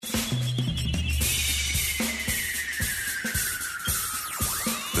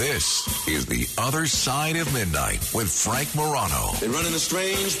This is The Other Side of Midnight with Frank Morano. They're running a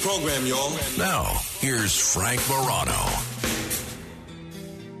strange program, y'all. Now, here's Frank Morano.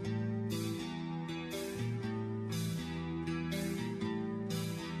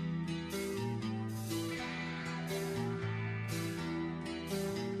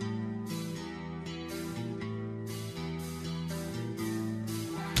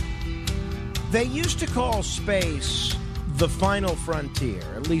 They used to call space the final frontier.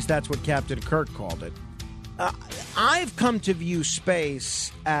 At least that's what Captain Kirk called it. I've come to view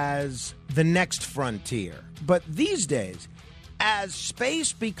space as the next frontier. But these days, as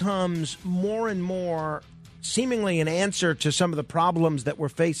space becomes more and more seemingly an answer to some of the problems that we're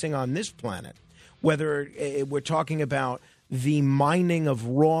facing on this planet, whether we're talking about the mining of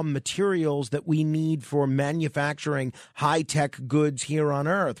raw materials that we need for manufacturing high-tech goods here on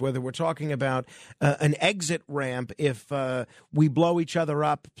Earth, whether we're talking about an exit ramp if we blow each other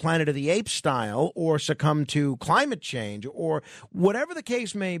up Planet of the Apes style or succumb to climate change or whatever the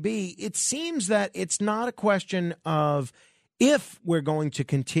case may be, it seems that it's not a question of if we're going to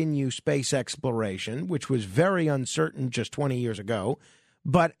continue space exploration, which was very uncertain just 20 years ago,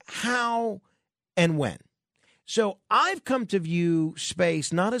 but how and when. So I've come to view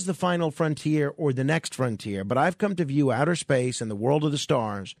space not as the final frontier or the next frontier, but I've come to view outer space and the world of the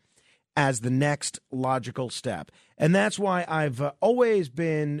stars as the next logical step. And that's why I've always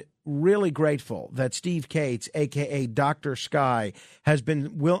been really grateful that Steve Cates, a.k.a. Dr. Sky, has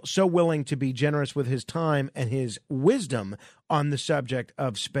been so willing to be generous with his time and his wisdom on the subject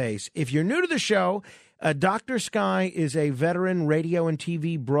of space. If you're new to the show, Dr. Sky is a veteran radio and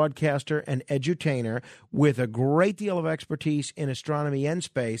TV broadcaster and edutainer with a great deal of expertise in astronomy and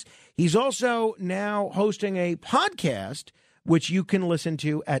space. He's also now hosting a podcast, which you can listen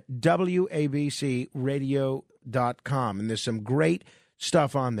to at WABCRadio.com. And there's some great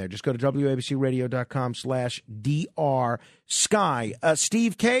stuff on there. Just go to WABCRadio.com/Dr. Sky.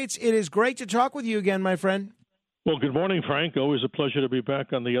 Steve Cates, it is great to talk with you again, my friend. Well, good morning, Frank. Always a pleasure to be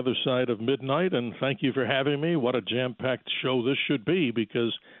back on the other side of midnight, and thank you for having me. What a jam-packed show this should be,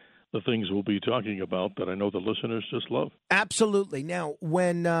 because the things we'll be talking about that I know the listeners just love. Absolutely. Now,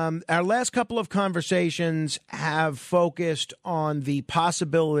 when our last couple of conversations have focused on the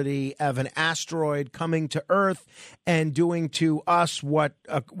possibility of an asteroid coming to Earth and doing to us what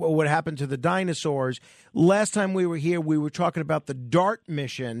happened to the dinosaurs, last time we were here, we were talking about the DART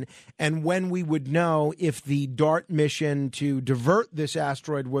mission and when we would know if the DART mission to divert this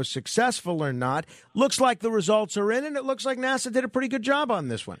asteroid was successful or not. Looks like the results are in, and it looks like NASA did a pretty good job on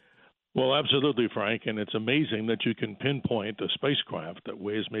this one. Well, absolutely, Frank, and it's amazing that you can pinpoint a spacecraft that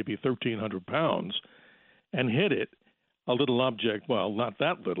weighs maybe 1,300 pounds and hit it, a little object, well, not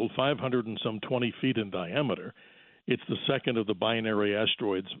that little, 520 feet in diameter. It's the second of the binary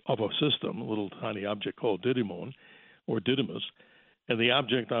asteroids of a system, a little tiny object called Didymos. And the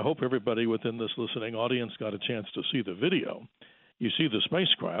object, I hope everybody within this listening audience got a chance to see the video. You see the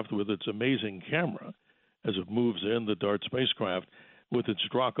spacecraft with its amazing camera as it moves in, the DART spacecraft, with its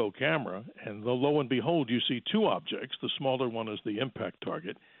Draco camera, and lo and behold, you see two objects. The smaller one is the impact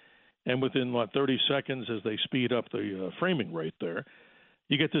target, and within 30 seconds, as they speed up the framing rate there,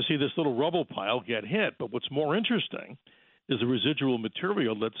 you get to see this little rubble pile get hit. But what's more interesting is the residual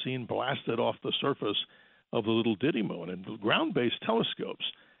material that's seen blasted off the surface of the little Didymos, and ground-based telescopes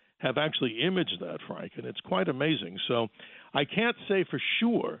have actually imaged that, Frank, and it's quite amazing. So I can't say for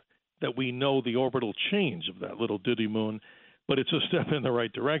sure that we know the orbital change of that little Didymos, but it's a step in the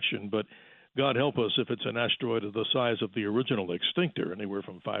right direction. But God help us if it's an asteroid of the size of the original extinctor, anywhere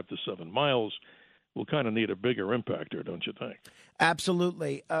from 5 to 7 miles. We'll kind of need a bigger impactor, don't you think?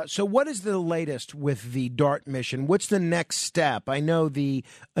 Absolutely. So what is the latest with the DART mission? What's the next step? I know the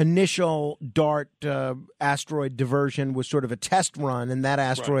initial DART asteroid diversion was sort of a test run, and that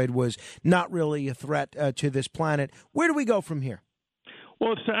asteroid was not really a threat to this planet. Where do we go from here?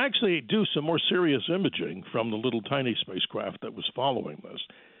 Well, it's to actually do some more serious imaging from the little tiny spacecraft that was following this.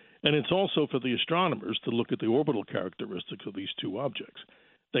 And it's also for the astronomers to look at the orbital characteristics of these two objects.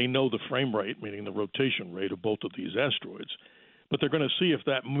 They know the frame rate, meaning the rotation rate of both of these asteroids, but they're going to see if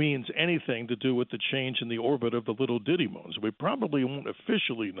that means anything to do with the change in the orbit of the little Didymos. We probably won't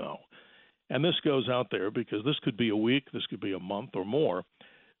officially know. And this goes out there because this could be a week, this could be a month or more,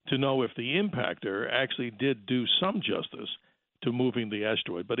 to know if the impactor actually did do some justice to moving the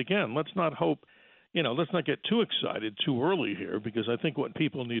asteroid. But again, let's not get too excited too early here, because I think what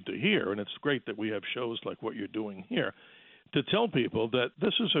people need to hear, and it's great that we have shows like what you're doing here, to tell people that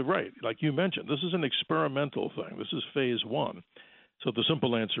this is like you mentioned, this is an experimental thing. This is phase one. So the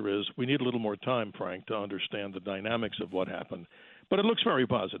simple answer is we need a little more time, Frank, to understand the dynamics of what happened. But it looks very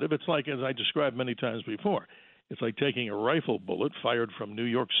positive. It's like, as I described many times before, it's like taking a rifle bullet fired from New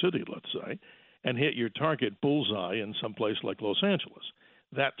York City, let's say, and hit your target bullseye in some place like Los Angeles.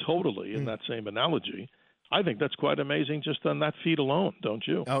 That totally, in that same analogy, I think that's quite amazing just on that feat alone, don't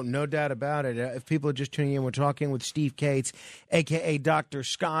you? Oh, no doubt about it. If people are just tuning in, we're talking with Steve Cates, a.k.a. Dr.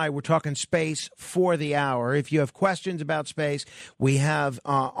 Sky. We're talking space for the hour. If you have questions about space, we have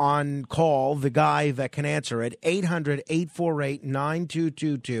on call the guy that can answer it,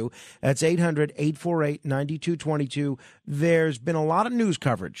 800-848-9222. That's 800-848-9222. There's been a lot of news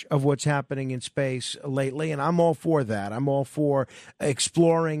coverage of what's happening in space lately, and I'm all for that. I'm all for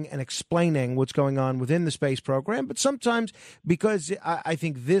exploring and explaining what's going on within the space program, but sometimes because I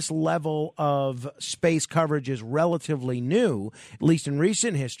think this level of space coverage is relatively new, at least in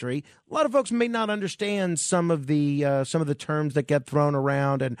recent history, a lot of folks may not understand some of the terms that get thrown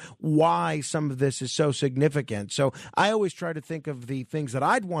around and why some of this is so significant. So I always try to think of the things that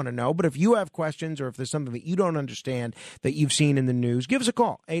I'd want to know, but if you have questions or if there's something that you don't understand that you've seen in the news, give us a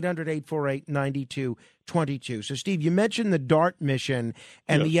call, 800-848-9222. So, Steve, you mentioned the DART mission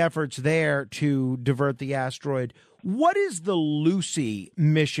and the efforts there to divert the asteroid. What is the Lucy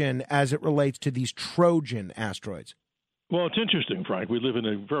mission as it relates to these Trojan asteroids? Well, it's interesting, Frank. We live in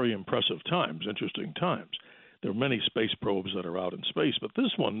a very impressive times, interesting times. There are many space probes that are out in space, but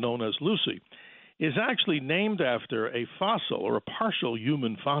this one, known as Lucy, is actually named after a fossil or a partial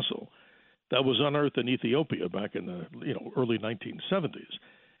human fossil that was unearthed in Ethiopia back in the early 1970s.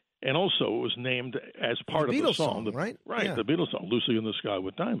 And also it was named as part of the song, right? Right, yeah. The Beatles song, Lucy in the Sky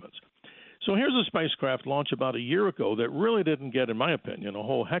with Diamonds. So here's a spacecraft launched about a year ago that really didn't get, in my opinion, a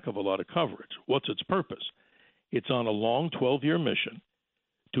whole heck of a lot of coverage. What's its purpose? It's on a long 12-year mission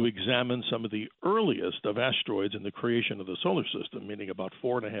to examine some of the earliest of asteroids in the creation of the solar system, meaning about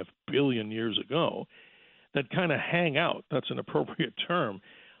 4.5 billion years ago, that kind of hang out, that's an appropriate term,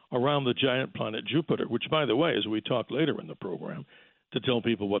 around the giant planet Jupiter, which, by the way, as we talk later in the program, to tell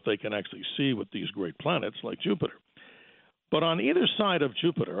people what they can actually see with these great planets like Jupiter. But on either side of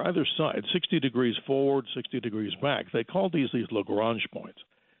Jupiter, 60 degrees forward, 60 degrees back, they call these Lagrange points.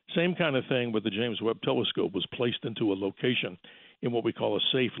 Same kind of thing with the James Webb Telescope was placed into a location in what we call a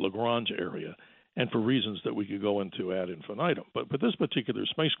safe Lagrange area, and for reasons that we could go into ad infinitum. But this particular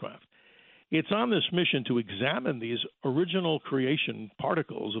spacecraft, it's on this mission to examine these original creation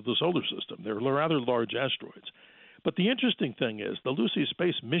particles of the solar system. They're rather large asteroids. But the interesting thing is the Lucy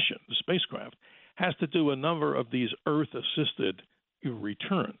space mission, the spacecraft, has to do a number of these Earth-assisted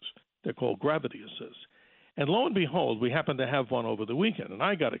returns. They're called gravity assists. And lo and behold, we happened to have one over the weekend, and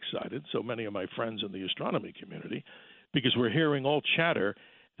I got excited, so many of my friends in the astronomy community, because we're hearing all chatter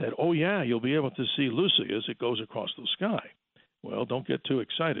that, oh, yeah, you'll be able to see Lucy as it goes across the sky. Well, don't get too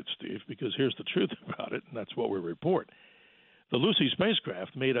excited, Steve, because here's the truth about it, and that's what we report. The Lucy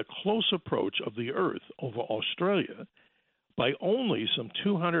spacecraft made a close approach of the Earth over Australia by only some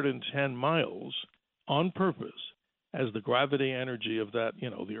 210 miles on purpose, as the gravity energy of that,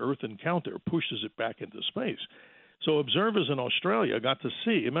 the Earth encounter pushes it back into space. So observers in Australia got to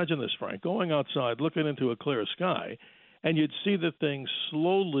see, imagine this, Frank, going outside, looking into a clear sky, and you'd see the thing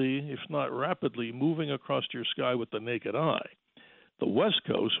slowly, if not rapidly, moving across your sky with the naked eye. The West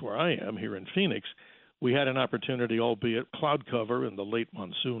Coast, where I am, here in Phoenix, we had an opportunity, albeit cloud cover and the late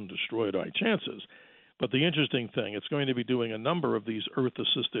monsoon destroyed our chances. But the interesting thing, it's going to be doing a number of these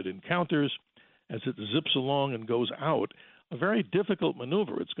Earth-assisted encounters as it zips along and goes out. A very difficult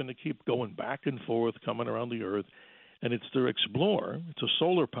maneuver. It's going to keep going back and forth, coming around the Earth, and it's to explore. It's a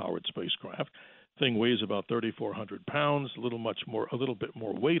solar-powered spacecraft. Thing weighs about 3,400 pounds, a little bit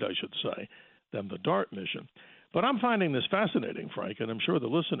more weight, I should say, than the DART mission. But I'm finding this fascinating, Frank, and I'm sure the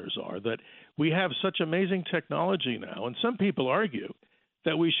listeners are, that we have such amazing technology now, and some people argue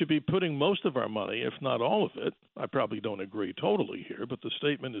that we should be putting most of our money, if not all of it, I probably don't agree totally here, but the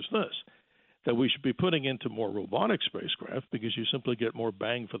statement is this, that we should be putting into more robotic spacecraft because you simply get more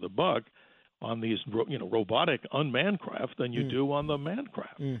bang for the buck on these robotic unmanned craft than you do on the manned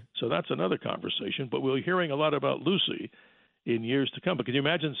craft. So that's another conversation, but we're hearing a lot about Lucy in years to come. But can you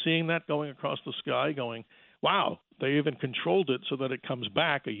imagine seeing that going across the sky, going, wow, they even controlled it so that it comes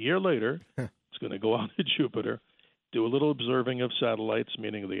back a year later. It's going to go out to Jupiter, do a little observing of satellites,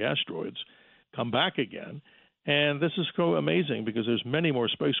 meaning the asteroids, come back again. And this is so amazing because there's many more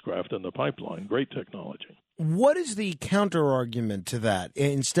spacecraft in the pipeline. Great technology. What is the counter-argument to that?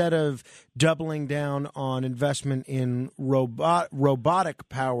 Instead of doubling down on investment in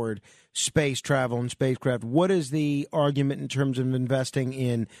robotic-powered space travel and spacecraft, what is the argument in terms of investing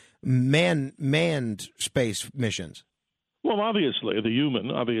in manned space missions? Well, obviously, the human,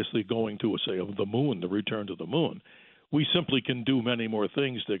 going to, say, the moon, the return to the moon, we simply can do many more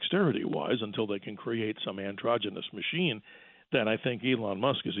things dexterity-wise until they can create some androgynous machine that I think Elon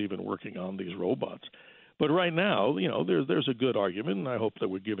Musk is even working on, these robots. But right now, there's a good argument, and I hope that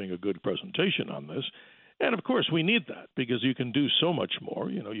we're giving a good presentation on this. And, of course, we need that because you can do so much more.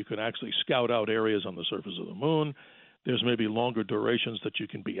 You can actually scout out areas on the surface of the moon. There's maybe longer durations that you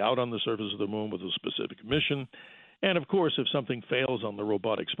can be out on the surface of the moon with a specific mission. And, of course, if something fails on the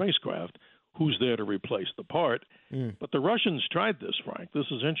robotic spacecraft, who's there to replace the part? But the Russians tried this, Frank. This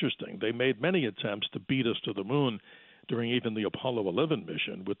is interesting. They made many attempts to beat us to the moon during even the Apollo 11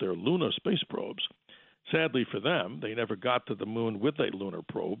 mission with their lunar space probes. Sadly for them, they never got to the moon with a lunar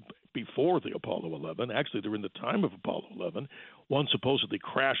probe before the Apollo 11. Actually, during the time of Apollo 11, one supposedly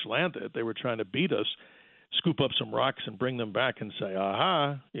crash-landed. They were trying to beat us, scoop up some rocks and bring them back and say,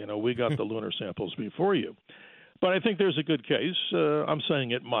 aha, we got the lunar samples before you. But I think there's a good case. I'm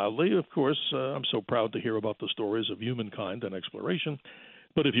saying it mildly. Of course, I'm so proud to hear about the stories of humankind and exploration.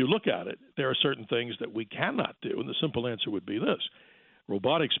 But if you look at it, there are certain things that we cannot do, and the simple answer would be this.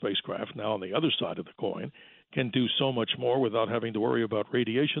 Robotic spacecraft, now on the other side of the coin, can do so much more without having to worry about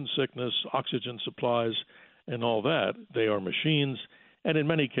radiation sickness, oxygen supplies, and all that. They are machines, and in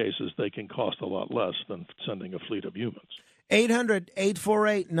many cases, they can cost a lot less than sending a fleet of humans.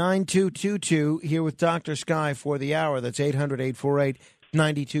 800-848-9222, here with Dr. Sky for the hour. That's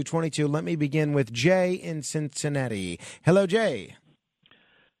 800-848-9222. Let me begin with Jay in Cincinnati. Hello, Jay.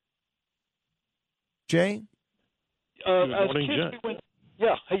 Jay? Good morning, Jay.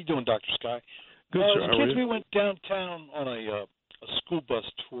 How you doing, Dr. Sky? Good, sir. As kids, we went downtown on a school bus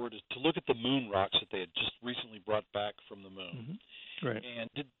tour to look at the moon rocks that they had just recently brought back from the moon. Mm-hmm. Right. And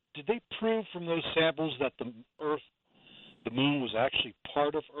did they prove from those samples that the moon was actually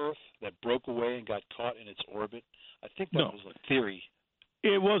part of Earth that broke away and got caught in its orbit? I think that was a theory.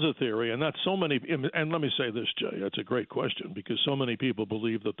 It was a theory, and that's so many. And let me say this, Jay. That's a great question because so many people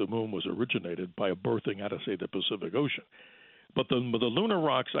believe that the moon was originated by a birthing out of, say, the Pacific Ocean. But the lunar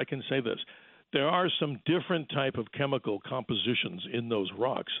rocks, I can say this: there are some different type of chemical compositions in those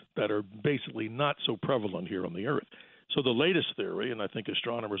rocks that are basically not so prevalent here on the Earth. So the latest theory, and I think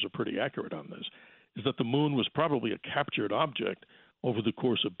astronomers are pretty accurate on this, is that the moon was probably a captured object over the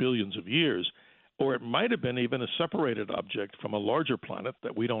course of billions of years, or it might have been even a separated object from a larger planet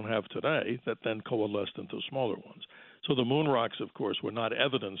that we don't have today that then coalesced into smaller ones. So the moon rocks, of course, were not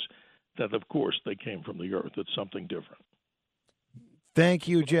evidence that, of course, they came from the Earth. It's something different. Thank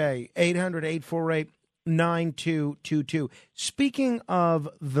you, Jay. 800-848-9222. Speaking of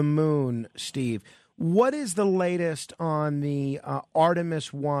the moon, Steve, what is the latest on the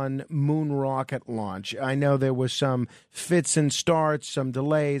Artemis 1 moon rocket launch? I know there was some fits and starts, some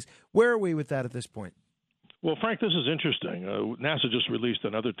delays. Where are we with that at this point? Well, Frank, this is interesting. NASA just released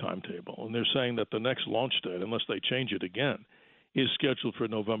another timetable, and they're saying that the next launch date, unless they change it again, is scheduled for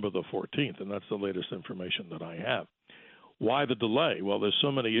November the 14th, and that's the latest information that I have. Why the delay? Well, there's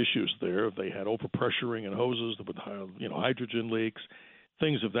so many issues there. They had overpressuring in hoses with hydrogen leaks,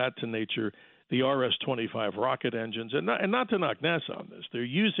 things of that nature. The RS-25 rocket engines, and not to knock NASA on this, they're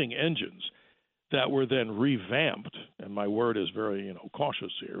using engines that were then revamped, and my word is very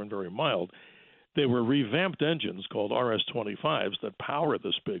cautious here and very mild. They were revamped engines called RS-25s that power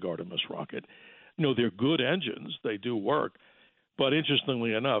this big Artemis rocket. They're good engines. They do work. But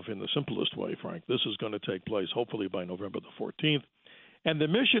interestingly enough, in the simplest way, Frank, this is going to take place hopefully by November the 14th. And the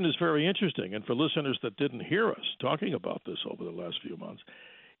mission is very interesting. And for listeners that didn't hear us talking about this over the last few months,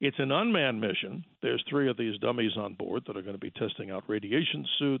 it's an unmanned mission. There's 3 of these dummies on board that are going to be testing out radiation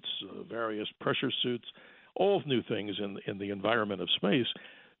suits, various pressure suits, all new things in the environment of space,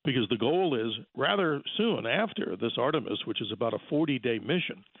 because the goal is rather soon after this Artemis, which is about a 40-day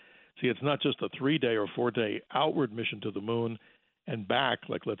mission. See, it's not just a 3-day or 4-day outward mission to the moon and back,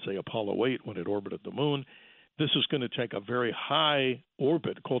 like, let's say, Apollo 8 when it orbited the moon. This is going to take a very high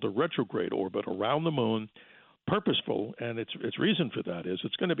orbit called a retrograde orbit around the moon, purposeful, and its reason for that is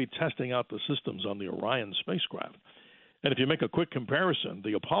it's going to be testing out the systems on the Orion spacecraft. And if you make a quick comparison,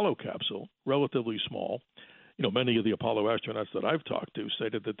 the Apollo capsule, relatively small, many of the Apollo astronauts that I've talked to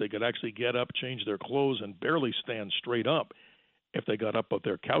stated that they could actually get up, change their clothes, and barely stand straight up if they got up off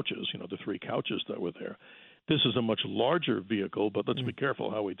their couches, the 3 couches that were there. This is a much larger vehicle, but let's be careful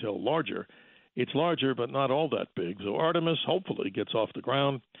how we tell larger. It's larger, but not all that big. So Artemis hopefully gets off the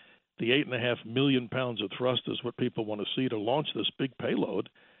ground. The 8.5 million pounds of thrust is what people want to see to launch this big payload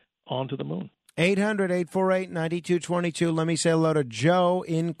onto the moon. 800-848-9222. Let me say hello to Joe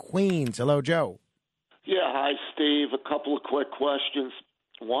in Queens. Hello, Joe. Yeah, hi, Steve. A couple of quick questions.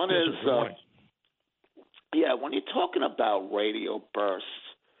 One is, Yeah, when you're talking about radio bursts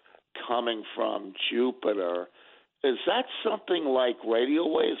coming from Jupiter, is that something like radio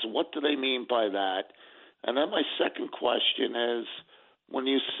waves? What do they mean by that? And then my second question is, when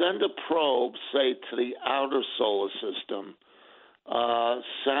you send a probe, say, to the outer solar system,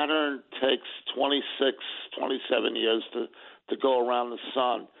 Saturn takes 27 years to go around the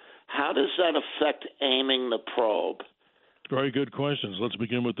sun. How does that affect aiming the probe? Very good questions. Let's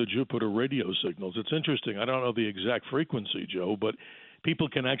begin with the Jupiter radio signals. It's interesting. I don't know the exact frequency, Joe, but people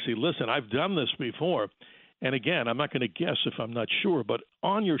can actually listen. I've done this before. And again, I'm not going to guess if I'm not sure, but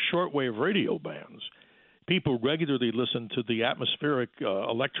on your shortwave radio bands, people regularly listen to the atmospheric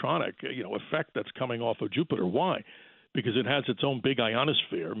electronic effect that's coming off of Jupiter. Why? Because it has its own big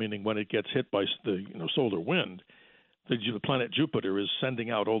ionosphere, meaning when it gets hit by the solar wind, the planet Jupiter is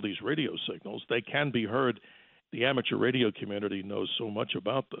sending out all these radio signals. They can be heard. The amateur radio community knows so much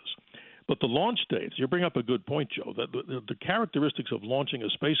about this. But the launch dates, you bring up a good point, Joe, that the characteristics of launching a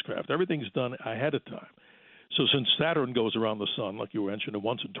spacecraft, everything's done ahead of time. So since Saturn goes around the sun, like you mentioned,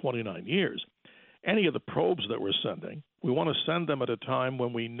 once in 29 years, any of the probes that we're sending, we want to send them at a time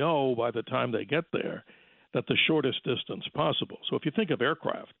when we know by the time they get there that the shortest distance possible. So if you think of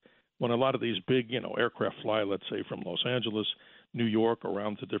aircraft, when a lot of these big, aircraft fly, let's say, from Los Angeles, New York,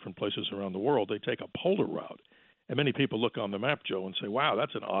 around to different places around the world, they take a polar route. And many people look on the map, Joe, and say, wow,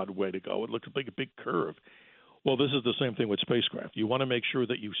 that's an odd way to go. It looks like a big curve. Well, this is the same thing with spacecraft. You want to make sure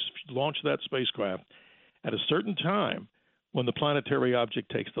that you launch that spacecraft at a certain time when the planetary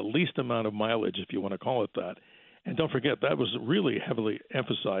object takes the least amount of mileage, if you want to call it that. And don't forget, that was really heavily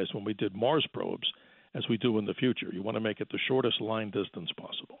emphasized when we did Mars probes, as we do in the future. You want to make it the shortest line distance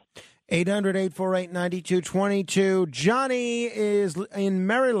possible. 800-848-9222. Johnny is in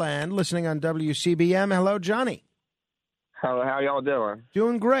Maryland listening on WCBM. Hello, Johnny. How y'all doing?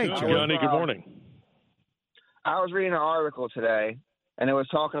 Doing great, Johnny. Good morning. I was reading an article today, and it was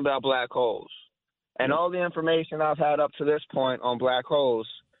talking about black holes. And all the information I've had up to this point on black holes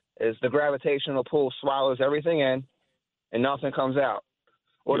is the gravitational pull swallows everything in, and nothing comes out.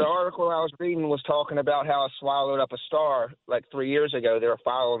 Well, the article I was reading was talking about how it swallowed up a star like 3 years ago. They were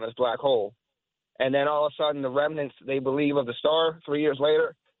following this black hole. And then all of a sudden, the remnants, they believe, of the star 3 years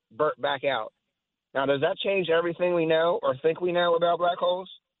later burnt back out. Now, does that change everything we know or think we know about black holes?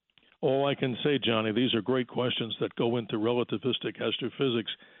 All I can say, Johnny, these are great questions that go into relativistic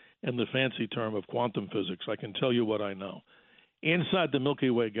astrophysics and the fancy term of quantum physics. I can tell you what I know. Inside the Milky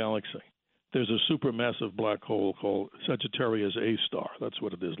Way galaxy, there's a supermassive black hole called Sagittarius A star. That's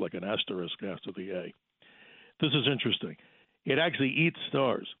what it is, like an asterisk after the A. This is interesting. It actually eats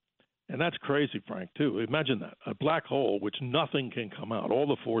stars. And that's crazy, Frank, too. Imagine that. A black hole which nothing can come out. All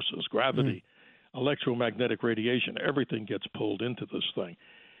the forces, gravity, electromagnetic radiation, everything gets pulled into this thing.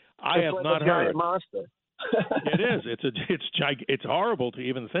 It's have like not a heard. giant monster. It is. It's horrible to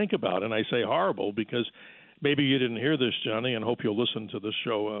even think about. And I say horrible because maybe you didn't hear this, Johnny, and hope you'll listen to this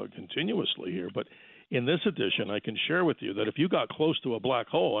show continuously here. But in this edition, I can share with you that if you got close to a black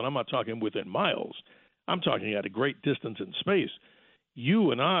hole, and I'm not talking within miles, I'm talking at a great distance in space,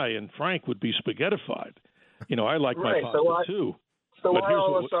 you and I and Frank would be spaghettified. I like my pasta too. So why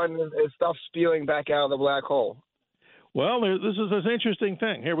all of a sudden is stuff spewing back out of the black hole? Well, this is an interesting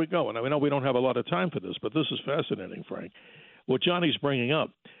thing. Here we go. And I know we don't have a lot of time for this, but this is fascinating, Frank. What Johnny's bringing up.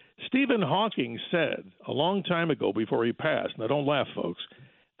 Stephen Hawking said a long time ago before he passed, now don't laugh, folks,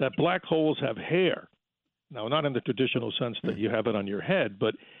 that black holes have hair. Now, not in the traditional sense that you have it on your head,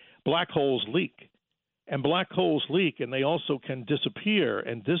 but black holes leak. And black holes leak, and they also can disappear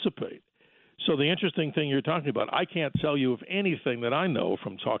and dissipate. So the interesting thing you're talking about, I can't tell you of anything that I know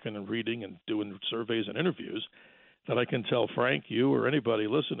from talking and reading and doing surveys and interviews that I can tell Frank, you, or anybody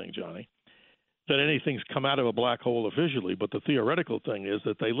listening, Johnny, that anything's come out of a black hole officially, but the theoretical thing is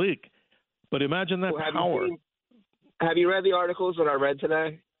that they leak. But imagine that power. Have you read the articles that I read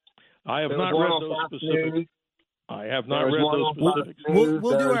today? I have not read those specifics. I have not read those specifics.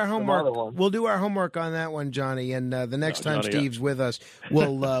 We'll do our homework. We'll do our homework on that one, Johnny. And the next time Steve's with us,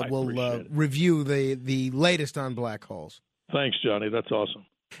 we'll review the latest on black holes. Thanks, Johnny. That's awesome.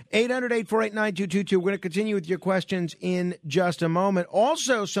 800-848-9222. We're going to continue with your questions in just a moment.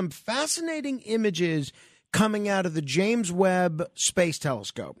 Also, some fascinating images coming out of the James Webb Space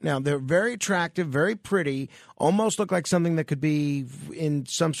Telescope. Now, they're very attractive, very pretty, almost look like something that could be in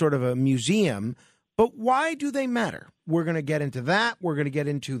some sort of a museum. But why do they matter? We're going to get into that. We're going to get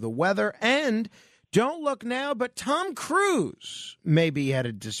into the weather. And don't look now, but Tom Cruise may be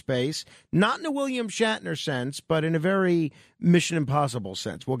headed to space, not in a William Shatner sense, but in a very Mission Impossible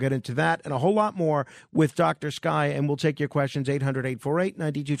sense. We'll get into that and a whole lot more with Dr. Sky, and we'll take your questions,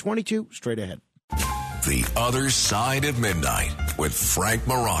 800-848-9222, straight ahead. The Other Side of Midnight with Frank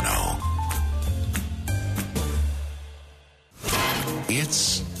Morano.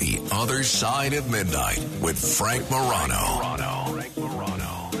 It's The Other Side of Midnight with Frank Morano.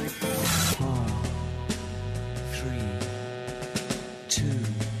 3, 2,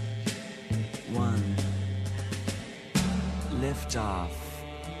 1. Lift off.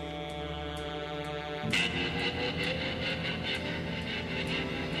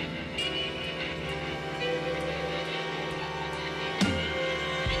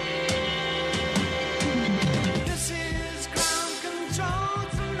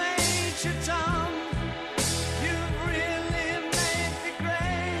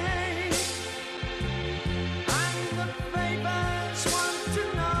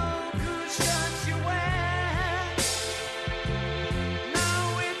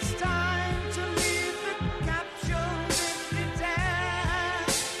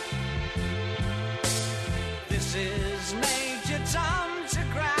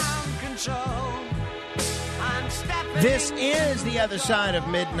 This is The Other Side of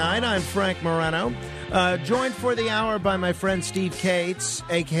Midnight. I'm Frank Morano, joined for the hour by my friend Steve Cates,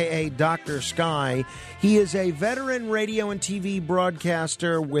 a.k.a. Dr. Sky. He is a veteran radio and TV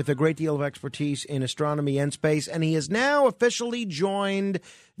broadcaster with a great deal of expertise in astronomy and space, and he has now officially joined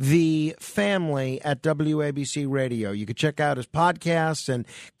the family at WABC Radio. You can check out his podcasts and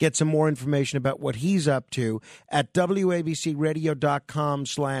get some more information about what he's up to at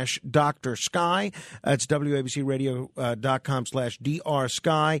wabcradio.com/Dr. Sky. It's wabcradio.com/Dr.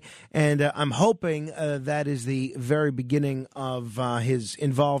 Sky. And I'm hoping that is the very beginning of his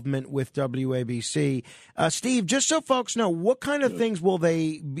involvement with WABC. Steve, just so folks know, what kind of things will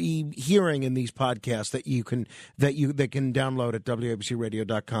they be hearing in these podcasts that they can download at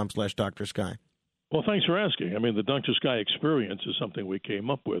wabcradio.com/Dr. Sky? Well, thanks for asking. I mean, the Dr. Sky experience is something we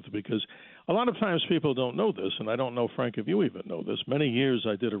came up with because a lot of times people don't know this, and I don't know, Frank, if you even know this. Many years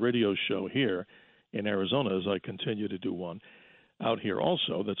I did a radio show here in Arizona, as I continue to do one out here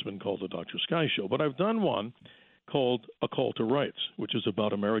also that's been called the Dr. Sky Show. But I've done one called A Call to Rights, which is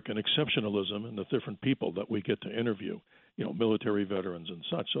about American exceptionalism and the different people that we get to interview, you know, military veterans and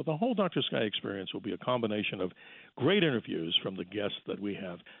such. So the whole Dr. Sky experience will be a combination of great interviews from the guests that we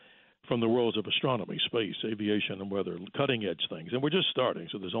have from the worlds of astronomy, space, aviation, and weather, cutting-edge things. And we're just starting,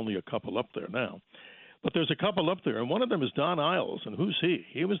 so there's only a couple up there now. But there's a couple up there, and one of them is Don Iles. And who's he?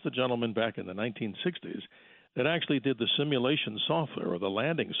 He was the gentleman back in the 1960s that actually did the simulation software or the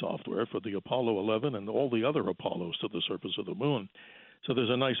landing software for the Apollo 11 and all the other Apollos to the surface of the moon. So there's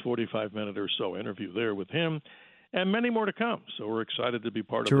a nice 45-minute or so interview there with him, and many more to come. So we're excited to be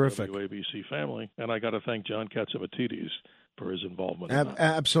part of the WABC family. And I got to thank John Katsimatidis for his involvement.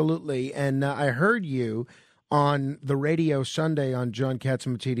 Absolutely. And I heard you on the radio Sunday on John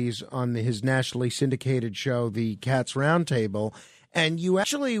Katsimatidis on his nationally syndicated show, the Cats Roundtable. And you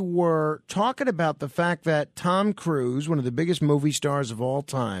actually were talking about the fact that Tom Cruise, one of the biggest movie stars of all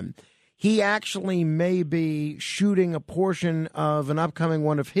time, he actually may be shooting a portion of an upcoming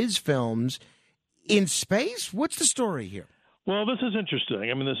one of his films in space. What's the story here? Well, this is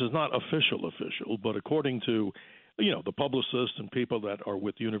interesting. I mean, this is not official, but according to, you know, the publicists and people that are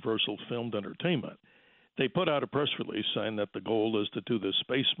with Universal Filmed Entertainment, they put out a press release saying that the goal is to do this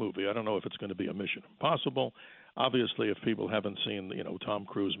space movie. I don't know if it's going to be a Mission Impossible. Obviously, if people haven't seen, you know, Tom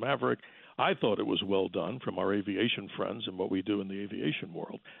Cruise Maverick, I thought it was well done from our aviation friends and what we do in the aviation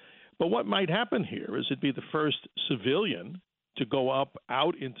world. But what might happen here is it'd be the first civilian to go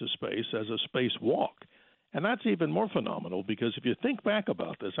out into space as a spacewalk. And that's even more phenomenal because if you think back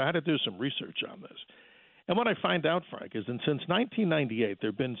about this, I had to do some research on this. And what I find out, Frank, is that since 1998,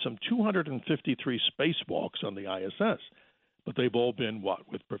 there have been some 253 spacewalks on the ISS. But they've all been,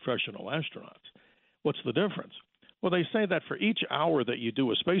 with professional astronauts. What's the difference? Well, they say that for each hour that you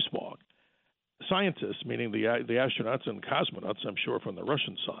do a spacewalk, scientists, meaning the astronauts and cosmonauts, I'm sure from the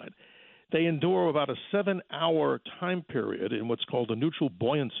Russian side, they endure about a 7-hour time period in what's called a neutral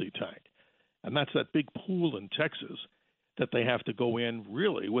buoyancy tank. And that's that big pool in Texas that they have to go in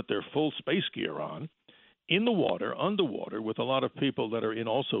really with their full space gear on, in the water, underwater, with a lot of people that are in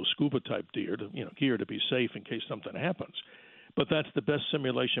also scuba-type gear to be safe in case something happens. But that's the best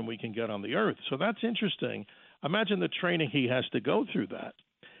simulation we can get on the Earth. So that's interesting. Imagine the training he has to go through that.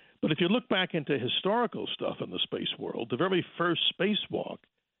 But if you look back into historical stuff in the space world, the very first spacewalk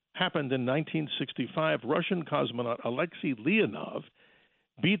happened in 1965. Russian cosmonaut Alexei Leonov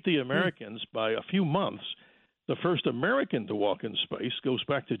beat the Americans by a few months. The first American to walk in space goes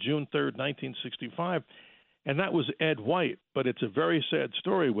back to June 3rd, 1965, and that was Ed White. But it's a very sad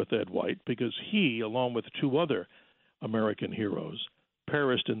story with Ed White because he, along with two other American heroes,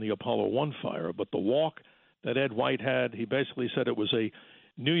 perished in the Apollo 1 fire. But the walk that Ed White had, he basically said it was a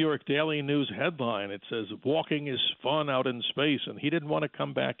New York Daily News headline. It says, walking is fun out in space, and he didn't want to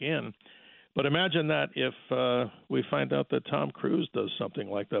come back in. But imagine that if we find out that Tom Cruise does something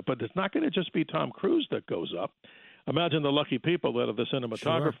like that. But it's not going to just be Tom Cruise that goes up. Imagine the lucky people that are the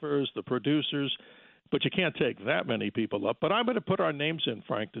cinematographers, the producers. But you can't take that many people up. But I'm going to put our names in,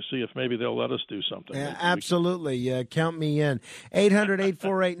 Frank, to see if maybe they'll let us do something. Yeah, absolutely. Count me in.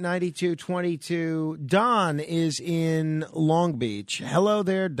 800-848-9222. Don is in Long Beach. Hello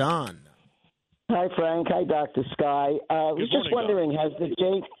there, Don. Hi, Frank. Hi, Dr. Sky. I was just wondering,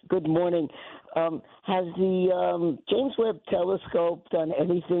 good morning. Has the James Webb Telescope done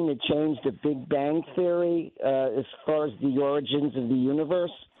anything to change the Big Bang Theory as far as the origins of the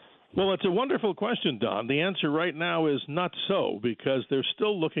universe? Well, it's a wonderful question, Don. The answer right now is not so, because they're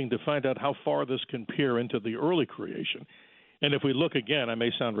still looking to find out how far this can peer into the early creation. And if we look again, I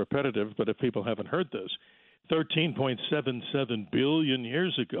may sound repetitive, but if people haven't heard this, 13.77 billion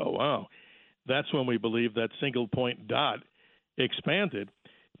years ago, wow, that's when we believe that single point dot expanded.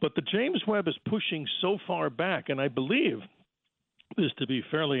 But the James Webb is pushing so far back, and I believe this to be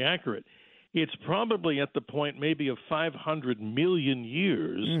fairly accurate, it's probably at the point maybe of 500 million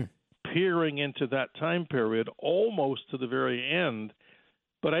years peering into that time period, almost to the very end.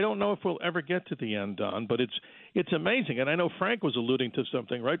 But I don't know if we'll ever get to the end, Don. But it's amazing. And I know Frank was alluding to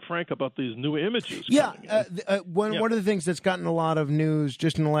something, right, Frank, about these new images. Yeah. One of the things that's gotten a lot of news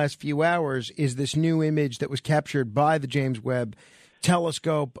just in the last few hours is this new image that was captured by the James Webb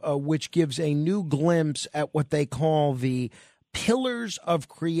Telescope, which gives a new glimpse at what they call the Pillars of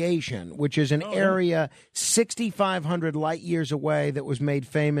Creation, which is an area 6,500 light years away that was made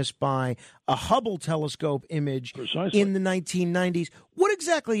famous by a Hubble telescope image in the 1990s. What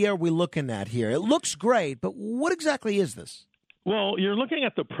exactly are we looking at here? It looks great, but what exactly is this? Well, you're looking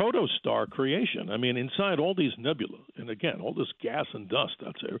at the protostar creation. I mean, inside all these nebula, and again, all this gas and dust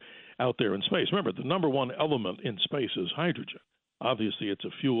out there in space. Remember, the number one element in space is hydrogen. Obviously, it's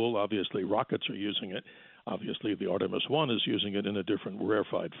a fuel. Obviously, rockets are using it. Obviously, the Artemis 1 is using it in a different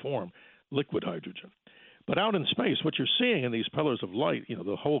rarefied form, liquid hydrogen. But out in space, what you're seeing in these pillars of light,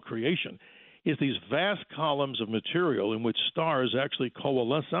 the whole creation, is these vast columns of material in which stars actually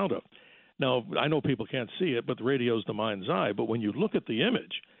coalesce out of. Now, I know people can't see it, but the radio is the mind's eye. But when you look at the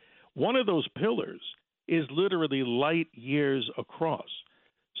image, one of those pillars is literally light years across.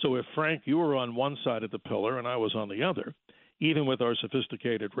 So if, Frank, you were on one side of the pillar and I was on the other, even with our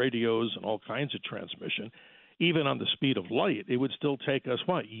sophisticated radios and all kinds of transmission, even on the speed of light, it would still take us,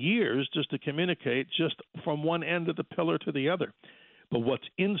 years just to communicate just from one end of the pillar to the other. But what's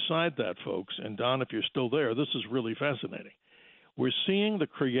inside that, folks, and Don, if you're still there, this is really fascinating. We're seeing the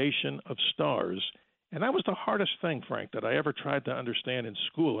creation of stars, and that was the hardest thing, Frank, that I ever tried to understand in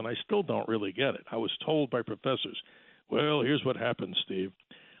school, and I still don't really get it. I was told by professors, well, here's what happens, Steve.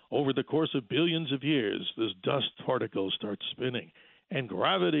 Over the course of billions of years, this dust particle starts spinning, and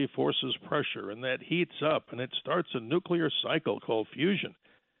gravity forces pressure, and that heats up, and it starts a nuclear cycle called fusion.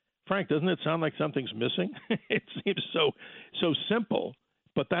 Frank, doesn't it sound like something's missing? It seems so simple,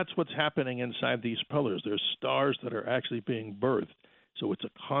 but that's what's happening inside these pillars. There's stars that are actually being birthed. So it's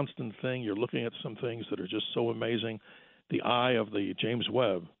a constant thing. You're looking at some things that are just so amazing. The eye of the James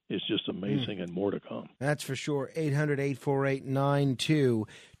Webb is just amazing, and more to come. That's for sure.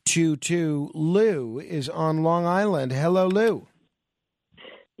 800-848-9222. Lou is on Long Island. Hello, Lou.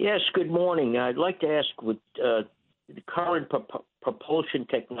 Yes, good morning. I'd like to ask, with the current propulsion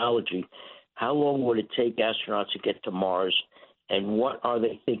technology, how long would it take astronauts to get to Mars, and what are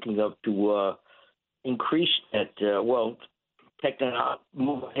they thinking of to increase that,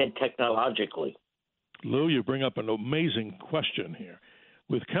 move ahead technologically? Lou, you bring up an amazing question here.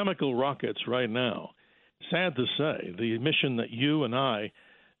 With chemical rockets right now, sad to say, the mission that you and I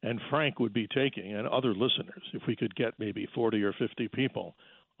and Frank would be taking, and other listeners, if we could get maybe 40 or 50 people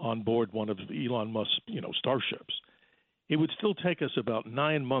on board one of Elon Musk's, starships, it would still take us about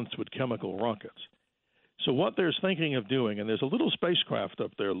 9 months with chemical rockets. So what they're thinking of doing, and there's a little spacecraft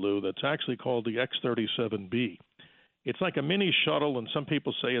up there, Lou, that's actually called the X-37B. It's like a mini shuttle, and some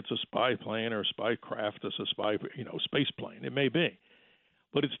people say it's a spy plane or a spy craft. It's a space plane. It may be.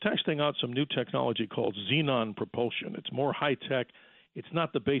 But it's testing out some new technology called xenon propulsion. It's more high-tech. It's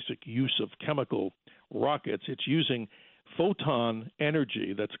not the basic use of chemical rockets. It's using photon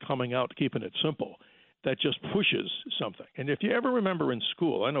energy that's coming out, keeping it simple, that just pushes something. And if you ever remember in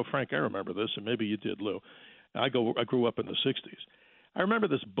school, I know, Frank, I remember this, and maybe you did, Lou. I grew up in the 60s. I remember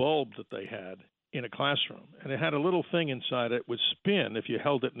this bulb that they had in a classroom, and it had a little thing inside it would spin if you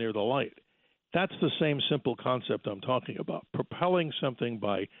held it near the light. That's the same simple concept I'm talking about, propelling something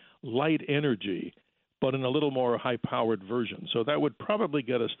by light energy, but in a little more high-powered version. So that would probably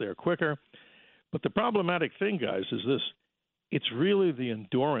get us there quicker. But the problematic thing, guys, is this. It's really the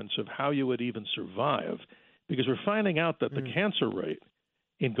endurance of how you would even survive, because we're finding out that the cancer rate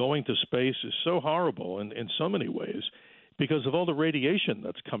in going to space is so horrible in so many ways because of all the radiation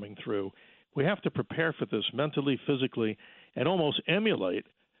that's coming through. We have to prepare for this mentally, physically, and almost emulate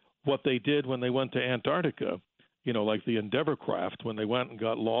what they did when they went to Antarctica, like the Endeavour craft when they went and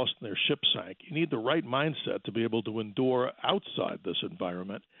got lost and their ship sank. You need the right mindset to be able to endure outside this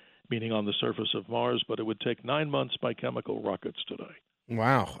environment, meaning on the surface of Mars, but it would take 9 months by chemical rockets today.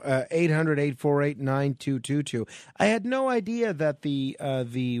 Wow. 800-848-9222. I had no idea that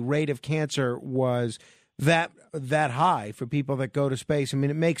the rate of cancer was that high for people that go to space. I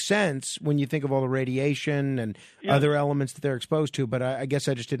mean, it makes sense when you think of all the radiation and other elements that they're exposed to, but I guess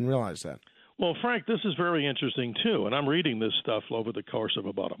I just didn't realize that. Well, Frank, this is very interesting, too, and I'm reading this stuff over the course of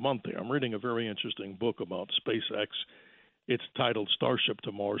about a month here. I'm reading a very interesting book about SpaceX. It's titled Starship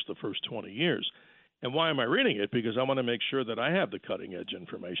to Mars, the First 20 Years. And why am I reading it? Because I want to make sure that I have the cutting-edge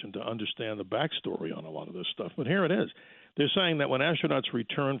information to understand the backstory on a lot of this stuff. But here it is. They're saying that when astronauts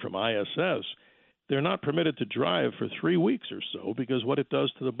return from ISS, they're not permitted to drive for 3 weeks or so because what it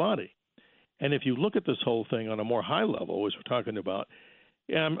does to the body. And if you look at this whole thing on a more high level, as we're talking about,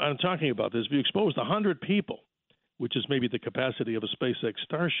 I'm talking about this, if you exposed 100 people, which is maybe the capacity of a SpaceX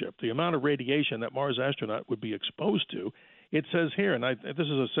Starship, the amount of radiation that Mars astronaut would be exposed to, it says here, and this is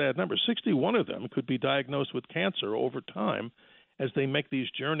a sad number, 61 of them could be diagnosed with cancer over time as they make these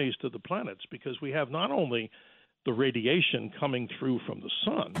journeys to the planets, because we have not only the radiation coming through from the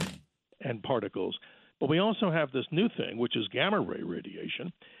sun and particles, but we also have this new thing, which is gamma ray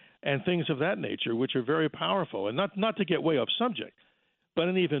radiation and things of that nature, which are very powerful. And not to get way off subject, but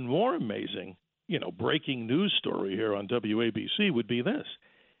an even more amazing, breaking news story here on WABC would be this.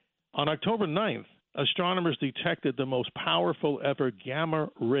 On October 9th, astronomers detected the most powerful ever gamma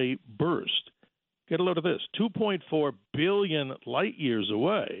ray burst. Get a load of this, 2.4 billion light years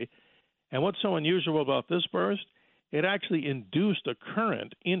away. And what's so unusual about this burst? It actually induced a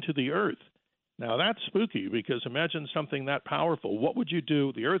current into the Earth. Now, that's spooky, because imagine something that powerful. What would you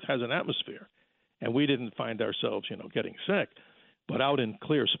do? The Earth has an atmosphere, and we didn't find ourselves, getting sick. But out in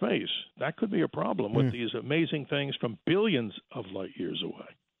clear space, that could be a problem with these amazing things from billions of light years away.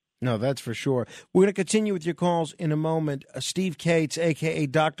 No, that's for sure. We're going to continue with your calls in a moment. Steve Cates, a.k.a.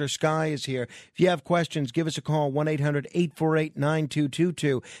 Dr. Sky, is here. If you have questions, give us a call,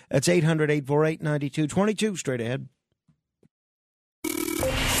 1-800-848-9222. That's 800-848-9222. Straight ahead.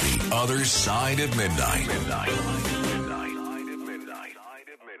 The Other Side of Midnight.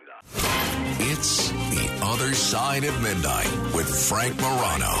 It's The Other Side of Midnight with Frank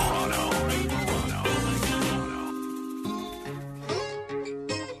Morano.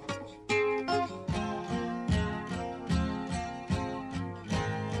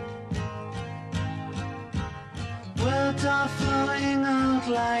 Words are flowing out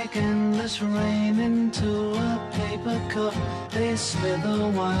like endless rain into a paper cup. They slither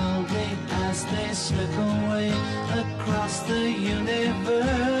wildly as they slip away across the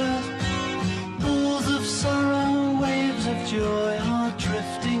universe. Pools of sorrow, waves of joy are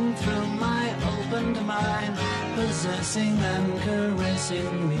drifting through my opened mind, possessing and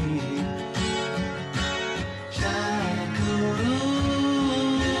caressing me.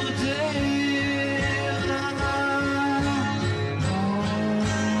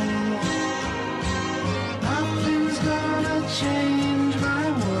 Change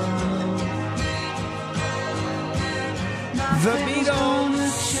my world. The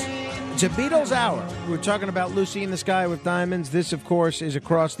Beatles. It's a Beatles hour. We're talking about Lucy in the Sky with Diamonds. This, of course, is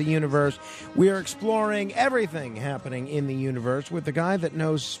Across the Universe. We are exploring everything happening in the universe with the guy that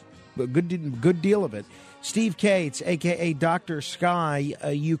knows a good deal of it, Steve Cates, a.k.a. Dr. Sky.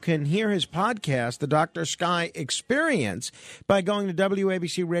 You can hear his podcast, The Dr. Sky Experience, by going to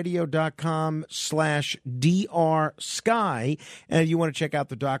wabcradio.com/drsky. And if you want to check out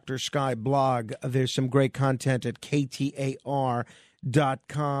the Dr. Sky blog, there's some great content at ktar.com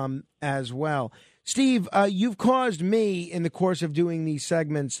as well. Steve, you've caused me, in the course of doing these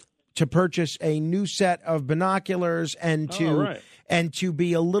segments, to purchase a new set of binoculars and to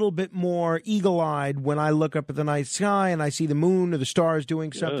be a little bit more eagle-eyed when I look up at the night sky and I see the moon or the stars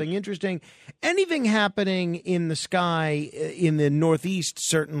doing something interesting. Anything happening in the sky in the Northeast,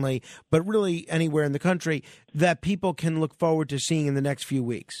 certainly, but really anywhere in the country that people can look forward to seeing in the next few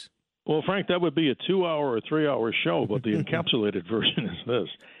weeks? Well, Frank, that would be a 2-hour or 3-hour show, but the encapsulated version is this.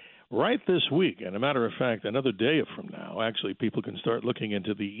 right this week. And a matter of fact, another day from now, actually, people can start looking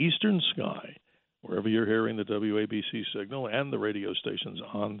into the eastern sky, wherever you're hearing the WABC signal and the radio stations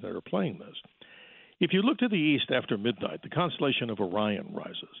on that are playing this. If you look to the east after midnight, the constellation of Orion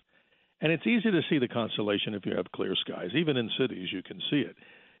rises. And it's easy to see the constellation if you have clear skies. Even in cities, you can see it.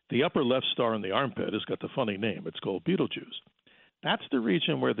 The upper left star in the armpit has got the funny name. It's called Betelgeuse. That's the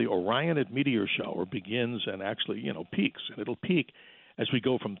region where the Orionid meteor shower begins and actually, peaks. And it'll peak as we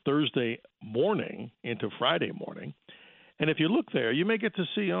go from Thursday morning into Friday morning. And if you look there, you may get to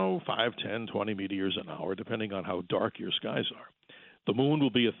see, 5, 10, 20 meteors an hour, depending on how dark your skies are. The moon will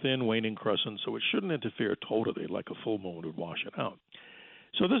be a thin, waning crescent, so it shouldn't interfere totally like a full moon would wash it out.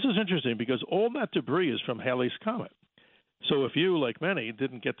 So this is interesting because all that debris is from Halley's Comet. So if you, like many,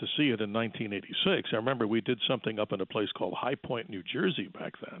 didn't get to see it in 1986, I remember we did something up in a place called High Point, New Jersey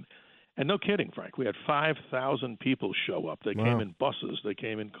back then. And no kidding, Frank, we had 5,000 people show up. They came in buses, they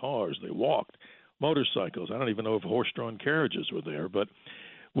came in cars, they walked, motorcycles. I don't even know if horse-drawn carriages were there, but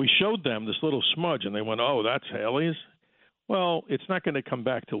we showed them this little smudge, and they went, oh, that's Halley's? Well, it's not going to come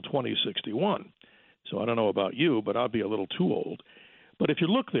back till 2061. So I don't know about you, but I'll be a little too old. But if you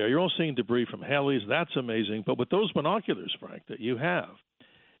look there, you're all seeing debris from Halley's. That's amazing. But with those binoculars, Frank, that you have,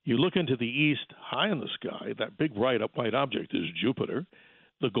 you look into the east, high in the sky, that big white object is Jupiter,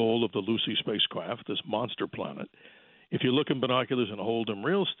 the goal of the Lucy spacecraft, this monster planet. If you look in binoculars and hold them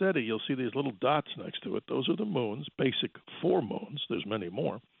real steady, you'll see these little dots next to it. Those are the moons, basic 4 moons. There's many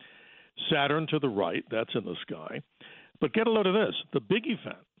more. Saturn to the right, that's in the sky. But get a load of this. The big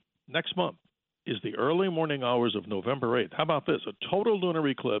event next month is the early morning hours of November 8th. How about this? A total lunar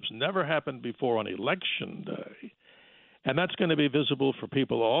eclipse never happened before on Election Day. And that's going to be visible for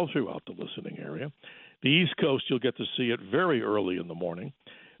people all throughout the listening area. The East Coast, you'll get to see it very early in the morning.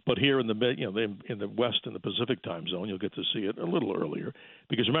 But here in the in the West and the Pacific time zone, you'll get to see it a little earlier.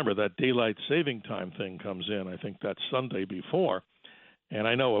 Because remember, that daylight saving time thing comes in, I think that's Sunday before. And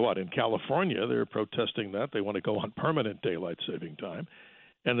I know in California, they're protesting that. They want to go on permanent daylight saving time.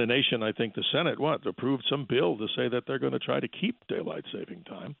 And the nation, I think the Senate, approved some bill to say that they're going to try to keep daylight saving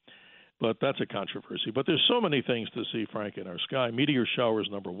time. But that's a controversy. But there's so many things to see, Frank, in our sky. Meteor showers,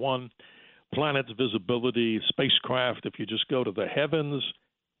 number one. Planets visibility, spacecraft. If you just go to the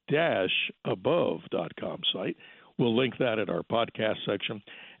heavens-above.com site, we'll link that at our podcast section.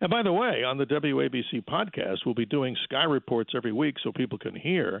 And by the way, on the WABC podcast, we'll be doing sky reports every week so people can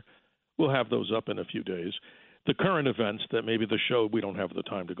hear. We'll have those up in a few days. The current events that maybe the show we don't have the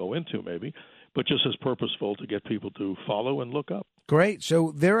time to go into maybe, but just as purposeful to get people to follow and look up. Great.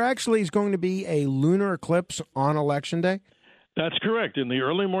 So there actually is going to be a lunar eclipse on Election Day? That's correct. In the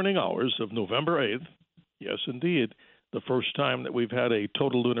early morning hours of November 8th, yes, indeed, the first time that we've had a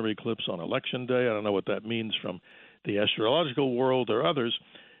total lunar eclipse on Election Day. I don't know what that means from the astrological world or others,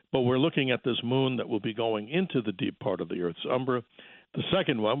 but we're looking at this moon that will be going into the deep part of the Earth's umbra. The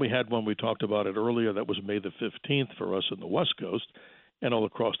second one, we had one, we talked about it earlier, that was May the 15th for us in the West Coast and all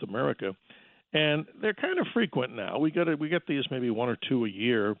across America. And they're kind of frequent now. We get these maybe 1 or 2 a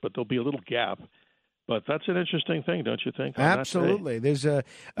year, but there'll be a little gap. But that's an interesting thing, don't you think? Absolutely. There's a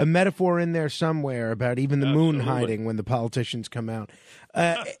metaphor in there somewhere about even the moon hiding when the politicians come out.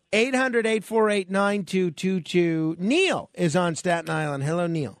 800-848-9222. Neil is on Staten Island. Hello,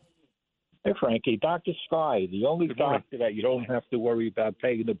 Neil. Hey, Frankie. Dr. Sky, the only doctor that you don't have to worry about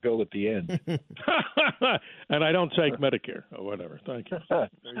paying the bill at the end. And I don't take Medicare or whatever. Thank you.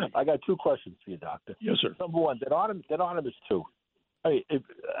 I got 2 questions for you, Doctor. Yes, sir. Number one, that Artemis 2.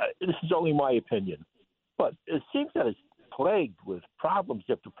 This is only my opinion, but it seems that it's plagued with problems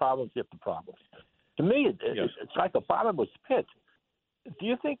after problems after problems. To me, it's like a bottomless pit. Do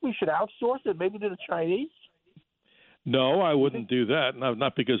you think we should outsource it maybe to the Chinese? No, I wouldn't do that.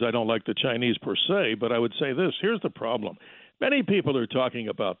 Not because I don't like the Chinese per se, but I would say this. Here's the problem. Many people are talking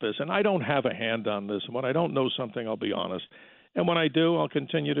about this, and I don't have a hand on this. And when I don't know something, I'll be honest. And when I do, I'll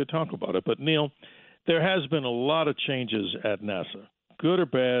continue to talk about it. But, Neil, there has been a lot of changes at NASA, good or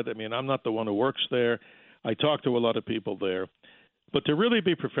bad. I mean, I'm not the one who works there. I talk to a lot of people there. But to really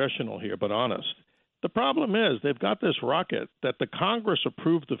be professional here, but honest, the problem is they've got this rocket that the Congress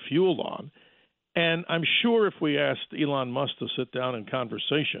approved the fuel on. And I'm sure if we asked Elon Musk to sit down in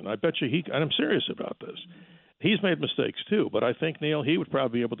conversation, I bet you and I'm serious about this, he's made mistakes too. But I think, Neil, he would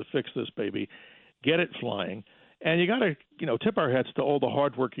probably be able to fix this baby, get it flying. And you got to, tip our hats to all the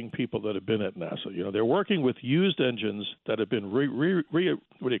hardworking people that have been at NASA. They're working with used engines that have been what do you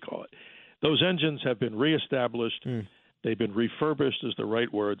call it? Those engines have been reestablished. They've been refurbished is the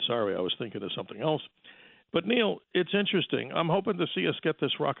right word. Sorry, I was thinking of something else. But, Neil, it's interesting. I'm hoping to see us get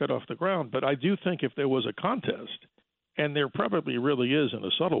this rocket off the ground. But I do think if there was a contest and there probably really is in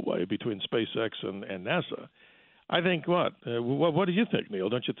a subtle way between SpaceX and NASA. I think what do you think, Neil?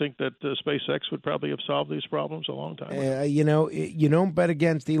 Don't you think that SpaceX would probably have solved these problems a long time ago? You don't bet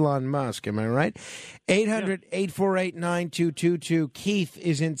against Elon Musk, am I right? 800-848-9222. Keith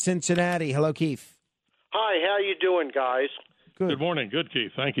is in Cincinnati. Hello, Keith. Hi, how you doing, guys? Good morning. Good,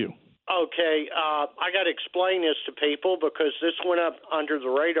 Keith. Thank you. Okay, I got to explain this to people because this went up under the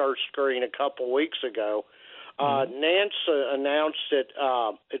radar screen a couple weeks ago. NASA announced that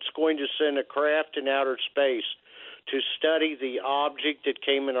it's going to send a craft in outer space to study the object that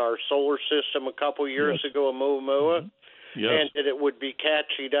came in our solar system a couple years ago, Oumuamua, and that it would be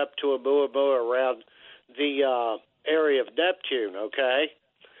catching up to Oumuamua around the area of Neptune, okay?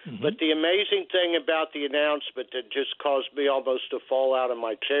 But the amazing thing about the announcement that just caused me almost to fall out of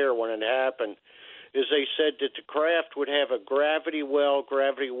my chair when it happened is they said that the craft would have a gravity well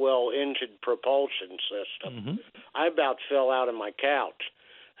engine propulsion system. I about fell out of my couch.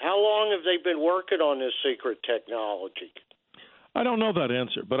 How long have they been working on this secret technology? I don't know that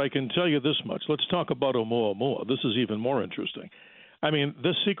answer, but I can tell you this much. Let's talk about Oumuamua. This is even more interesting. I mean,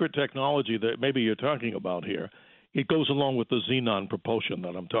 this secret technology that maybe you're talking about here, it goes along with the xenon propulsion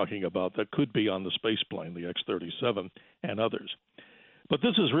that I'm talking about that could be on the space plane, the X-37 and others. But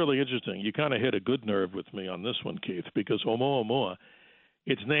this is really interesting. You kind of hit a good nerve with me on this one, Keith, because Oumuamua,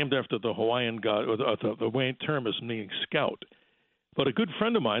 it's named after the Hawaiian god, or the Hawaiian term is meaning scout. But a good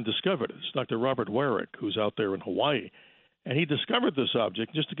friend of mine discovered it. It's Dr. Robert Warwick, who's out there in Hawaii. And he discovered this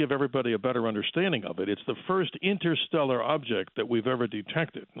object, just to give everybody a better understanding of it. It's the first interstellar object that we've ever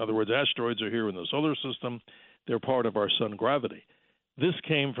detected. In other words, asteroids are here in the solar system. They're part of our sun gravity. This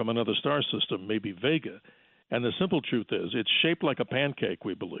came from another star system, maybe Vega. And the simple truth is it's shaped like a pancake,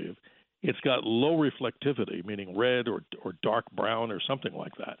 we believe. It's got low reflectivity, meaning red or dark brown or something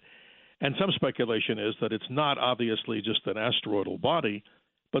like that. And some speculation is that it's not obviously just an asteroidal body,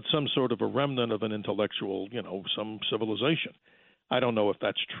 but some sort of a remnant of an intellectual, some civilization. I don't know if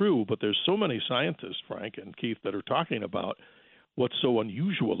that's true, but there's so many scientists, Frank and Keith, that are talking about what's so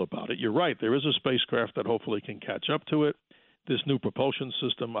unusual about it. You're right. There is a spacecraft that hopefully can catch up to it, this new propulsion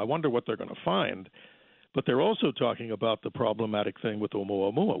system. I wonder what they're going to find. But they're also talking about the problematic thing with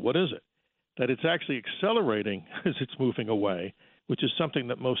Oumuamua. What is it? That it's actually accelerating as it's moving away, which is something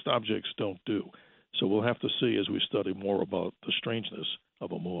that most objects don't do. So we'll have to see as we study more about the strangeness of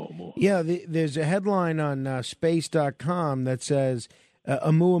Oumuamua. Yeah, there's a headline on space.com that says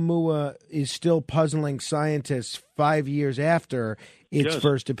Oumuamua is still puzzling scientists 5 years after its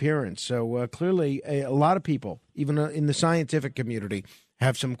first appearance. So clearly a lot of people, even in the scientific community,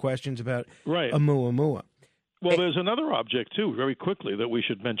 have some questions about Oumuamua. Well, there's another object, too, very quickly, that we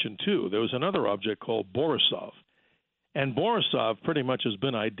should mention, too. There was another object called Borisov. And Borisov pretty much has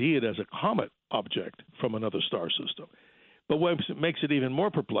been ideated as a comet object from another star system. But what makes it even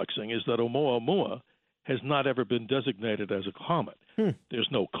more perplexing is that Oumuamua has not ever been designated as a comet. There's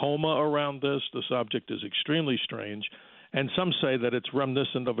no coma around this. This object is extremely strange. And some say that it's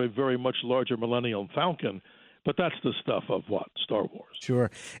reminiscent of a very much larger Millennium Falcon. But that's the stuff of what? Star Wars.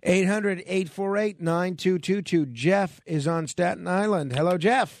 Sure. 800-848-9222. Jeff is on Staten Island. Hello,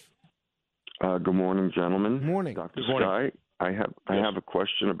 Jeff. Good morning, gentlemen. Morning. Dr. Sky, I have a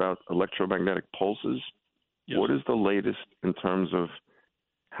question about electromagnetic pulses. Yes. What is the latest in terms of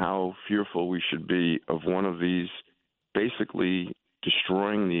how fearful we should be of one of these basically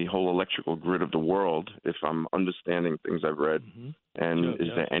destroying the whole electrical grid of the world, if I'm understanding things I've read? And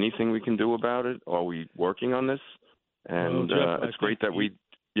is there anything we can do about it? Are we working on this? And Jeff, it's great that we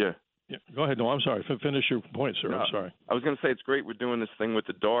Yeah, go ahead. No, I'm sorry. Finish your point, sir. I'm sorry. I was going to say it's great we're doing this thing with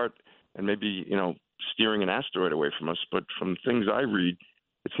the DART and maybe, steering an asteroid away from us. But from things I read,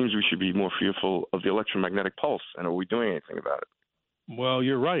 it seems we should be more fearful of the electromagnetic pulse. And are we doing anything about it? Well,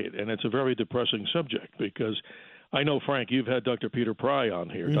 you're right. And it's a very depressing subject because I know, Frank, you've had Dr. Peter Pry on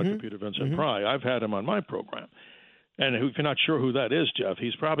here, Dr. Peter Vincent Pry. I've had him on my program. And if you're not sure who that is, Jeff,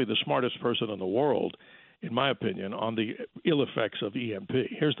 he's probably the smartest person in the world, in my opinion, on the ill effects of EMP.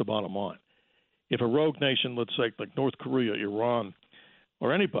 Here's the bottom line. If a rogue nation, let's say like North Korea, Iran,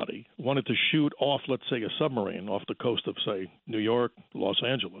 or anybody wanted to shoot off, let's say, a submarine off the coast of, say, New York, Los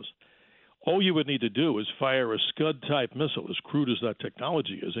Angeles, all you would need to do is fire a Scud-type missile, as crude as that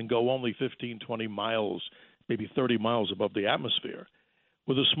technology is, and go only 15, 20 miles, maybe 30 miles above the atmosphere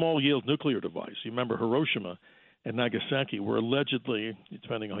with a small-yield nuclear device. You remember Hiroshima and Nagasaki were allegedly,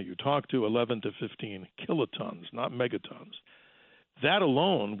 depending on who you talk to, 11 to 15 kilotons, not megatons. That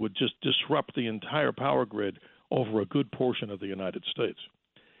alone would just disrupt the entire power grid over a good portion of the United States.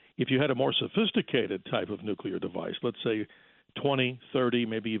 If you had a more sophisticated type of nuclear device, let's say 20, 30,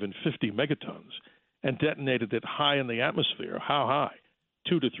 maybe even 50 megatons, and detonated it high in the atmosphere, how high?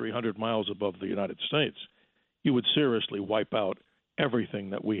 200 to 300 miles above the United States, you would seriously wipe out everything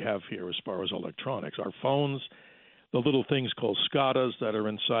that we have here as far as electronics. Our phones, the little things called SCADAs that are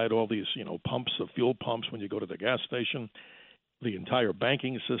inside all these, pumps, the fuel pumps when you go to the gas station, the entire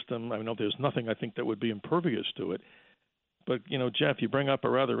banking system. I mean, there's nothing I think that would be impervious to it. But, Jeff, you bring up a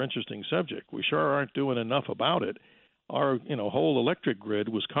rather interesting subject. We sure aren't doing enough about it. Our, whole electric grid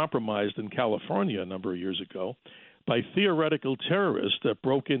was compromised in California a number of years ago by theoretical terrorists that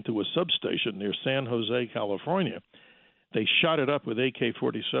broke into a substation near San Jose, California. They shot it up with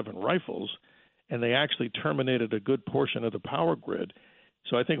AK-47 rifles, and they actually terminated a good portion of the power grid.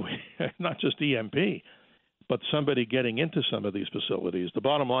 So I think not just EMP, but somebody getting into some of these facilities. The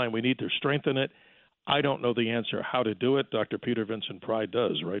bottom line, we need to strengthen it. I don't know the answer how to do it. Dr. Peter Vincent Pry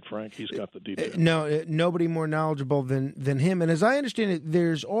does, right, Frank? He's got the details. No, nobody more knowledgeable than him. And as I understand it,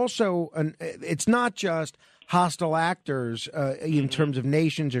 there's also it's not just hostile actors in terms of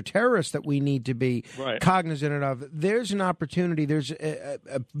nations or terrorists that we need to be cognizant of. There's an opportunity. There's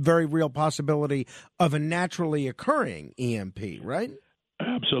a very real possibility of a naturally occurring EMP, right?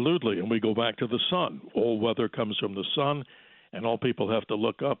 Absolutely. And we go back to the sun. All weather comes from the sun. And all people have to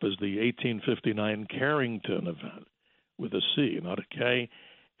look up is the 1859 Carrington event with a C, not a K.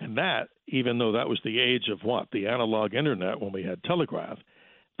 And that, even though that was the age of the analog internet when we had telegraph,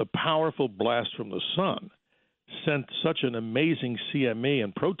 the powerful blast from the sun sent such an amazing CME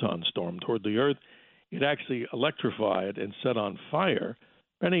and proton storm toward the Earth, it actually electrified and set on fire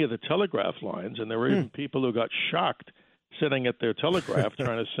many of the telegraph lines. And there were even people who got shocked sitting at their telegraph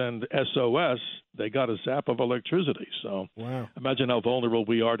trying to send SOS. They got a zap of electricity. So imagine how vulnerable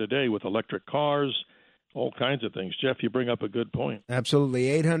we are today with electric cars, all kinds of things. Jeff, you bring up a good point. Absolutely.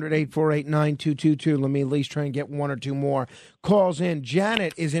 800-848-9222. Let me at least try and get one or two more calls in.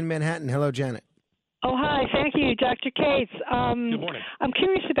 Janet is in Manhattan. Hello, Janet. Oh, hi. Thank you, Dr. Cates. Good morning. I'm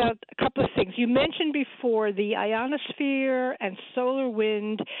curious about a couple of things. You mentioned before the ionosphere and solar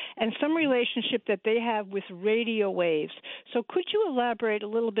wind and some relationship that they have with radio waves. So could you elaborate a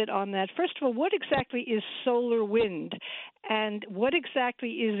little bit on that? First of all, what exactly is solar wind? And what exactly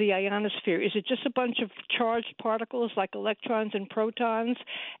is the ionosphere? Is it just a bunch of charged particles like electrons and protons?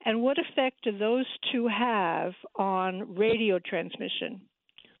 And what effect do those two have on radio transmission?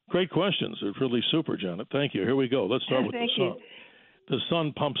 Great questions. They're really super, Janet. Thank you. Here we go. Let's start with the sun. The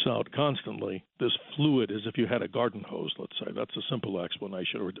sun pumps out constantly this fluid as if you had a garden hose, let's say. That's a simple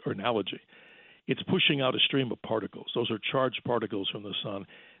explanation or analogy. It's pushing out a stream of particles. Those are charged particles from the sun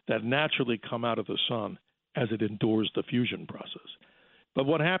that naturally come out of the sun as it endures the fusion process. But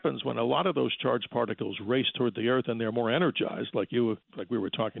what happens when a lot of those charged particles race toward the Earth and they're more energized, like we were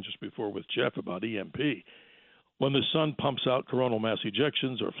talking just before with Jeff about EMP, when the sun pumps out coronal mass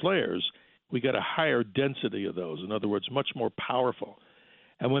ejections or flares, we get a higher density of those. In other words, much more powerful.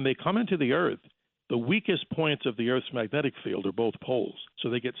 And when they come into the Earth, the weakest points of the Earth's magnetic field are both poles. So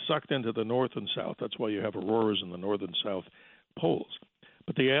they get sucked into the north and south. That's why you have auroras in the north and south poles.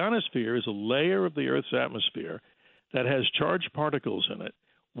 But the ionosphere is a layer of the Earth's atmosphere that has charged particles in it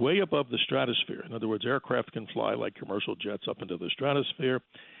way above the stratosphere. In other words, aircraft can fly like commercial jets up into the stratosphere.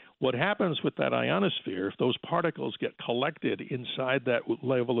 What happens with that ionosphere, if those particles get collected inside that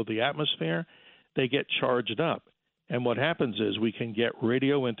level of the atmosphere, they get charged up. And what happens is we can get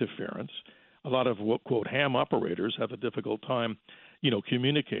radio interference. A lot of, quote, ham operators have a difficult time,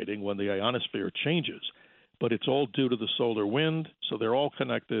 communicating when the ionosphere changes. But it's all due to the solar wind, so they're all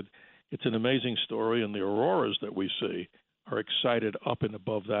connected. It's an amazing story, and the auroras that we see are excited up and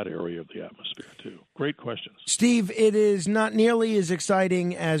above that area of the atmosphere, too. Great questions. Steve, it is not nearly as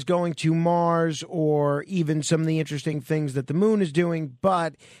exciting as going to Mars or even some of the interesting things that the moon is doing,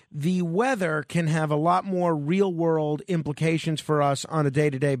 but the weather can have a lot more real-world implications for us on a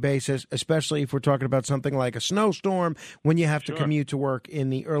day-to-day basis, especially if we're talking about something like a snowstorm when you have to commute to work in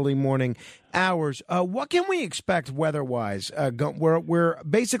the early morning hours. What can we expect weather-wise? We're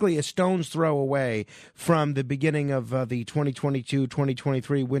basically a stone's throw away from the beginning of the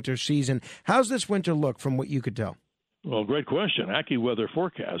 2022-2023 winter season. How's this winter look from what you could tell? Well, great question. AccuWeather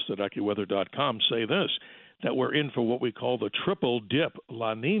forecasts at AccuWeather.com say this, that we're in for what we call the triple dip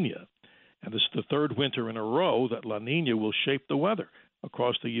La Nina. And this is the third winter in a row that La Nina will shape the weather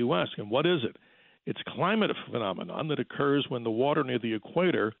across the U.S. And what is it? It's a climate phenomenon that occurs when the water near the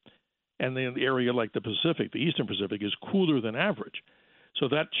equator and the area like the Pacific, the eastern Pacific, is cooler than average. So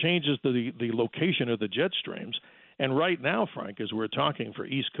that changes the location of the jet streams. And right now, Frank, as we're talking for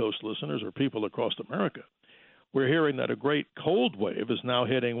East Coast listeners or people across America, we're hearing that a great cold wave is now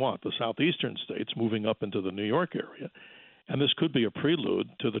hitting the southeastern states, moving up into the New York area. And this could be a prelude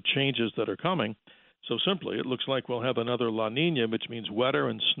to the changes that are coming So simply, it looks like we'll have another La Nina, which means wetter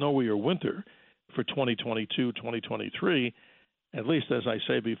and snowier winter for 2022, 2023. At least, as I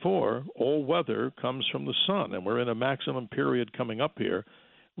say before, all weather comes from the sun, and we're in a maximum period coming up here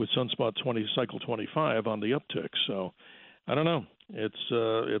with sunspot cycle 25 on the uptick. So I don't know.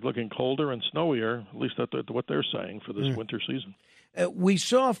 It's looking colder and snowier, at least that's what they're saying for this winter season. We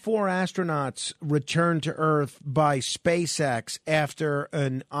saw 4 astronauts return to Earth by SpaceX after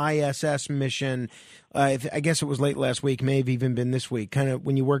an ISS mission. I guess it was late last week, may have even been this week. Kind of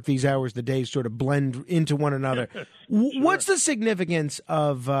when you work these hours, the days sort of blend into one another. Sure. What's the significance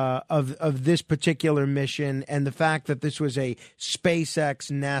of this particular mission and the fact that this was a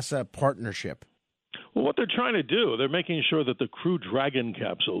SpaceX-NASA partnership? Well, what they're trying to do, they're making sure that the Crew Dragon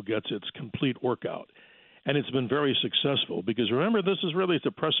capsule gets its complete workout. And it's been very successful because, remember, this is really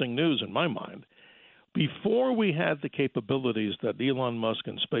depressing news in my mind. Before we had the capabilities that Elon Musk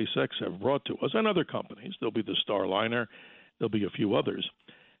and SpaceX have brought to us, and other companies, there'll be the Starliner, there'll be a few others.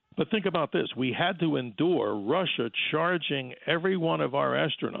 But think about this. We had to endure Russia charging every one of our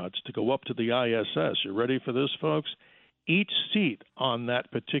astronauts to go up to the ISS. You ready for this, folks? Each seat on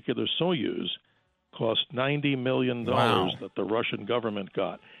that particular Soyuz cost $90 million that the Russian government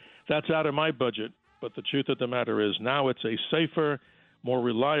got. That's out of my budget. But the truth of the matter is now it's a safer, more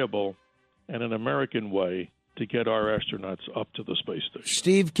reliable, and an American way to get our astronauts up to the space station.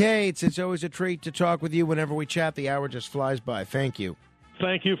 Steve Cates, it's always a treat to talk with you whenever we chat. The hour just flies by. Thank you.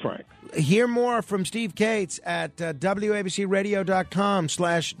 Thank you, Frank. Hear more from Steve Cates at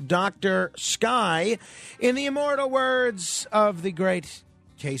WABCRadio.com/Dr. Sky. In the immortal words of the great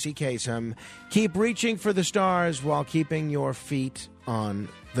Casey Kasem, keep reaching for the stars while keeping your feet on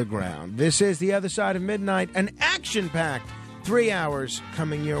the ground. This is The Other Side of Midnight, an action-packed 3 hours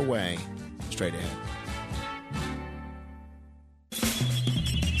coming your way. Straight ahead.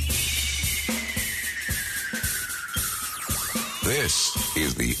 This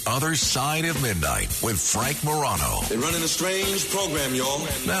is The Other Side of Midnight with Frank Morano. They're running a strange program, y'all.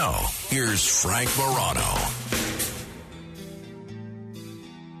 Now, here's Frank Morano.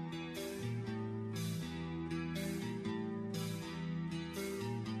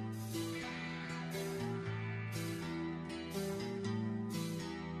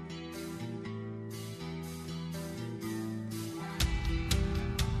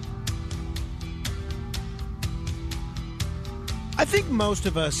 I think most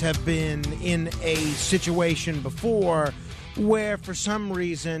of us have been in a situation before where for some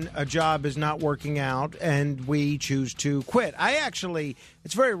reason a job is not working out and we choose to quit.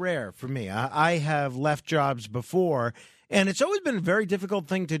 It's very rare for me. I have left jobs before, and it's always been a very difficult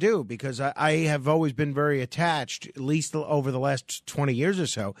thing to do because I have always been very attached, at least over the last 20 years or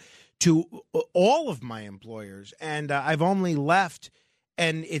so, to all of my employers. And I've only left,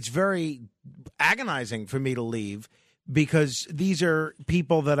 and it's very agonizing for me to leave, because these are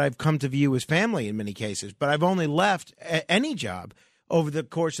people that I've come to view as family in many cases. But I've only left any job over the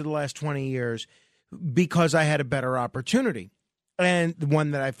course of the last 20 years because I had a better opportunity. And the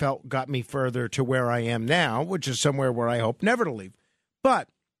one that I felt got me further to where I am now, which is somewhere where I hope never to leave. But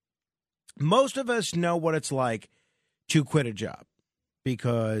most of us know what it's like to quit a job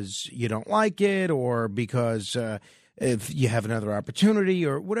because you don't like it, or because if you have another opportunity,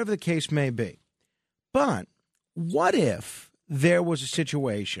 or whatever the case may be. But what if there was a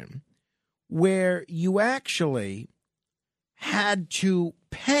situation where you actually had to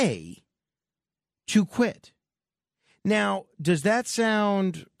pay to quit? Now, does that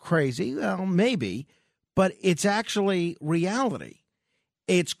sound crazy? Well, maybe, but it's actually reality.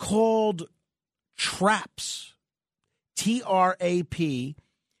 It's called TRAP, TRAP,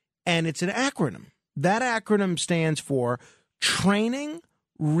 and it's an acronym. That acronym stands for Training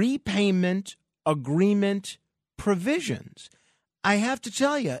Repayment Agreement Provisions. I have to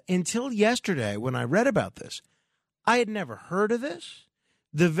tell you, until yesterday when I read about this, I had never heard of this.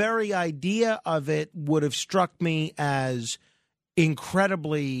 The very idea of it would have struck me as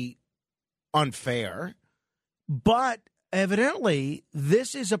incredibly unfair. But evidently,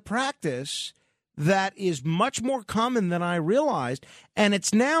 this is a practice that is much more common than I realized, and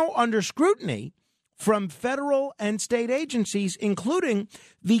it's now under scrutiny from federal and state agencies, including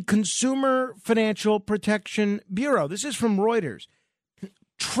the Consumer Financial Protection Bureau. This is from Reuters.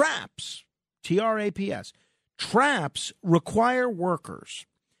 TRAPs, TRAPS, TRAPs require workers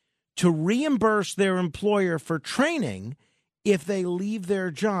to reimburse their employer for training if they leave their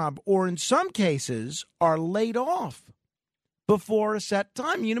job, or in some cases are laid off before a set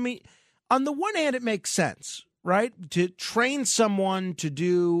time. You know what I mean? On the one hand, it makes sense, right? To train someone to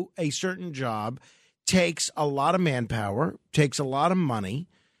do a certain job takes a lot of manpower, takes a lot of money,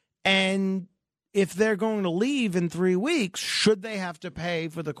 and if they're going to leave in 3 weeks, should they have to pay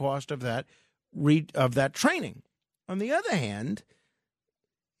for the cost of that training? On the other hand,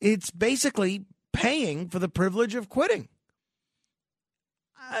 it's basically paying for the privilege of quitting.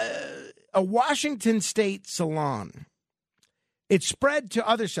 A Washington State salon. It spread to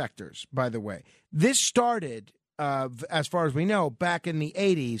other sectors, by the way. This started, as far as we know, back in the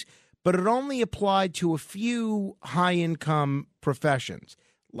 80s, but it only applied to a few high-income professions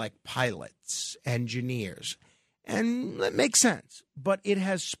like pilots, engineers. And that makes sense. But it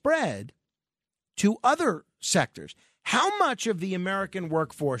has spread to other sectors. How much of the American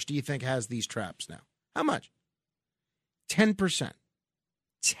workforce do you think has these traps now? How much? 10%.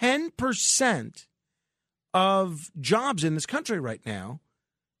 10% of jobs in this country right now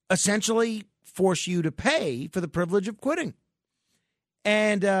essentially force you to pay for the privilege of quitting.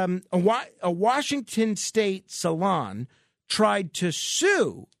 And a Washington State salon tried to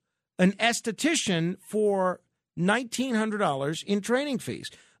sue an esthetician for $1,900 in training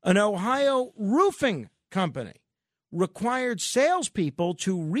fees. An Ohio roofing company required salespeople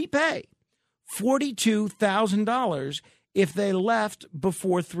to repay $42,000 if they left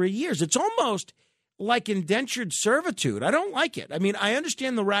before 3 years. It's almost like indentured servitude. I don't like it. I mean, I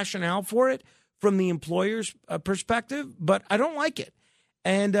understand the rationale for it from the employer's perspective, but I don't like it.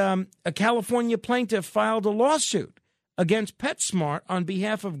 And a California plaintiff filed a lawsuit against PetSmart on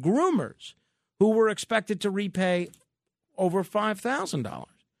behalf of groomers who were expected to repay over $5,000.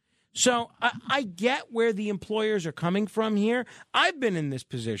 So I get where the employers are coming from here. I've been in this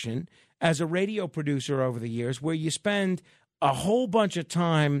position as a radio producer over the years where you spend a whole bunch of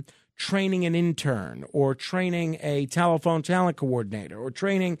time training an intern or training a telephone talent coordinator or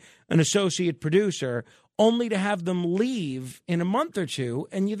training an associate producer only to have them leave in a month or two.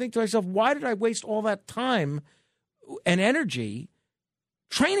 And you think to yourself, why did I waste all that time and energy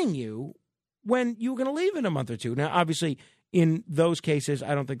training you when you were going to leave in a month or two? Now, obviously, in those cases,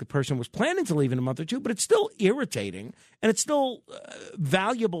 I don't think the person was planning to leave in a month or two, but it's still irritating and it's still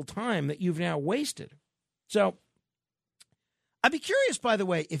valuable time that you've now wasted. So I'd be curious, by the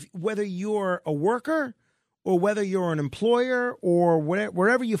way, whether you're a worker or whether you're an employer or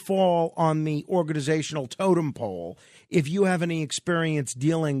wherever you fall on the organizational totem pole, if you have any experience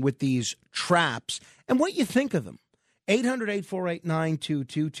dealing with these traps and what you think of them.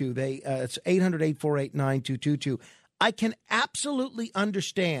 800-848-9222. It's 800-848-9222. I can absolutely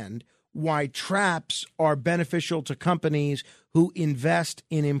understand why traps are beneficial to companies who invest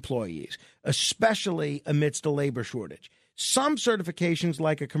in employees, especially amidst a labor shortage. Some certifications,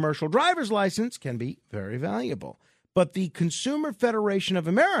 like a commercial driver's license, can be very valuable. But the Consumer Federation of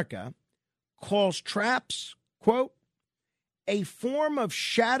America calls traps, quote, a form of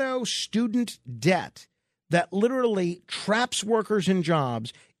shadow student debt that literally traps workers in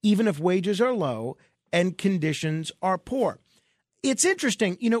jobs, even if wages are low and conditions are poor. It's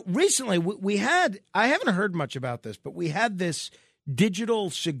interesting. You know, recently I haven't heard much about this, but we had this digital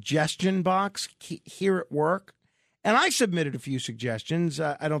suggestion box here at work. And I submitted a few suggestions.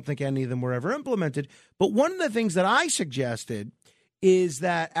 I don't think any of them were ever implemented. But one of the things that I suggested is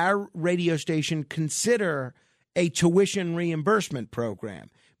that our radio station consider a tuition reimbursement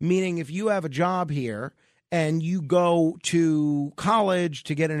program, meaning if you have a job here and you go to college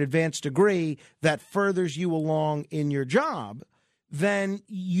to get an advanced degree that furthers you along in your job, then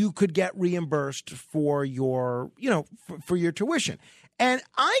you could get reimbursed for your, for your tuition. And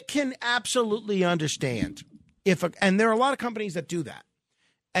I can absolutely understand and there are a lot of companies that do that.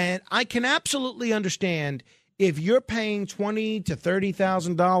 And I can absolutely understand if you're paying $20,000 to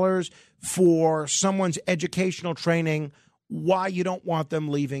 $30,000 for someone's educational training, why you don't want them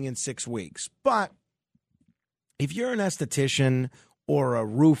leaving in 6 weeks. But if you're an esthetician or a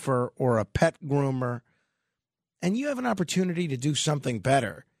roofer or a pet groomer and you have an opportunity to do something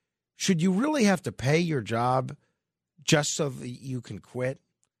better, should you really have to pay your job just so that you can quit?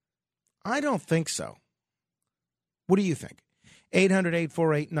 I don't think so. What do you think?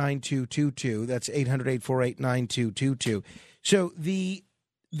 800-848-9222. That's 800-848-9222. So the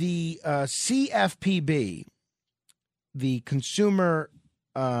CFPB, the Consumer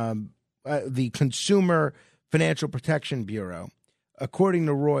Financial Protection Bureau, according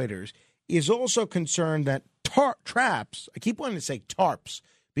to Reuters, is also concerned that traps, I keep wanting to say tarps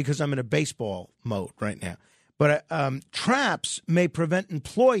because I'm in a baseball mode right now, but traps may prevent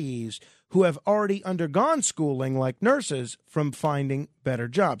employees who have already undergone schooling, like nurses, from finding better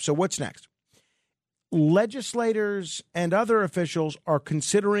jobs. So what's next? Legislators and other officials are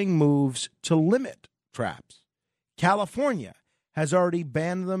considering moves to limit traps. California has already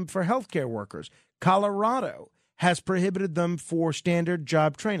banned them for healthcare workers. Colorado has prohibited them for standard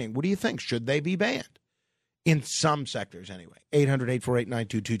job training. What do you think? Should they be banned? In some sectors, anyway.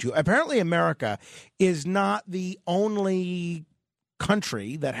 800-848-9222. Apparently, America is not the only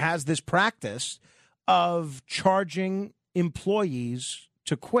country that has this practice of charging employees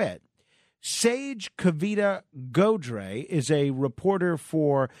to quit. Sage Kavita Godre is a reporter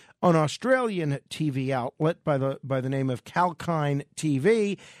for an Australian TV outlet by the name of Calkine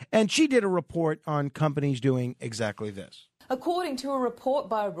TV, and she did a report on companies doing exactly this. According to a report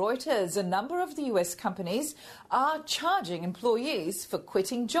by Reuters, a number of the US companies are charging employees for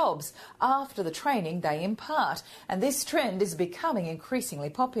quitting jobs after the training they impart, and this trend is becoming increasingly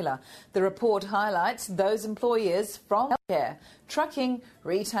popular. The report highlights those employers from healthcare, trucking,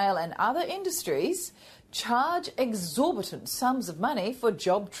 retail and other industries charge exorbitant sums of money for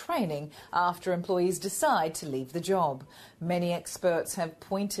job training after employees decide to leave the job. Many experts have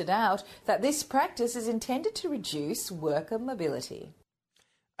pointed out that this practice is intended to reduce worker mobility.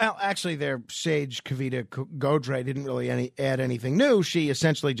 Well, actually, their Sage Kavita Godre didn't really add anything new. She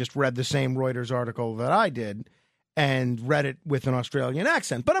essentially just read the same Reuters article that I did and read it with an Australian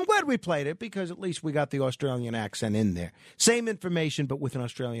accent. But I'm glad we played it because at least we got the Australian accent in there. Same information, but with an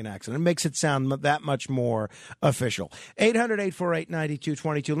Australian accent. It makes it sound that much more official.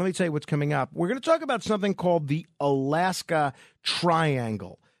 800-848-9222. Let me tell you what's coming up. We're going to talk about something called the Alaska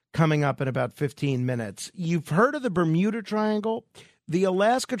Triangle coming up in about 15 minutes. You've heard of the Bermuda Triangle? The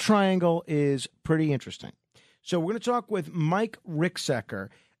Alaska Triangle is pretty interesting. So we're going to talk with Mike Ricksecker.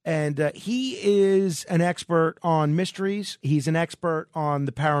 And he is an expert on mysteries. He's an expert on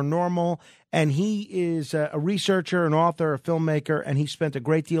the paranormal. And he is a researcher, an author, a filmmaker. And he spent a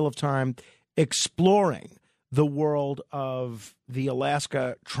great deal of time exploring the world of the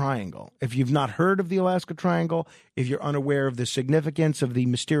Alaska Triangle. If you've not heard of the Alaska Triangle, if you're unaware of the significance of the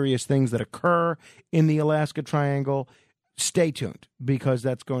mysterious things that occur in the Alaska Triangle, stay tuned because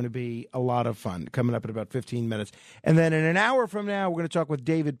that's going to be a lot of fun coming up in about 15 minutes. And then in an hour from now, we're going to talk with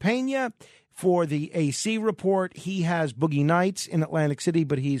David Pena for the AC report. He has Boogie Nights in Atlantic City,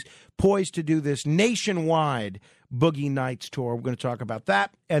 but he's poised to do this nationwide Boogie Nights tour. We're going to talk about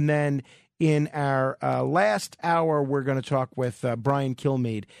that. And then in our last hour, we're going to talk with Brian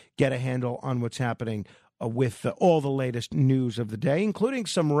Kilmeade, get a handle on what's happening with all the latest news of the day, including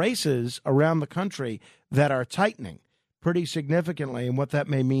some races around the country that are tightening pretty significantly and what that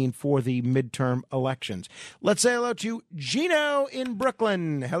may mean for the midterm elections. Let's say hello to Gino in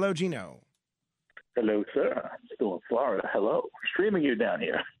Brooklyn. Hello, Gino. Hello, sir. Still in Florida. Hello. Streaming you down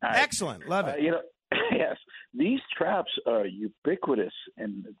here. Excellent. Love it. Yes, these traps are ubiquitous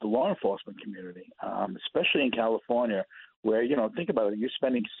in the law enforcement community, especially in California, where, think about it, you're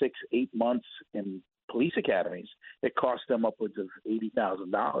spending 6-8 months in police academies. It costs them upwards of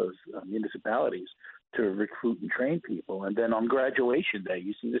 $80,000, municipalities, to recruit and train people. And then on graduation day,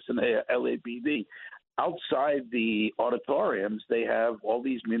 you see this in the LAPD, outside the auditoriums, they have all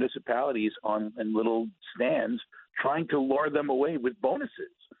these municipalities in little stands trying to lure them away with bonuses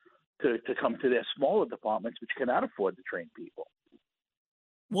to come to their smaller departments, which cannot afford to train people.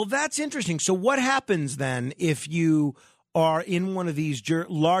 Well, that's interesting. So what happens then if you are in one of these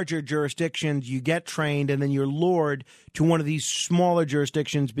larger jurisdictions, you get trained, and then you're lured to one of these smaller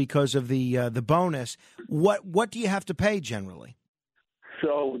jurisdictions because of the bonus? What do you have to pay generally?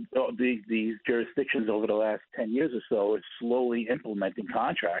 So these jurisdictions over the last 10 years or so are slowly implementing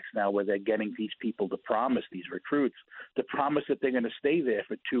contracts now where they're getting these people to promise, these recruits, to promise that they're going to stay there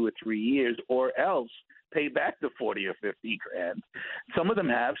for 2 or 3 years or else pay back the 40 or 50 grand. Some of them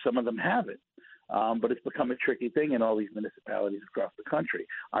have, some of them haven't. But it's become a tricky thing in all these municipalities across the country.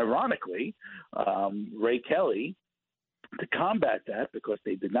 Ironically, Ray Kelly, to combat that, because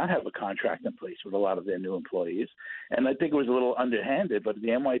they did not have a contract in place with a lot of their new employees, and I think it was a little underhanded, but the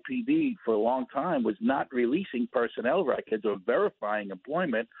NYPD for a long time was not releasing personnel records or verifying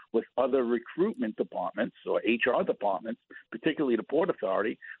employment with other recruitment departments or HR departments, particularly the Port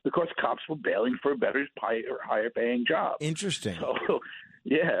Authority, because cops were bailing for a better, higher paying job. Interesting. So,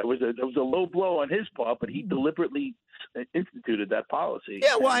 yeah, it was a low blow on his part, but he deliberately instituted that policy.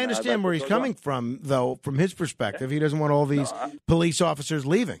 Yeah, well, I understand where he's coming from, though. From his perspective, he doesn't want all these police officers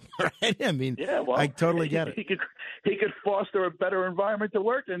leaving. Right? I mean, I totally get it. He could foster a better environment to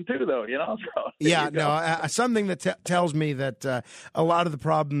work in too, though. So, something that tells me that a lot of the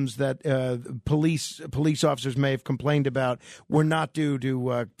problems that police officers may have complained about were not due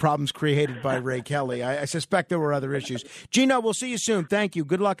to problems created by Ray Kelly. I suspect there were other issues. Gino, we'll see you soon. Thank you.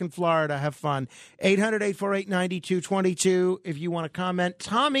 Good luck in Florida. Have fun. 800-848-9222 if you want to comment.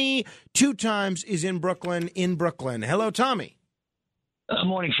 Tommy, 2 times, is in Brooklyn. Hello, Tommy.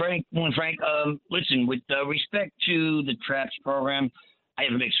 Morning, Frank. Listen, with respect to the TRAPS program, I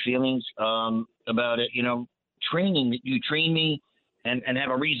have mixed feelings about it. You know, training, you train me and have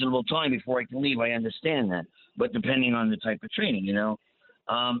a reasonable time before I can leave. I understand that. But depending on the type of training,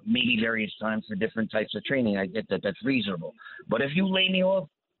 maybe various times for different types of training, I get that. That's reasonable. But if you lay me off,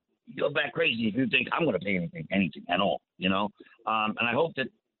 you're back crazy if you think I'm going to pay anything at all, And I hope that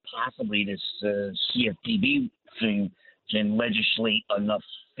possibly this CFPB thing can legislate enough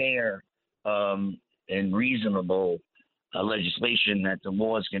fair and reasonable legislation that the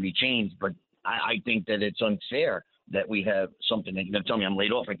laws can be changed. But I think that it's unfair that we have something that you're going to tell me I'm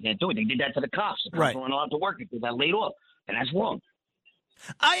laid off. I can't do it. They did that to the cops. The cops weren't allowed to work because they're laid off, and that's wrong.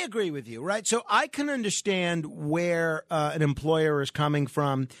 I agree with you, right? So I can understand where an employer is coming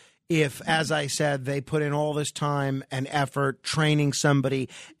from if, as I said, they put in all this time and effort training somebody,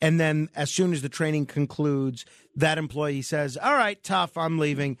 and then as soon as the training concludes, that employee says, all right, tough, I'm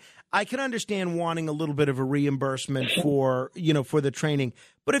leaving. I can understand wanting a little bit of a reimbursement for the training.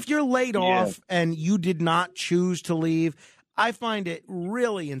 But if you're laid off and you did not choose to leave, I find it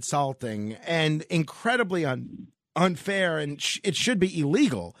really insulting and incredibly unfair, and it should be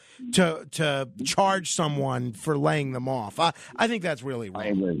illegal to charge someone for laying them off. I think that's really wrong. I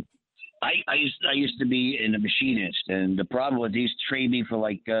agree. I used to be a machinist, and the problem was these trained me for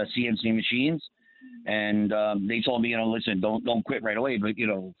CNC machines, and they told me, listen, don't quit right away, but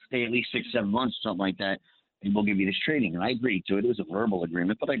stay at least 6-7 months, something like that, and we'll give you this training. And I agreed to it. It was a verbal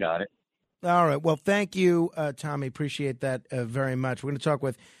agreement, but I got it. All right. Well, thank you, Tommy. Appreciate that very much. We're going to talk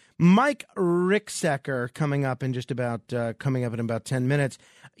with Mike Ricksecker coming up in about 10 minutes.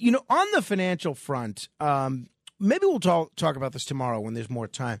 On the financial front, maybe we'll talk about this tomorrow when there's more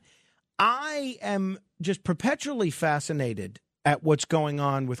time. I am just perpetually fascinated at what's going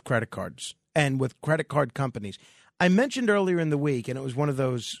on with credit cards and with credit card companies. I mentioned earlier in the week, and it was one of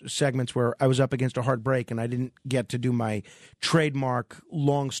those segments where I was up against a hard break and I didn't get to do my trademark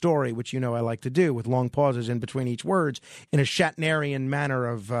long story, which I like to do with long pauses in between each words in a Shatnerian manner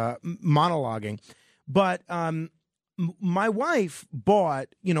of monologuing. But my wife bought,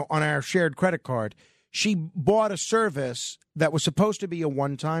 on our shared credit card, she bought a service that was supposed to be a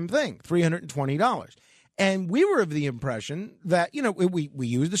one-time thing, $320. And we were of the impression that, we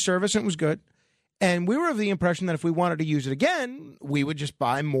used the service and it was good. And we were of the impression that if we wanted to use it again, we would just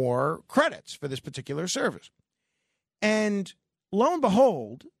buy more credits for this particular service. And lo and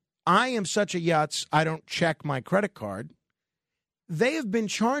behold, I am such a yutz, I don't check my credit card. They have been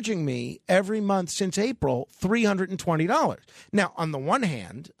charging me every month since April $320. Now, on the one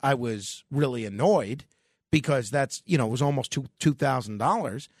hand, I was really annoyed because that's, it was almost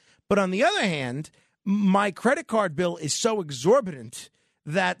 $2,000. But on the other hand, my credit card bill is so exorbitant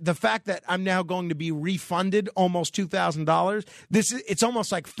that the fact that I'm now going to be refunded almost $2,000, it's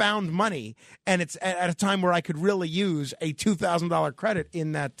almost like found money, and it's at a time where I could really use a $2,000 credit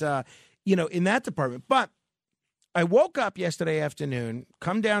in that, in that department. But I woke up yesterday afternoon,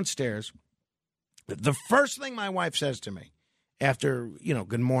 come downstairs. The first thing my wife says to me after,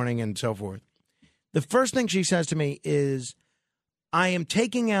 good morning and so forth, the first thing she says to me is, I am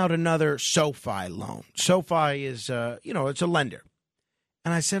taking out another SoFi loan. SoFi is, it's a lender.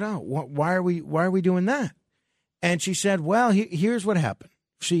 And I said, oh, why are we doing that? And she said, well, here's what happened.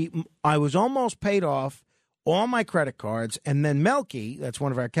 I was almost paid off all my credit cards, and then Melky, that's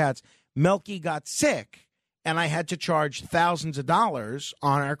one of our cats, Melky got sick, and I had to charge thousands of dollars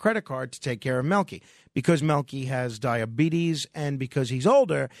on our credit card to take care of Melky. Because Melky has diabetes and because he's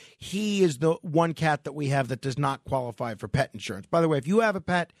older, he is the one cat that we have that does not qualify for pet insurance. By the way, if you have a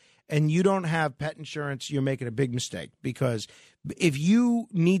pet and you don't have pet insurance, you're making a big mistake, because if you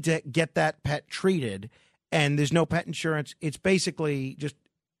need to get that pet treated and there's no pet insurance, it's basically just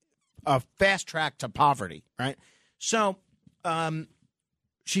a fast track to poverty, right? So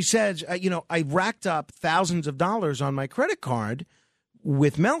she says, I racked up thousands of dollars on my credit card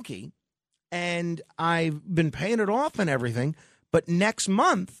with Melky, and I've been paying it off and everything. But next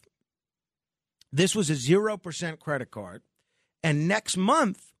month, this was a 0% credit card, and next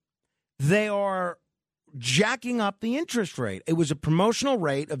month, they are jacking up the interest rate. It was a promotional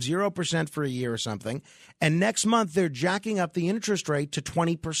rate of 0% for a year or something, and next month they're jacking up the interest rate to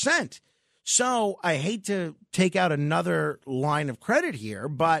 20%. So I hate to take out another line of credit here,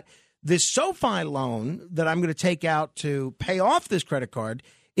 but this SoFi loan that I'm going to take out to pay off this credit card,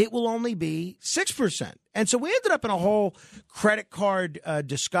 it will only be 6%. And so we ended up in a whole credit card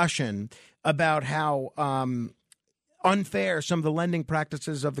discussion about how unfair some of the lending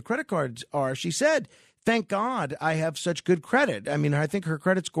practices of the credit cards are. She said, thank God I have such good credit. I mean, I think her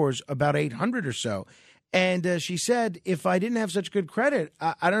credit score is about 800 or so. And she said, if I didn't have such good credit,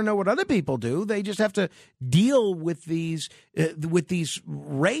 I don't know what other people do. They just have to deal with these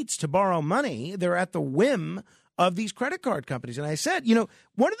rates to borrow money. They're at the whim of these credit card companies. And I said,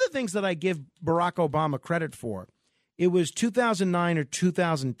 one of the things that I give Barack Obama credit for, it was 2009 or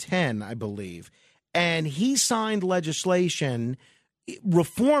 2010, I believe, and he signed legislation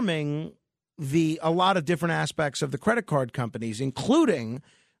reforming a lot of different aspects of the credit card companies, including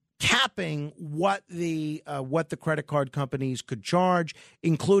capping what the credit card companies could charge,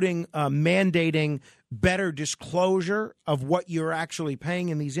 including mandating better disclosure of what you're actually paying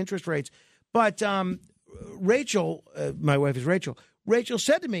in these interest rates. But Rachel, my wife is Rachel. Rachel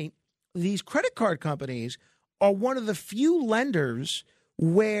said to me, these credit card companies are one of the few lenders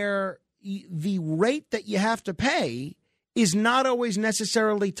where the rate that you have to pay is not always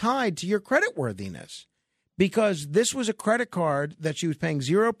necessarily tied to your creditworthiness. Because this was a credit card that she was paying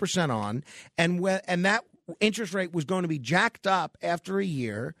 0% on, and that interest rate was going to be jacked up after a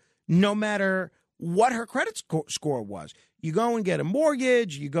year, no matter what her credit score was. You go and get a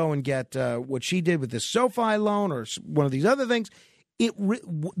mortgage, you go and get what she did with this SoFi loan or one of these other things.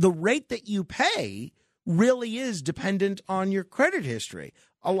 The rate that you pay really is dependent on your credit history.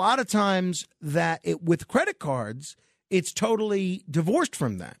 A lot of times with credit cards, it's totally divorced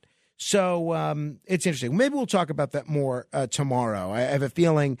from that. So it's interesting. Maybe we'll talk about that more tomorrow. I have a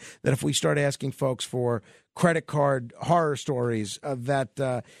feeling that if we start asking folks for credit card horror stories,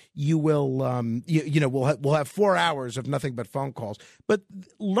 that you will, we'll have 4 hours of nothing but phone calls. But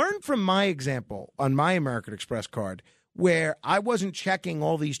learn from my example on my American Express card, where I wasn't checking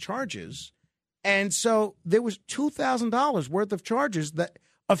all these charges, and so there was $2,000 worth of charges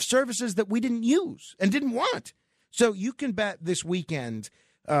of services that we didn't use and didn't want. So you can bet this weekend,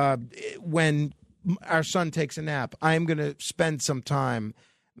 when our son takes a nap, I'm going to spend some time,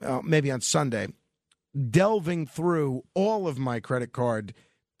 maybe on Sunday, delving through all of my credit card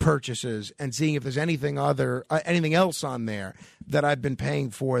purchases and seeing if there's anything else on there that I've been paying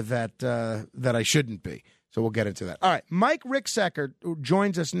for that I shouldn't be. So we'll get into that. All right, Mike Ricksecker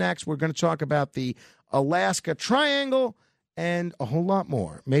joins us next. We're going to talk about the Alaska Triangle and a whole lot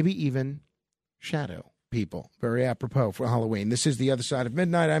more, maybe even shadow people. Very apropos for Halloween. This is The Other Side of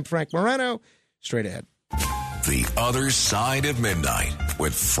Midnight. I'm Frank Morano. Straight ahead. The Other Side of Midnight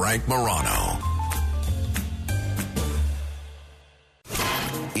with Frank Morano.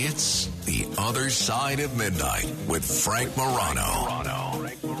 It's The Other Side of Midnight with Frank Morano.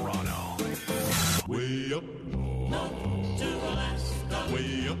 Way up north to Alaska.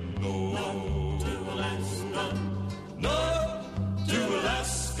 Way up north to Alaska. North to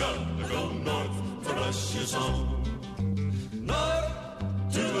Alaska. Go north for Russia's own.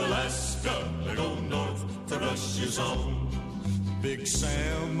 North to Alaska. Go north for Russia's own. Big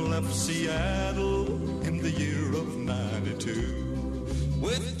Sam left Seattle in the year of 92.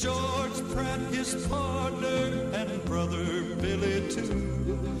 With George Pratt, his partner, and brother Billy,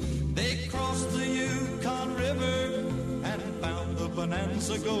 too. They crossed the Yukon River and found the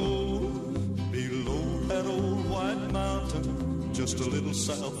Bonanza Gold below that old white mountain, just a little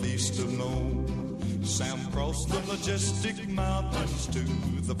southeast of Nome. Sam crossed the majestic mountains to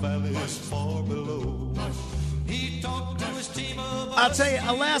the valleys far below. He talked to his team of I'll tell you,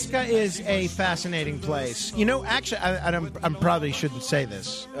 Alaska is a fascinating place. Actually, I probably shouldn't say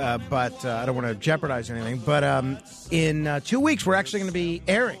this, but I don't want to jeopardize anything. But in 2 weeks, we're actually going to be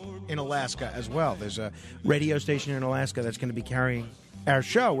airing in Alaska as well. There's a radio station in Alaska that's going to be carrying our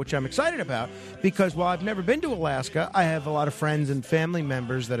show, which I'm excited about, because while I've never been to Alaska, I have a lot of friends and family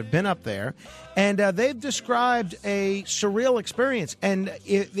members that have been up there, and they've described a surreal experience. And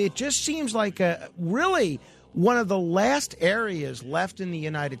it just seems like really one of the last areas left in the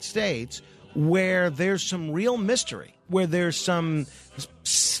United States where there's some real mystery, where there's some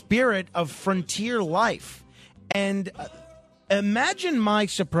spirit of frontier life. And imagine my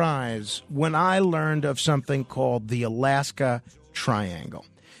surprise when I learned of something called the Alaska Triangle.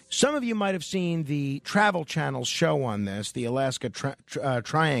 Some of you might have seen the Travel Channel show on this, the Alaska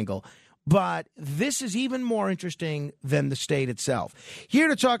Triangle, but this is even more interesting than the state itself. Here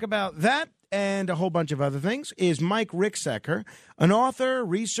to talk about that and a whole bunch of other things is Mike Ricksecker, an author,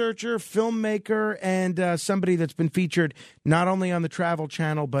 researcher, filmmaker, and somebody that's been featured not only on the Travel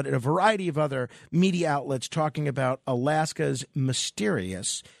Channel, but in a variety of other media outlets talking about Alaska's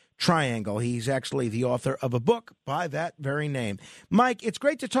mysterious triangle. He's actually the author of a book by that very name. Mike, it's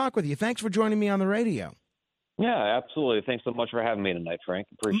great to talk with you. Thanks for joining me on the radio. Yeah, absolutely. Thanks so much for having me tonight, Frank.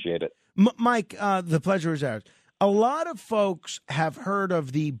 Appreciate it. Mike, the pleasure is ours. A lot of folks have heard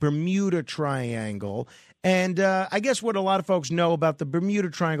of the Bermuda Triangle, And I guess what a lot of folks know about the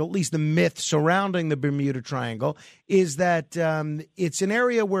Bermuda Triangle, at least the myth surrounding the Bermuda Triangle, is that it's an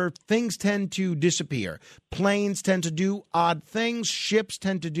area where things tend to disappear. Planes tend to do odd things, ships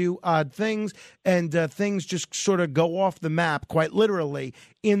tend to do odd things, and things just sort of go off the map, quite literally,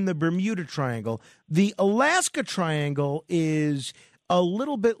 in the Bermuda Triangle. The Alaska Triangle is a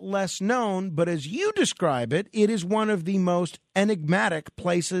little bit less known, but as you describe it, it is one of the most enigmatic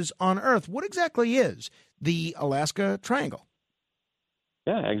places on Earth. What exactly is the Alaska Triangle?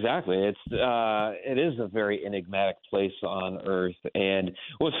 Yeah, exactly. It is a very enigmatic place on Earth, and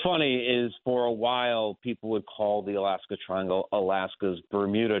what's funny is for a while people would call the Alaska Triangle Alaska's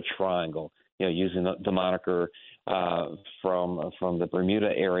Bermuda Triangle, using the moniker from the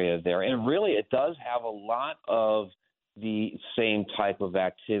Bermuda area there, and really it does have a lot of the same type of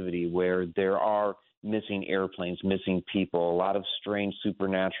activity where there are missing airplanes, missing people, a lot of strange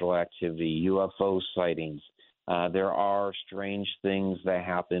supernatural activity, UFO sightings. There are strange things that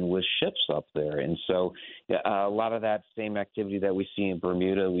happen with ships up there. And so a lot of that same activity that we see in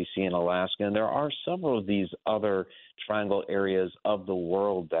Bermuda, we see in Alaska. And there are several of these other triangle areas of the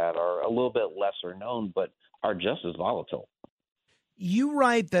world that are a little bit lesser known, but are just as volatile. You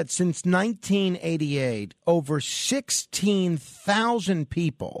write that since 1988, over 16,000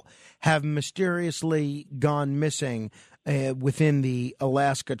 people have mysteriously gone missing within the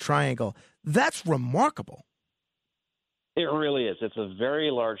Alaska Triangle. That's remarkable. It really is. It's a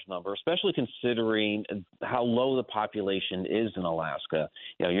very large number, especially considering how low the population is in Alaska.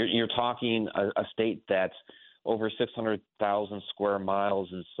 You're talking a state that's over 600,000 square miles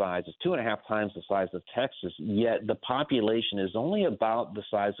in size. It's 2.5 times the size of Texas, yet the population is only about the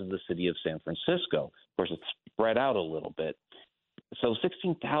size of the city of San Francisco. Of course, it's spread out a little bit. So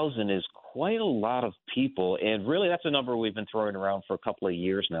 16,000 is quite a lot of people, and really that's a number we've been throwing around for a couple of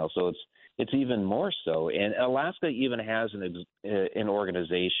years now, so it's even more so. And Alaska even has an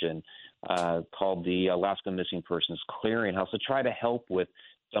organization called the Alaska Missing Persons Clearinghouse to try to help with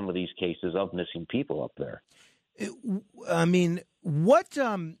some of these cases of missing people up there. I mean, what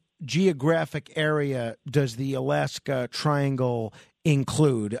geographic area does the Alaska Triangle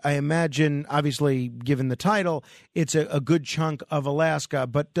include? I imagine, obviously, given the title, it's a good chunk of Alaska,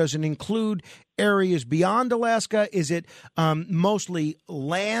 but does it include areas beyond Alaska? Is it mostly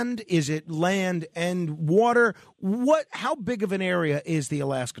land? Is it land and water? How big of an area is the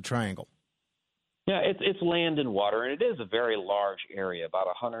Alaska Triangle? Yeah, it's land and water, and it is a very large area, about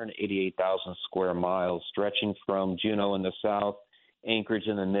 188,000 square miles, stretching from Juneau in the south, Anchorage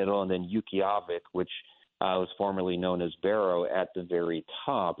in the middle, and then Utqiagvik, which was formerly known as Barrow, at the very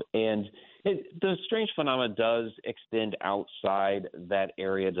top. And the strange phenomenon does extend outside that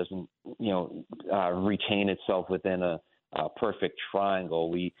area, doesn't retain itself within a perfect triangle.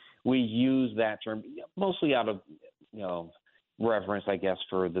 We use that term mostly out of reverence, I guess,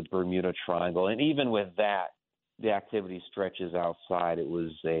 for the Bermuda Triangle. And even with that, the activity stretches outside. It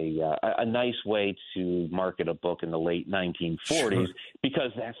was a nice way to market a book in the late 1940s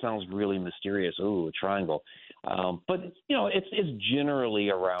because that sounds really mysterious. Ooh, a triangle. But, it's generally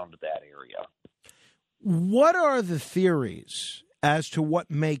around that area. What are the theories as to what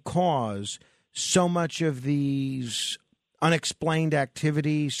may cause so much of these unexplained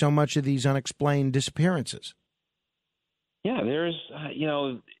activity, so much of these unexplained disappearances? Yeah, there's,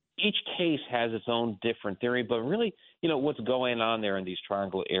 each case has its own different theory, but really, what's going on there in these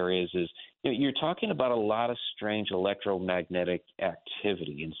triangle areas is you're talking about a lot of strange electromagnetic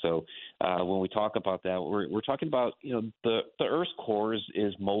activity. And so when we talk about that, we're talking about, the Earth's core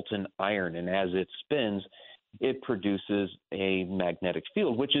is molten iron, and as it spins, it produces a magnetic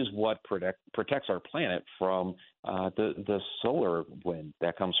field, which is what protects our planet from the solar wind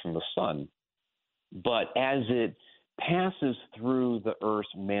that comes from the sun. But as it passes through the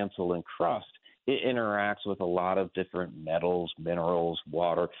Earth's mantle and crust, it interacts with a lot of different metals, minerals,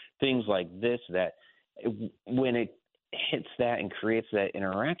 water, things like this, that when it hits that and creates that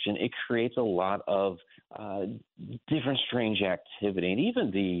interaction, it creates a lot of different strange activity. And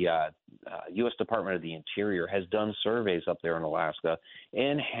even the U.S. Department of the Interior has done surveys up there in Alaska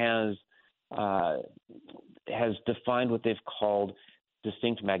and has defined what they've called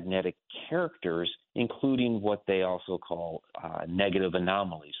distinct magnetic characters, including what they also call negative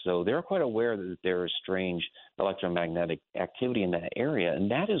anomalies. So they're quite aware that there is strange electromagnetic activity in that area,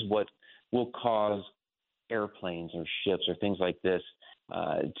 and that is what will cause airplanes or ships or things like this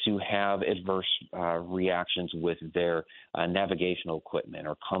to have adverse reactions with their navigational equipment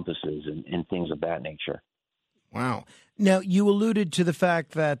or compasses and things of that nature. Wow. Now, you alluded to the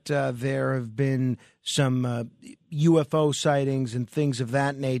fact that there have been some UFO sightings and things of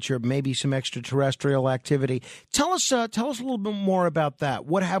that nature, maybe some extraterrestrial activity. Tell us a little bit more about that.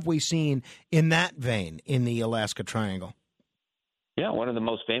 What have we seen in that vein in the Alaska Triangle? Yeah, one of the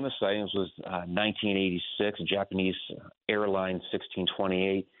most famous sightings was 1986, Japanese airline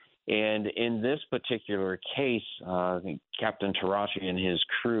 1628. And in this particular case, Captain Tarashi and his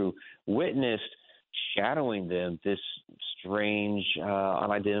crew witnessed shadowing them this strange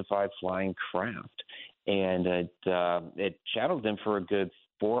unidentified flying craft. And it shadowed them for a good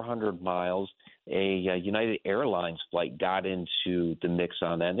 400 miles. A United Airlines flight got into the mix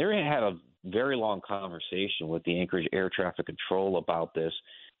on that. And they had a very long conversation with the Anchorage Air Traffic Control about this.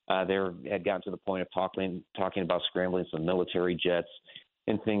 They had gotten to the point of talking about scrambling some military jets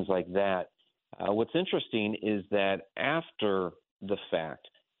and things like that. What's interesting is that after the fact,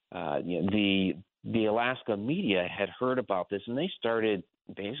 the Alaska media had heard about this, and they started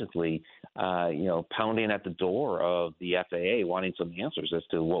basically, pounding at the door of the FAA, wanting some answers as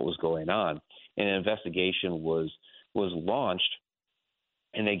to what was going on. And an investigation was launched,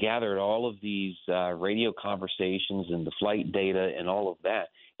 and they gathered all of these radio conversations and the flight data and all of that.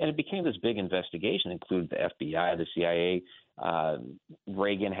 And it became this big investigation. It included the FBI, the CIA. The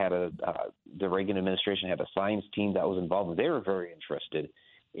Reagan administration had a science team that was involved. They were very interested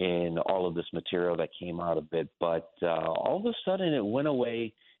in all of this material that came out of it. But all of a sudden, it went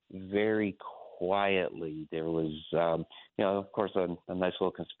away very quietly. There was, of course, a nice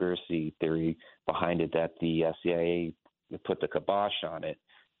little conspiracy theory behind it that the CIA put the kibosh on it.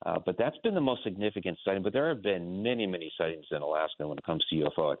 But that's been the most significant sighting. But there have been many, many sightings in Alaska when it comes to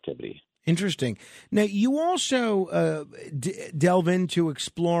UFO activity. Interesting. Now, you also delve into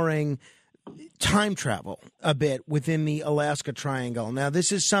exploring time travel a bit within the Alaska Triangle. Now,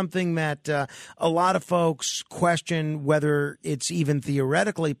 this is something that a lot of folks question whether it's even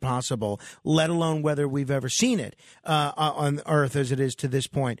theoretically possible, let alone whether we've ever seen it on Earth as it is to this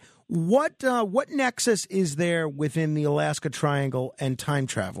point. What nexus is there within the Alaska Triangle and time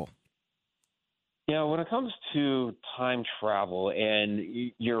travel? Yeah, when it comes to time travel,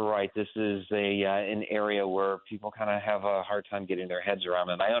 and you're right, this is an area where people kind of have a hard time getting their heads around,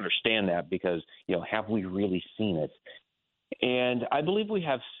 and I understand that because, have we really seen it? And I believe we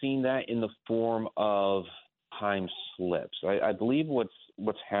have seen that in the form of time slips. I believe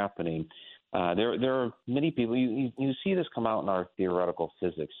what's happening, there are many people, you see this come out in our theoretical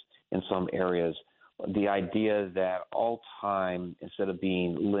physics in some areas, the idea that all time, instead of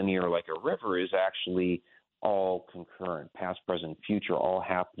being linear like a river, is actually all concurrent, past, present, future, all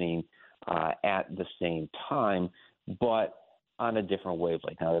happening at the same time, but on a different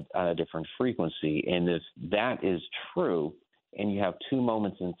wavelength, on a different frequency. And if that is true, and you have two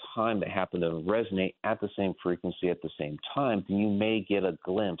moments in time that happen to resonate at the same frequency at the same time, then you may get a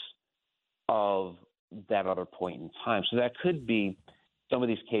glimpse of that other point in time. So that could be some of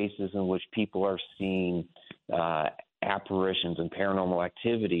these cases in which people are seeing apparitions and paranormal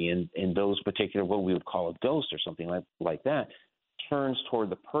activity, and those particular, what we would call a ghost or something like that, turns toward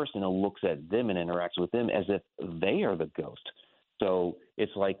the person and looks at them and interacts with them as if they are the ghost. So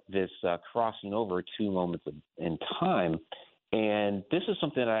it's like this crossing over two moments in time. And this is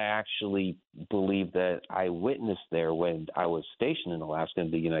something I actually believe that I witnessed there when I was stationed in Alaska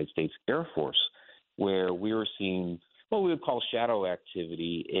in the United States Air Force, where we were seeing what we would call shadow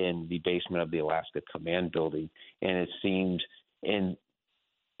activity in the basement of the Alaska Command Building. And it seemed in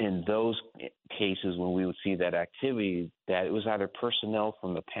those cases when we would see that activity that it was either personnel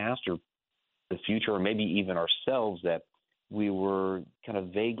from the past or the future, or maybe even ourselves that we were kind of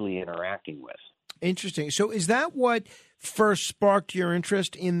vaguely interacting with. Interesting. So is that what first sparked your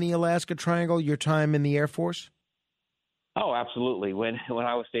interest in the Alaska Triangle, your time in the Air Force? Oh, absolutely. When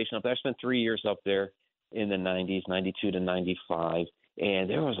I was stationed up there, I spent 3 years up there in the 90s, 92 to 95, and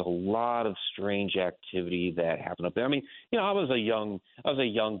there was a lot of strange activity that happened up there. I mean, I was a young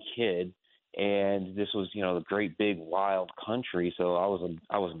kid, and this was, the great big wild country. So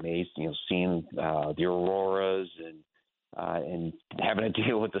I was amazed, seeing the auroras and having to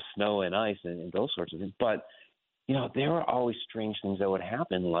deal with the snow and ice and those sorts of things. But there were always strange things that would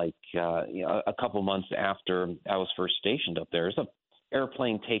happen. Like a couple months after I was first stationed up there, there's an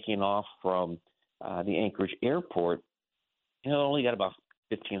airplane taking off from the Anchorage airport. It only got about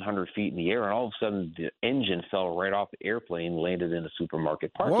 1,500 feet in the air, and all of a sudden the engine fell right off the airplane and landed in a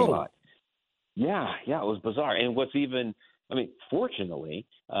supermarket parking lot. Yeah, it was bizarre. And what's even, fortunately,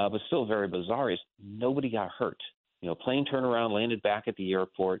 but still very bizarre, is nobody got hurt. Plane turned around, landed back at the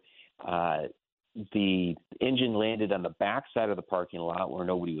airport. the engine landed on the back side of the parking lot where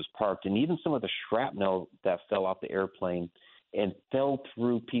nobody was parked, and even some of the shrapnel that fell off the airplane and fell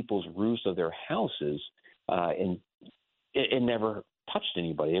through people's roofs of their houses, and it never touched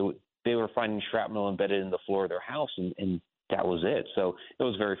anybody. They were finding shrapnel embedded in the floor of their house, and that was it. So it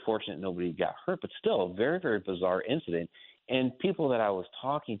was very fortunate nobody got hurt, but still a very, very bizarre incident. And people that I was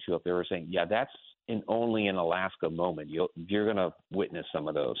talking to up there were saying, yeah, that's only an Alaska moment. You're going to witness some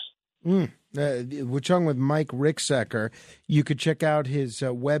of those. We're talking with Mike Ricksecker. You could check out his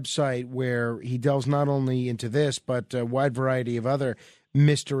website where he delves not only into this, but a wide variety of other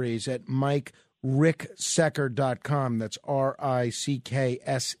mysteries at MikeRicksecker.com. That's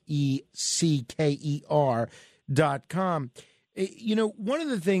RickSecker.com. You know, one of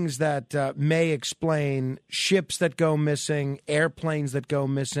the things that may explain ships that go missing, airplanes that go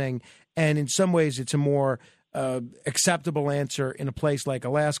missing, and in some ways it's a more acceptable answer in a place like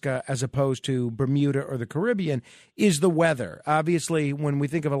Alaska as opposed to Bermuda or the Caribbean, is the weather. Obviously, when we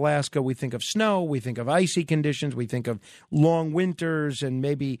think of Alaska, we think of snow, we think of icy conditions, we think of long winters and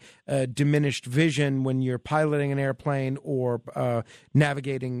maybe diminished vision when you're piloting an airplane or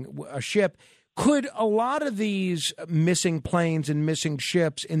navigating a ship. Could a lot of these missing planes and missing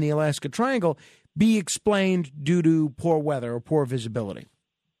ships in the Alaska Triangle be explained due to poor weather or poor visibility?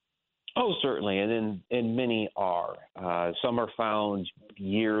 Oh, certainly, and many are. Some are found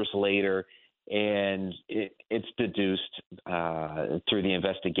years later, and it's deduced through the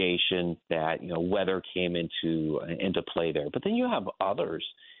investigation that weather came into play there. But then you have others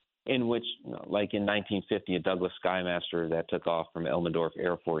in which, like in 1950, a Douglas Skymaster that took off from Elmendorf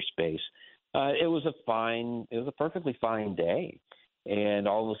Air Force Base. It was a perfectly fine day. And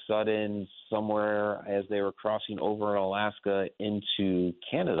all of a sudden, somewhere as they were crossing over in Alaska into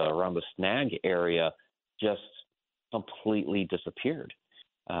Canada around the Snag area, just completely disappeared.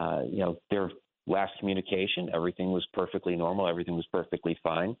 Their last communication, everything was perfectly normal, everything was perfectly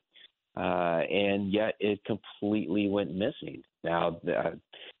fine. And yet it completely went missing. Now, the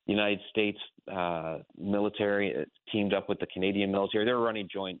United States military teamed up with the Canadian military. They were running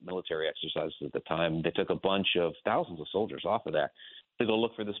joint military exercises at the time. They took thousands of soldiers off of that to go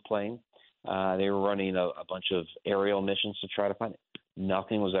look for this plane. They were running a bunch of aerial missions to try to find it.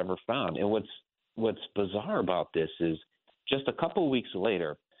 Nothing was ever found. And what's bizarre about this is just a couple of weeks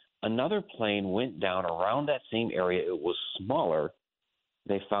later, another plane went down around that same area. It was smaller.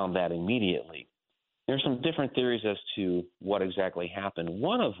 They found that immediately. There's some different theories as to what exactly happened,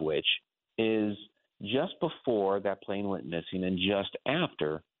 one of which is just before that plane went missing and just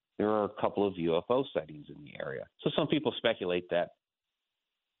after, there are a couple of UFO sightings in the area. So some people speculate that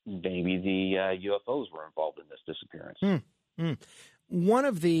maybe the UFOs were involved in this disappearance. One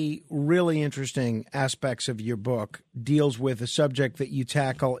of the really interesting aspects of your book deals with a subject that you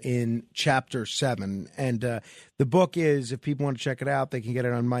tackle in Chapter 7. And the book is, if people want to check it out, they can get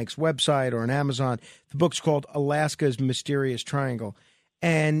it on Mike's website or on Amazon. The book's called Alaska's Mysterious Triangle.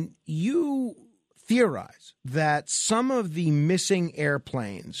 And you theorize that some of the missing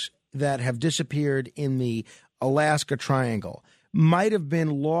airplanes that have disappeared in the Alaska Triangle might have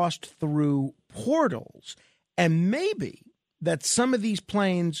been lost through portals, and maybe that some of these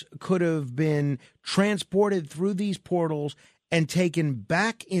planes could have been transported through these portals and taken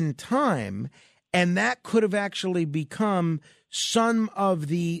back in time, and that could have actually become some of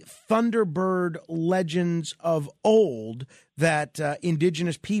the Thunderbird legends of old that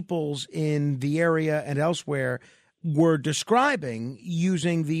indigenous peoples in the area and elsewhere were describing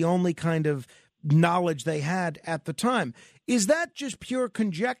using the only kind of knowledge they had at the time. Is that just pure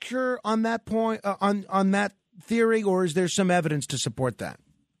conjecture on that point, on that theory, or is there some evidence to support that?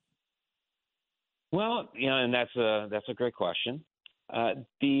 Well, and that's a great question.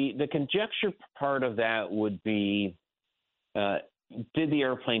 The conjecture part of that would be, did the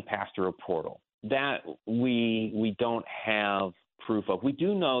airplane pass through a portal? That we don't have proof of. We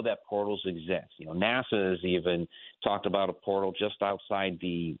do know that portals exist. NASA has even talked about a portal just outside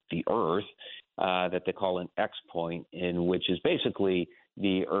the Earth that they call an X point, in which is basically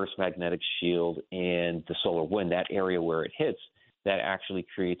the Earth's magnetic shield and the solar wind, that area where it hits, that actually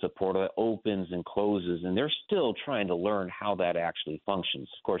creates a portal that opens and closes, and they're still trying to learn how that actually functions.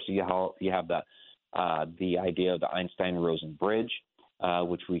 Of course, you have the idea of the Einstein-Rosen bridge,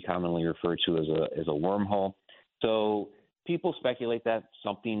 which we commonly refer to as a wormhole. So people speculate that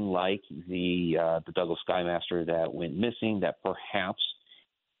something like the Douglas Skymaster that went missing, that perhaps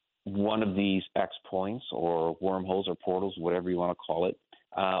one of these X points or wormholes or portals, whatever you want to call it,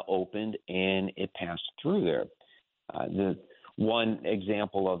 opened and it passed through there. The one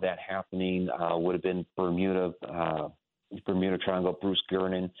example of that happening would have been Bermuda Triangle. Bruce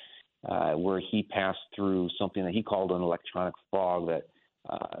Gernon where he passed through something that he called an electronic fog that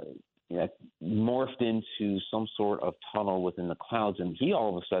morphed into some sort of tunnel within the clouds, and he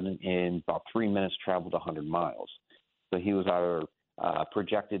all of a sudden, in about 3 minutes, traveled 100 miles. So he was either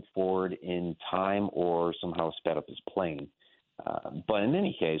projected forward in time or somehow sped up his plane. But in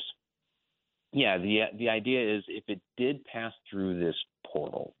any case, yeah, the idea is if it did pass through this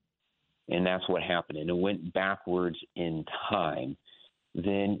portal, and that's what happened, and it went backwards in time,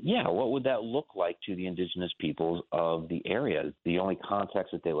 then, yeah, what would that look like to the indigenous peoples of the area? The only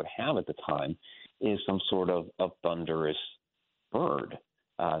context that they would have at the time is some sort of thunderous bird,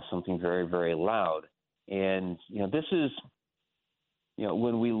 something very, very loud. And, this is,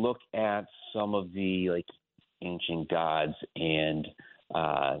 when we look at some of the, ancient gods and,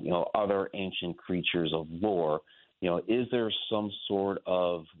 other ancient creatures of lore, is there some sort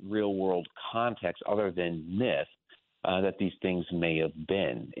of real-world context other than myth that these things may have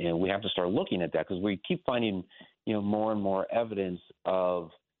been? And we have to start looking at that because we keep finding, more and more evidence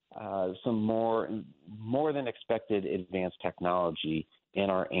of some more than expected advanced technology in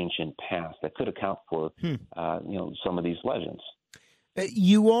our ancient past that could account for, some of these legends.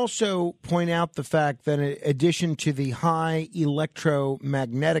 You also point out the fact that in addition to the high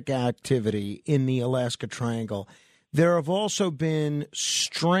electromagnetic activity in the Alaska Triangle, there have also been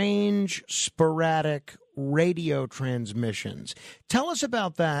strange, sporadic radio transmissions. Tell us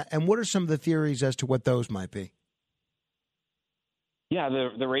about that, and what are some of the theories as to what those might be? Yeah,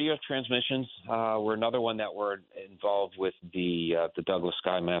 the radio transmissions were another one that were involved with the Douglas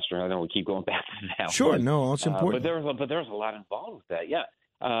Skymaster. I know we keep going back to that. Sure, one. no, it's important. But there was a lot involved with that. Yeah,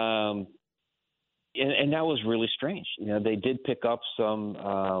 and that was really strange. They did pick up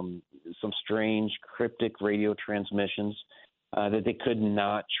some strange cryptic radio transmissions that they could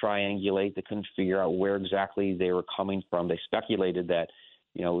not triangulate. They couldn't figure out where exactly they were coming from. They speculated that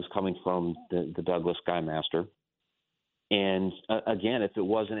it was coming from the Douglas Skymaster. And again, if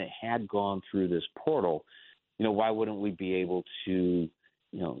it had gone through this portal, why wouldn't we be able to,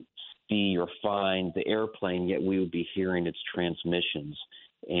 see or find the airplane, yet we would be hearing its transmissions?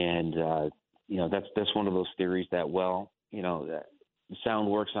 And, that's one of those theories that, that sound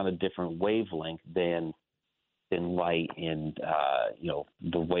works on a different wavelength than light and,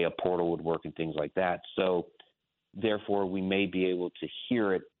 the way a portal would work and things like that. So therefore, we may be able to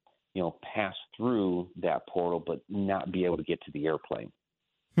hear it, pass through that portal, but not be able to get to the airplane.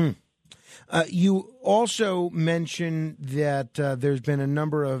 You also mentioned that there's been a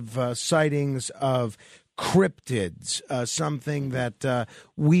number of sightings of cryptids, something that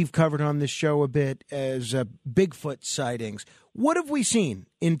we've covered on this show a bit as Bigfoot sightings. What have we seen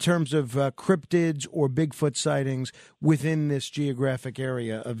in terms of cryptids or Bigfoot sightings within this geographic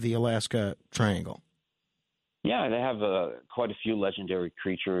area of the Alaska Triangle? Yeah, they have quite a few legendary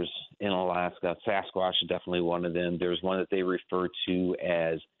creatures in Alaska. Sasquatch is definitely one of them. There's one that they refer to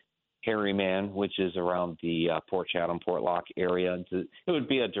as Hairy Man, which is around the Port Chatham, Port Lock area. It would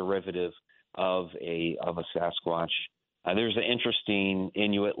be a derivative of a Sasquatch. There's an interesting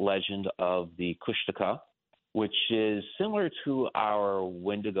Inuit legend of the Kushtaka, which is similar to our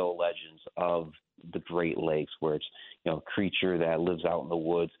Wendigo legends of the Great Lakes, where it's a creature that lives out in the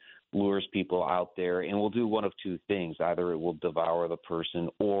woods, lures people out there, and will do one of two things. Either it will devour the person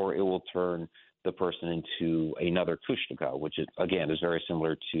or it will turn the person into another Kushtaka, which is, again, is very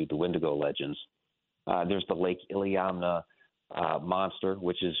similar to the Wendigo legends. There's the Lake Iliamna monster,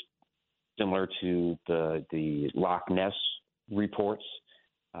 which is similar to the Loch Ness reports.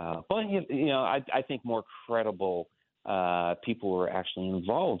 But, I think more credible people were actually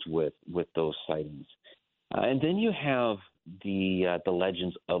involved with those sightings. And then you have the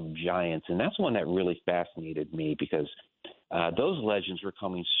legends of giants, and that's one that really fascinated me because those legends were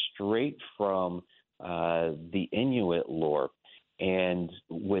coming straight from the Inuit lore. And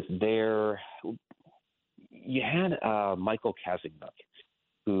with you had Michael Kazanuk,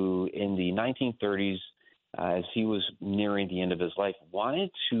 who in the 1930s, as he was nearing the end of his life, wanted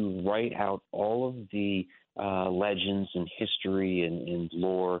to write out all of the legends and history and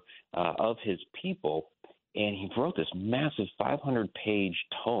lore of his people. And he wrote this massive 500-page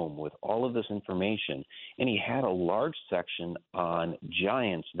tome with all of this information. And he had a large section on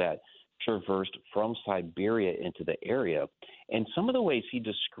giants that traversed from Siberia into the area. And some of the ways he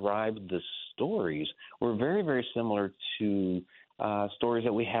described the stories were very, very similar to stories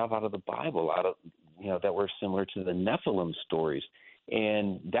that we have out of the Bible, that were similar to the Nephilim stories.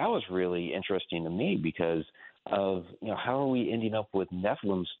 And that was really interesting to me because of how are we ending up with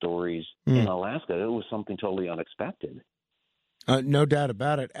Nephilim stories in Alaska? It was something totally unexpected. No doubt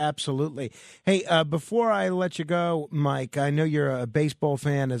about it. Absolutely. Hey, before I let you go, Mike, I know you're a baseball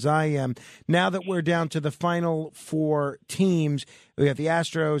fan as I am. Now that we're down to the final four teams, we got the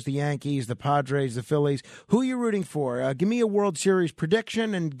Astros, the Yankees, the Padres, the Phillies. Who are you rooting for? Give me a World Series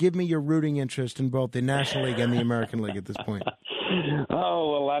prediction and give me your rooting interest in both the National League and the American League at this point.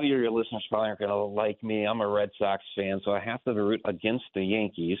 Oh, a lot of your listeners probably aren't going to like me. I'm a Red Sox fan, so I have to root against the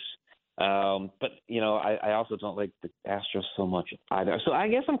Yankees. But, I also don't like the Astros so much either. So I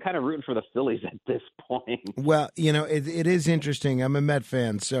guess I'm kind of rooting for the Phillies at this point. Well, it is interesting. I'm a Met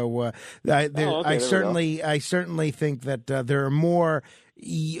fan, so I certainly think that there are more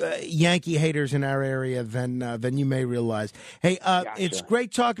Yankee haters in our area than you may realize. Hey, Gotcha. It's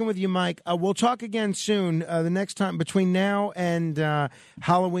great talking with you, Mike. We'll talk again soon. The next time, between now and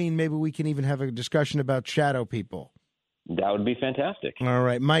Halloween, maybe we can even have a discussion about shadow people. That would be fantastic. All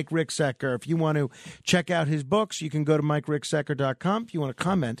right. Mike Ricksecker. If you want to check out his books, you can go to MikeRicksecker.com. If you want to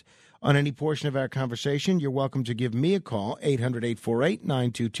comment on any portion of our conversation, you're welcome to give me a call,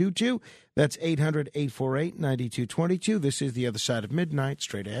 800-848-9222. That's 800-848-9222. This is The Other Side of Midnight.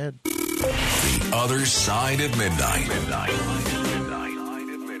 Straight ahead. The Other Side of Midnight.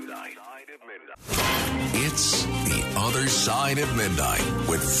 It's The Other Side of Midnight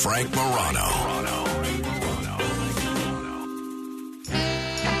with Frank Morano.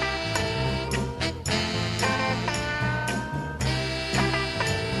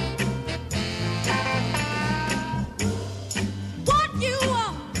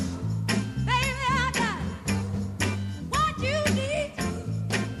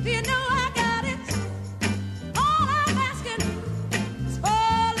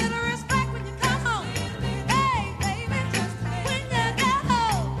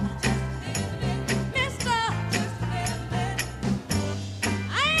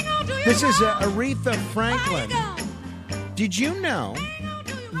 This is Aretha Franklin. Did you know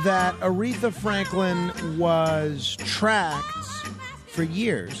that Aretha Franklin was tracked for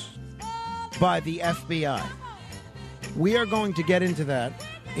years by the FBI? We are going to get into that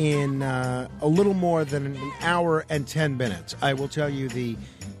in a little more than an hour and 10 minutes. I will tell you the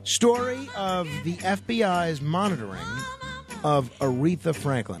story of the FBI's monitoring of Aretha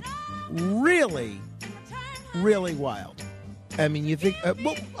Franklin. Really, really wild. I mean, you think,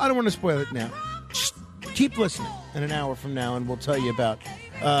 well, I don't want to spoil it now. Just keep listening in an hour from now, and we'll tell you about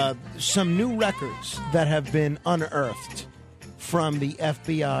some new records that have been unearthed from the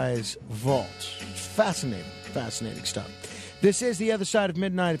FBI's vault. Fascinating, fascinating stuff. This is The Other Side of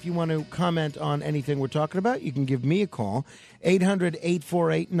Midnight. If you want to comment on anything we're talking about, you can give me a call,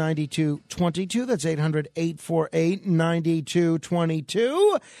 800-848-9222. That's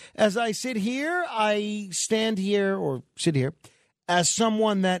 800-848-9222. As I sit here as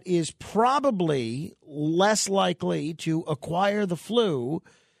someone that is probably less likely to acquire the flu.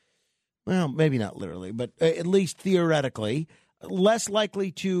 Well, maybe not literally, but at least theoretically, less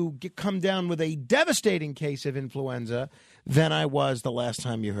likely to come down with a devastating case of influenza than I was the last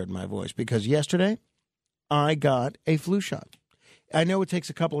time you heard my voice, because yesterday I got a flu shot. I know it takes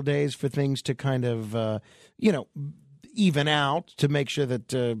a couple of days for things to kind of, even out, to make sure that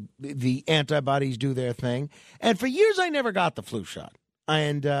the antibodies do their thing. And for years, I never got the flu shot.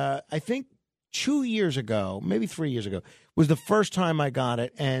 And I think 2 years ago, maybe 3 years ago, was the first time I got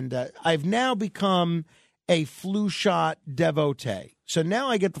it. And I've now become a flu shot devotee. So now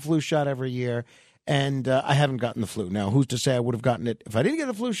I get the flu shot every year. And I haven't gotten the flu. Now, who's to say I would have gotten it if I didn't get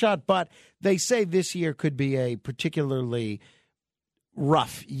the flu shot? But they say this year could be a particularly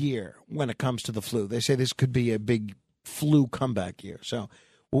rough year when it comes to the flu. They say this could be a big flu comeback year. So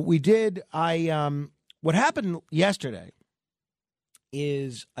what we did, what happened yesterday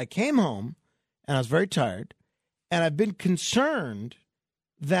is I came home and I was very tired, and I've been concerned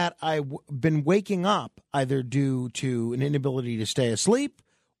that I've been waking up either due to an inability to stay asleep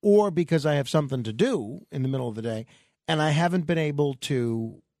or because I have something to do in the middle of the day, and I haven't been able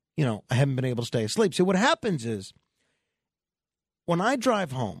to, stay asleep. So what happens is when I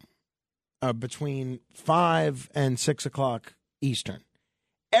drive home between 5 and 6 o'clock Eastern,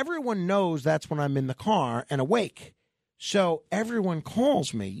 everyone knows that's when I'm in the car and awake. So everyone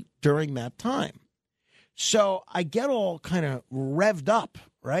calls me during that time. So I get all kind of revved up,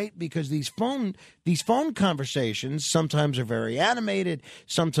 right? Because these phone conversations sometimes are very animated,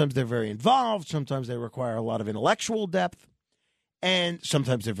 sometimes they're very involved, sometimes they require a lot of intellectual depth, and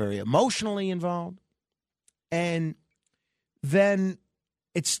sometimes they're very emotionally involved. And then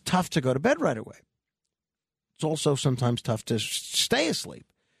it's tough to go to bed right away. It's also sometimes tough to stay asleep.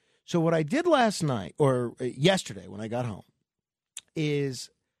 So what I did last night, or yesterday when I got home, is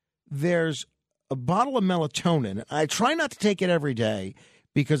there's a bottle of melatonin. I try not to take it every day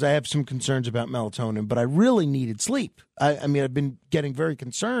because I have some concerns about melatonin, but I really needed sleep. I mean, I've been getting very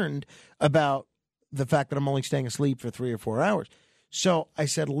concerned about the fact that I'm only staying asleep for 3 or 4 hours. So I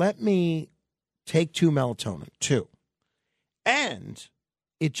said, let me take 2 melatonin, 2. And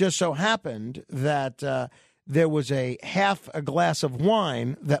it just so happened that there was a half a glass of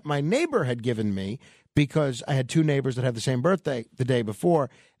wine that my neighbor had given me because I had 2 neighbors that had the same birthday the day before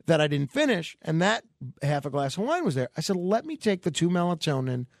that I didn't finish, and that half a glass of wine was there. I said, let me take the 2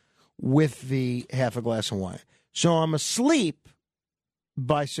 melatonin with the half a glass of wine. So I'm asleep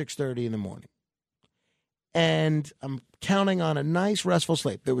by 6:30 in the morning. And I'm counting on a nice, restful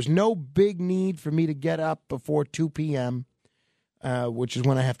sleep. There was no big need for me to get up before 2 p.m., which is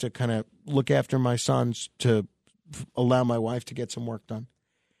when I have to kind of look after my sons to allow my wife to get some work done.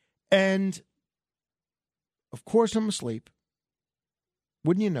 And, of course, I'm asleep.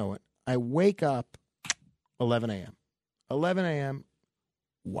 Wouldn't you know it, I wake up 11 a.m. 11 a.m.,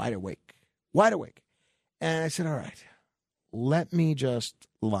 wide awake. And I said, all right, let me just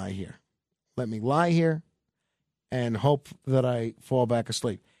lie here. Let me lie here and hope that I fall back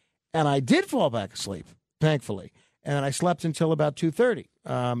asleep. And I did fall back asleep, thankfully. And I slept until about 2:30.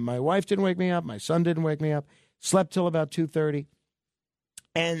 My wife didn't wake me up. My son didn't wake me up. Slept till about 2:30.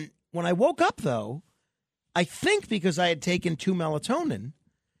 And when I woke up, though, I think because I had taken 2 melatonin,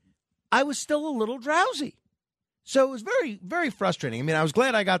 I was still a little drowsy. So it was very, very frustrating. I mean, I was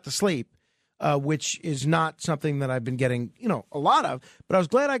glad I got to sleep, which is not something that I've been getting, a lot of. But I was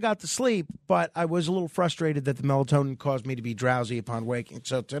glad I got to sleep, but I was a little frustrated that the melatonin caused me to be drowsy upon waking.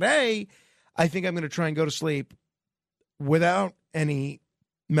 So today, I think I'm going to try and go to sleep without any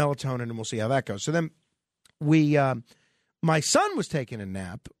melatonin, and we'll see how that goes. So then my son was taking a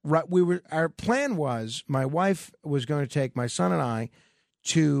nap. Right, our plan was my wife was going to take my son and I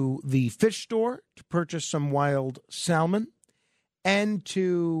to the fish store to purchase some wild salmon, and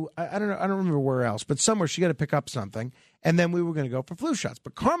to I don't remember where else, but somewhere she got to pick up something, and then we were going to go for flu shots.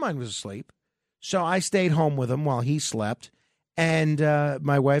 But Carmine was asleep, so I stayed home with him while he slept, and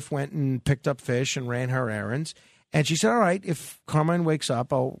my wife went and picked up fish and ran her errands. And she said, all right, if Carmine wakes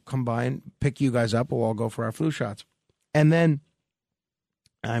up, I'll come by and pick you guys up. We'll all go for our flu shots. And then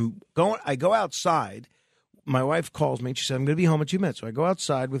I go outside. My wife calls me and she said, I'm going to be home in 2 minutes. So I go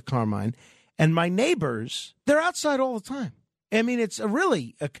outside with Carmine, and my neighbors, they're outside all the time. I mean, it's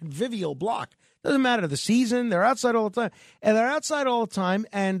really a convivial block. Doesn't matter the season. They're outside all the time.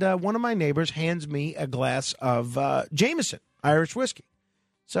 And one of my neighbors hands me a glass of Jameson, Irish whiskey.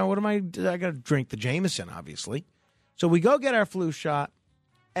 So I got to drink the Jameson, obviously. So we go get our flu shot,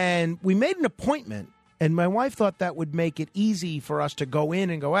 and we made an appointment, and my wife thought that would make it easy for us to go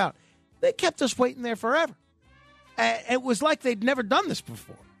in and go out. They kept us waiting there forever. It was like they'd never done this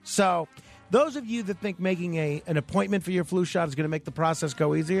before. So those of you that think making an appointment for your flu shot is going to make the process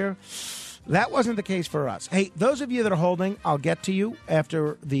go easier, that wasn't the case for us. Hey, those of you that are holding, I'll get to you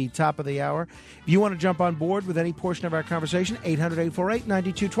after the top of the hour. If you want to jump on board with any portion of our conversation,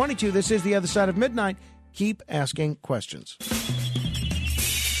 800-848-9222. This is The Other Side of Midnight. Keep asking questions.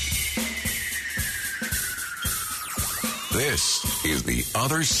 This is The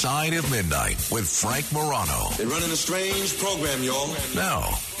Other Side of Midnight with Frank Morano. They're running a strange program, y'all. Now,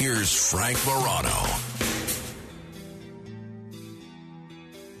 here's Frank Morano.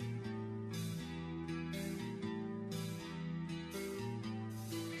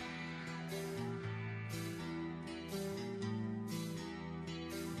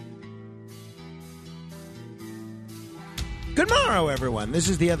 Good morrow, everyone. This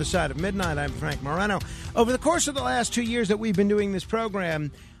is The Other Side of Midnight. I'm Frank Morano. Over the course of the last 2 years that we've been doing this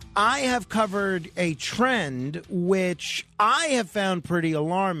program, I have covered a trend which I have found pretty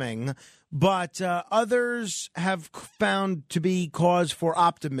alarming, but others have found to be cause for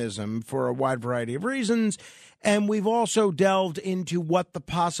optimism for a wide variety of reasons. And we've also delved into what the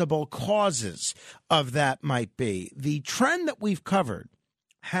possible causes of that might be. The trend that we've covered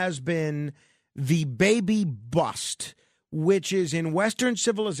has been the baby bust, which is in Western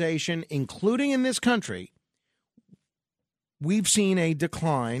civilization, including in this country, we've seen a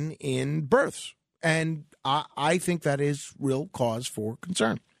decline in births. And I think that is real cause for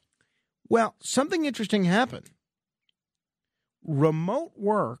concern. Well, something interesting happened. Remote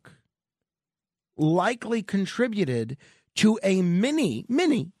work likely contributed to a mini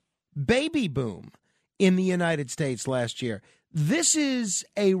baby boom in the United States last year. This is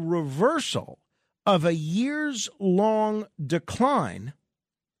a reversal of a years-long decline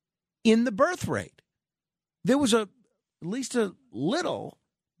in the birth rate. There was at least a little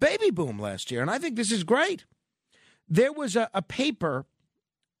baby boom last year, and I think this is great. There was a paper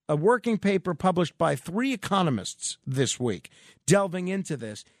a working paper published by 3 economists this week delving into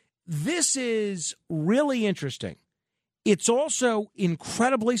this. This is really interesting. It's also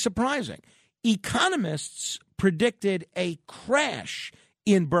incredibly surprising. Economists predicted a crash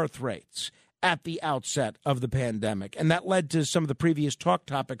in birth rates at the outset of the pandemic, and that led to some of the previous talk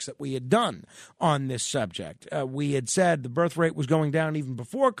topics that we had done on this subject. We had said the birth rate was going down even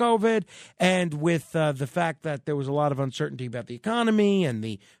before COVID, and with the fact that there was a lot of uncertainty about the economy and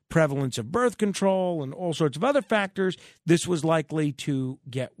the prevalence of birth control and all sorts of other factors, this was likely to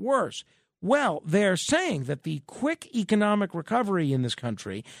get worse. Well, they're saying that the quick economic recovery in this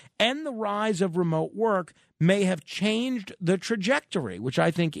country and the rise of remote work may have changed the trajectory, which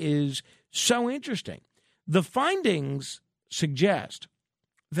I think is so interesting. The findings suggest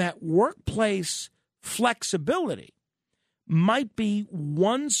that workplace flexibility might be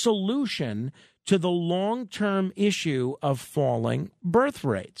one solution to the long-term issue of falling birth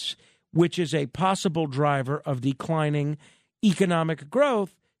rates, which is a possible driver of declining economic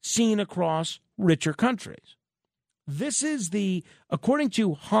growth seen across richer countries. This is according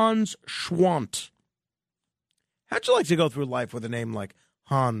to Hans Schwant. How'd you like to go through life with a name like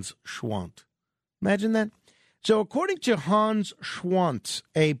Hans Schwant? Imagine that. So according to Hans Schwant,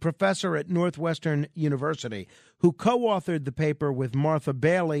 a professor at Northwestern University who co-authored the paper with Martha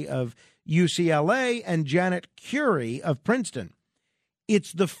Bailey of UCLA and Janet Curie of Princeton,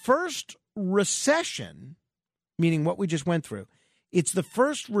 it's the first recession, meaning what we just went through, it's the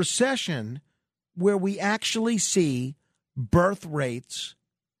first recession where we actually see birth rates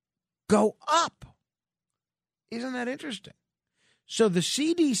go up. Isn't that interesting? So the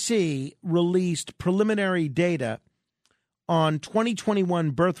CDC released preliminary data on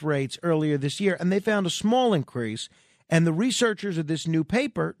 2021 birth rates earlier this year, and they found a small increase, and the researchers of this new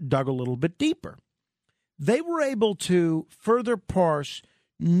paper dug a little bit deeper. They were able to further parse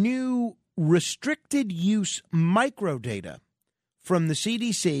new restricted use microdata from the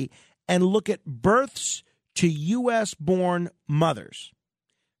CDC and look at births to U.S.-born mothers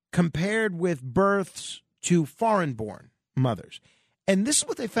compared with births to foreign-born mothers. And this is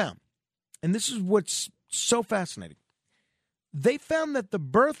what they found. And this is what's so fascinating. They found that the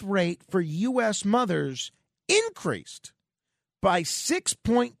birth rate for U.S. mothers increased by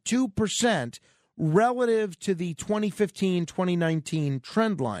 6.2% relative to the 2015-2019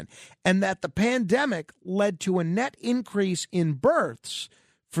 trend line, and that the pandemic led to a net increase in births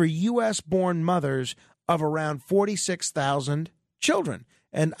for U.S.-born mothers of around 46,000 children.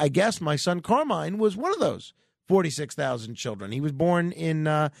 And I guess my son Carmine was one of those 46,000 children. He was born in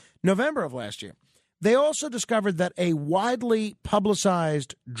November of last year. They also discovered that a widely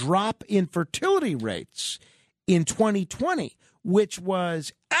publicized drop in fertility rates in 2020, which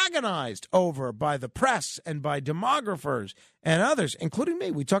was agonized over by the press and by demographers and others, including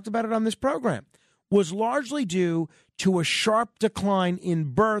me, we talked about it on this program, was largely due to a sharp decline in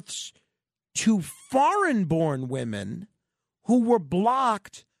births to foreign-born women who were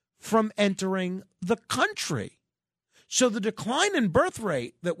blocked from entering the country. So the decline in birth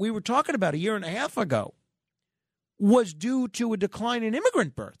rate that we were talking about a year and a half ago was due to a decline in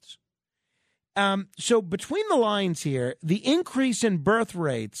immigrant births. So between the lines here, the increase in birth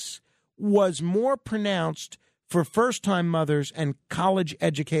rates was more pronounced for first-time mothers and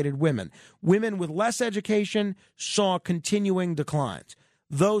college-educated women. Women with less education saw continuing declines.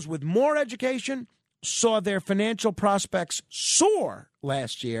 Those with more education saw their financial prospects soar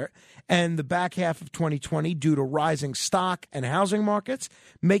last year and the back half of 2020 due to rising stock and housing markets,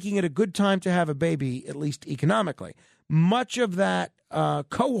 making it a good time to have a baby, at least economically. Much of that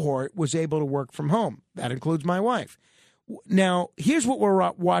cohort was able to work from home. That includes my wife. Now, here's what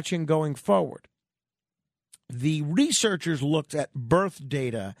we're watching going forward. The researchers looked at birth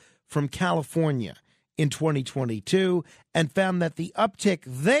data from California in 2022 and found that the uptick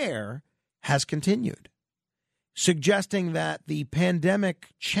there has continued, suggesting that the pandemic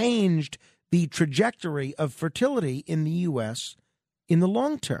changed the trajectory of fertility in the U.S. in the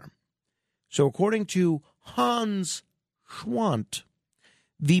long term. So according to Hans Schwant,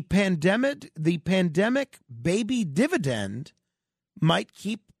 the pandemic baby dividend might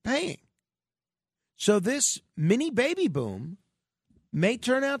keep paying. So this mini baby boom may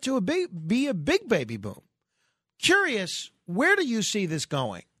turn out to be a big baby boom. Curious, where do you see this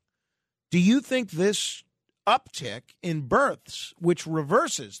going? Do you think this uptick in births, which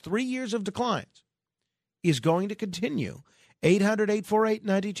reverses 3 years of declines, is going to continue?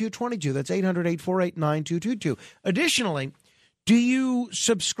 800-848-9222. That's 800-848-9222. Additionally, do you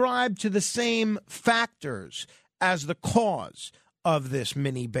subscribe to the same factors as the cause of this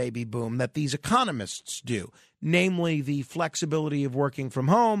mini baby boom that these economists do, namely the flexibility of working from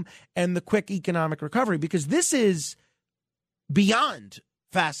home and the quick economic recovery, because this is beyond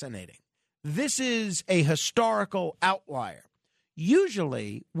fascinating. This is a historical outlier.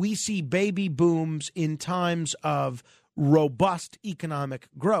 Usually, we see baby booms in times of robust economic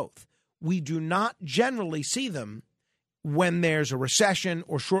growth. We do not generally see them when there's a recession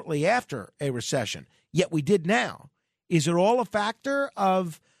or shortly after a recession, yet we did now. Is it all a factor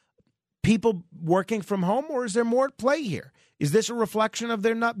of people working from home, or is there more at play here? Is this a reflection of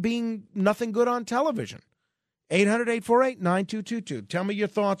there not being nothing good on television? 800-848-9222. Tell me your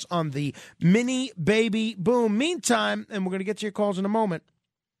thoughts on the mini baby boom. Meantime, and we're going to get to your calls in a moment,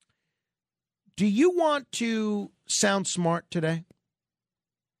 do you want to sound smart today?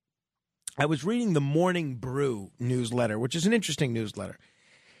 I was reading the Morning Brew newsletter, which is an interesting newsletter.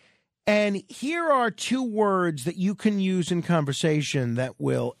 And here are two words that you can use in conversation that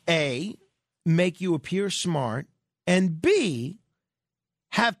will, A, make you appear smart, and B,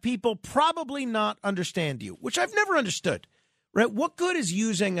 have people probably not understand you, which I've never understood. Right? What good is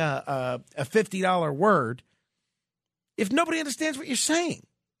using a $50 word if nobody understands what you're saying?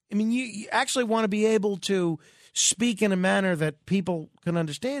 I mean, you actually want to be able to speak in a manner that people can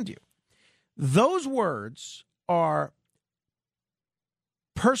understand you. Those words are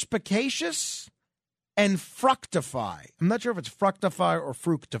perspicacious and fructify. I'm not sure if it's fructify or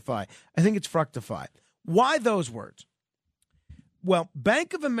fructify. I think it's fructify. Why those words? Well,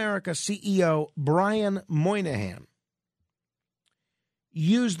 Bank of America CEO Brian Moynihan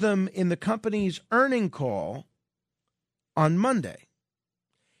used them in the company's earning call on Monday.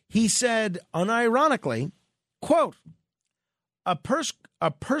 He said, unironically, quote, a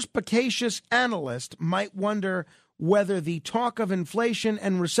perspicacious analyst might wonder whether the talk of inflation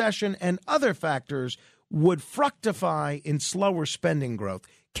and recession and other factors would fructify in slower spending growth.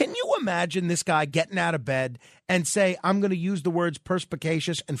 Can you imagine this guy getting out of bed and say, I'm going to use the words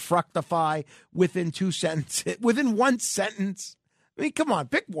perspicacious and fructify within two sentences, within one sentence? I mean, come on,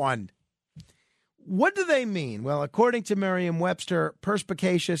 pick one. What do they mean? Well, according to Merriam-Webster,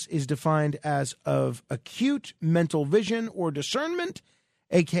 perspicacious is defined as of acute mental vision or discernment,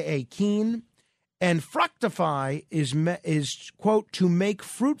 a.k.a. keen, and fructify is, quote, to make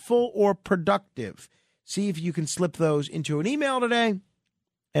fruitful or productive. See if you can slip those into an email today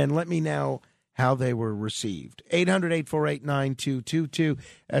and let me know how they were received. 800-848-9222.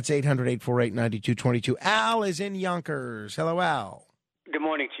 That's 800-848-9222. Al is in Yonkers. Hello, Al. Good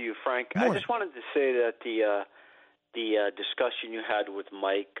morning to you, Frank. Morning. I just wanted to say that the discussion you had with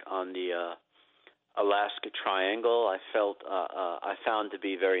Mike on the Alaska Triangle, I found to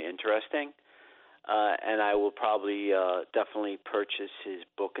be very interesting, and I will probably definitely purchase his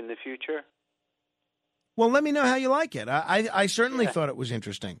book in the future. Well, let me know how you like it. I certainly thought it was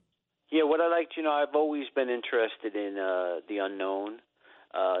interesting. Yeah, what I liked, I've always been interested in the unknown.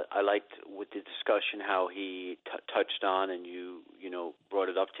 I liked with the discussion how he touched on, and you brought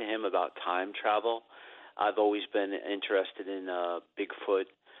it up to him about time travel. I've always been interested in Bigfoot,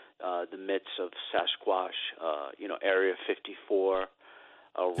 the myths of Sasquatch, Area 54,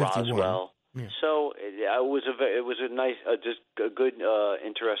 Roswell. Yeah. So it was a nice, just a good,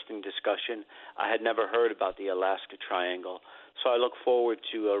 interesting discussion. I had never heard about the Alaska Triangle, so I look forward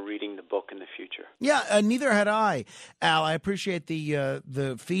to reading the book in the future. Yeah, neither had I, Al. I appreciate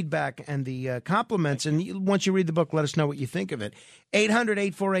the feedback and the compliments. And once you read the book, let us know what you think of it.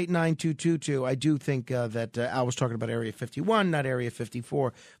 800-848-9222. I do think that Al was talking about Area 51, not Area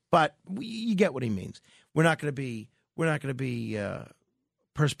 54, but you get what he means. We're not going to be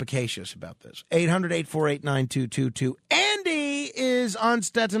perspicacious about this. 800-848-9222. Andy is on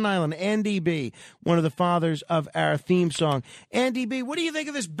Staten Island. Andy B., one of the fathers of our theme song. Andy B., what do you think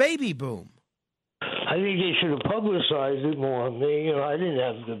of this baby boom? I think they should have publicized it more. I didn't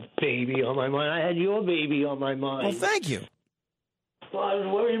have the baby on my mind. I had your baby on my mind. Well, thank you. Well, I was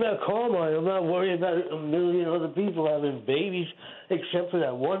worried about Carmine. I'm not worried about a million other people having babies, except for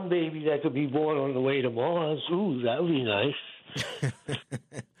that one baby that could be born on the way to Mars. Ooh, that would be nice.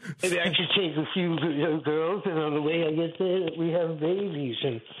 Maybe I should take a few girls, and on the way I get there, we have babies,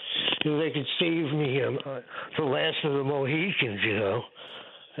 and they could save me the last of the Mohicans.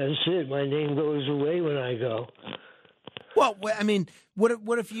 That's it. My name goes away when I go. Well, I mean,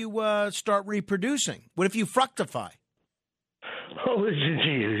 what if you start reproducing? What if you fructify? Oh, listen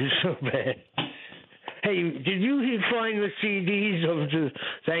to you. It's so bad. Hey, did you find the CDs of the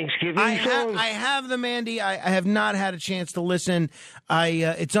Thanksgiving songs? I have them, Andy. I have not had a chance to listen.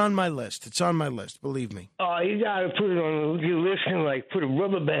 It's on my list. It's on my list, believe me. Oh, you got to put it on your list and, put a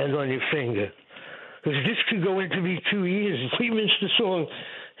rubber band on your finger. because this could go into be 2 years. If we miss the song,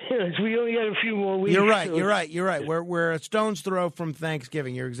 we only got a few more weeks. You're right. So. You're right. We're a stone's throw from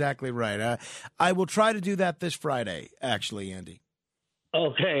Thanksgiving. You're exactly right. I will try to do that this Friday, actually, Andy.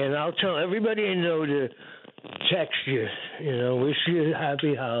 Okay, and I'll tell everybody I know to text you, wish you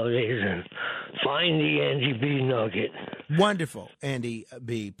happy holidays and find the Andy B nugget. Wonderful, Andy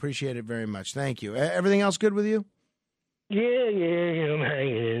B. Appreciate it very much. Thank you. Everything else good with you? Yeah, I'm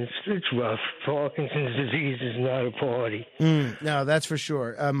hanging in. It's rough. Parkinson's disease is not a party. No, that's for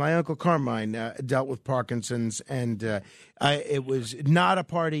sure. My Uncle Carmine dealt with Parkinson's, and it was not a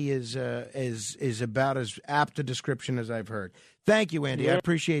party is about as apt a description as I've heard. Thank you, Andy. Yeah. I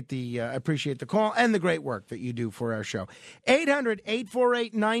appreciate the call and the great work that you do for our show.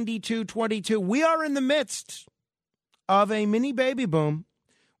 800-848-9222. We are in the midst of a mini baby boom.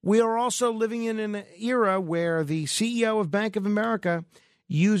 We are also living in an era where the CEO of Bank of America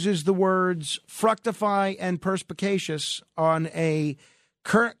uses the words fructify and perspicacious on a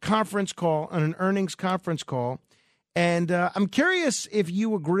current conference call, on an earnings conference call. And I'm curious if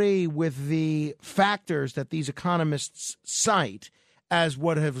you agree with the factors that these economists cite as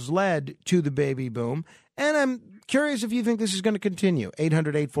what has led to the baby boom. And I'm curious if you think this is going to continue.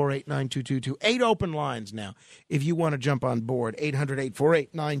 800-848-9222. 8 open lines now if you want to jump on board.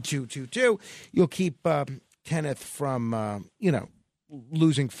 800-848-9222. You'll keep Kenneth from,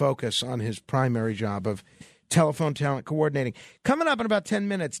 losing focus on his primary job of telephone talent coordinating. Coming up in about 10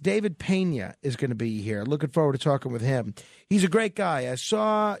 minutes, David Pena is going to be here. Looking forward to talking with him. He's a great guy. I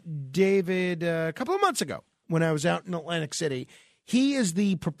saw David a couple of months ago when I was out in Atlantic City. He is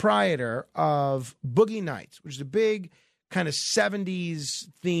the proprietor of Boogie Nights, which is a big kind of 70s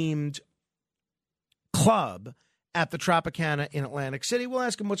themed club at the Tropicana in Atlantic City. We'll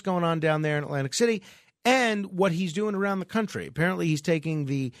ask him what's going on down there in Atlantic City and what he's doing around the country. Apparently he's taking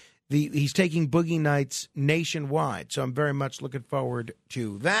he's taking Boogie Nights nationwide. So I'm very much looking forward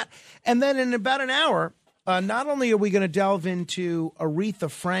to that. And then in about an hour, not only are we going to delve into Aretha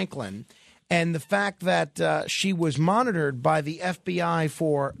Franklin and the fact that she was monitored by the FBI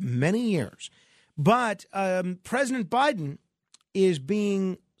for many years, but President Biden is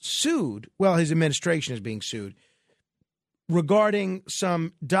being sued. Well, his administration is being sued regarding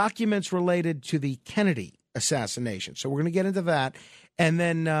some documents related to the Kennedy assassination. So we're going to get into that. And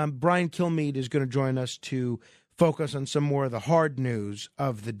then Brian Kilmeade is going to join us to focus on some more of the hard news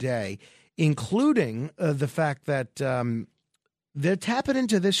of the day, including the fact that they're tapping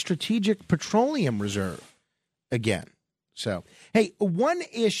into this strategic petroleum reserve again. So, hey, one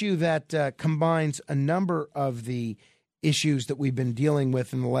issue that combines a number of the issues that we've been dealing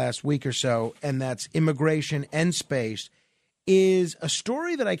with in the last week or so, and that's immigration and space, is a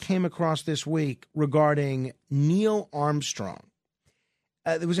story that I came across this week regarding Neil Armstrong.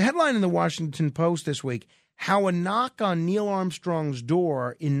 There was a headline in the Washington Post this week, how a knock on Neil Armstrong's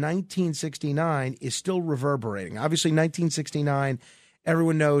door in 1969 is still reverberating. Obviously, 1969,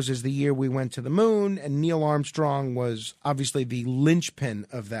 everyone knows, is the year we went to the moon, and Neil Armstrong was obviously the linchpin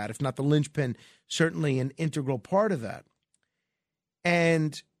of that, if not the linchpin, certainly an integral part of that.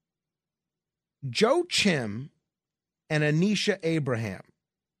 And Joe Chim and Anisha Abraham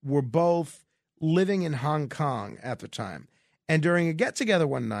were both living in Hong Kong at the time. And during a get-together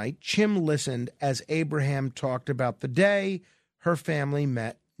one night, Chim listened as Abraham talked about the day her family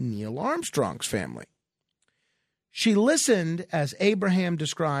met Neil Armstrong's family. She listened as Abraham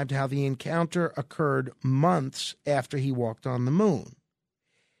described how the encounter occurred months after he walked on the moon.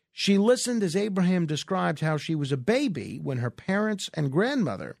 She listened as Abraham described how she was a baby when her parents and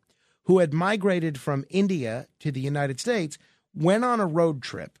grandmother, who had migrated from India to the United States, went on a road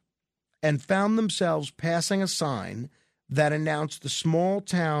trip and found themselves passing a sign that announced the small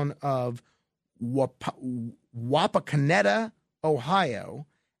town of Wapakoneta, Ohio,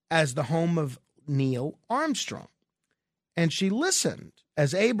 as the home of Neil Armstrong. And she listened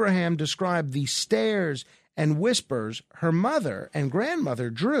as Abraham described the stares and whispers her mother and grandmother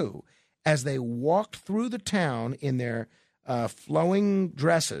drew as they walked through the town in their flowing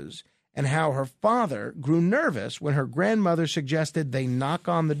dresses, and how her father grew nervous when her grandmother suggested they knock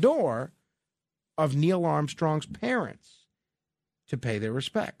on the door of Neil Armstrong's parents to pay their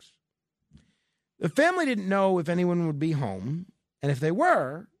respects. The family didn't know if anyone would be home, and if they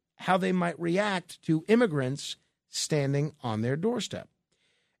were, how they might react to immigrants standing on their doorstep.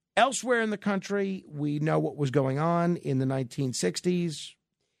 Elsewhere in the country, we know what was going on in the 1960s,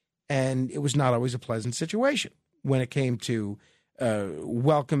 and it was not always a pleasant situation when it came to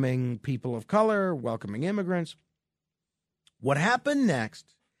welcoming people of color, welcoming immigrants. What happened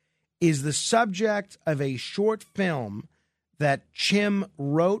next is the subject of a short film that Chim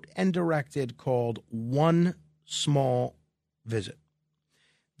wrote and directed called One Small Visit.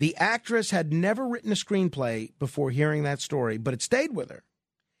 The actress had never written a screenplay before hearing that story, but it stayed with her.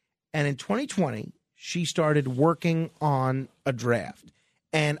 And in 2020, she started working on a draft.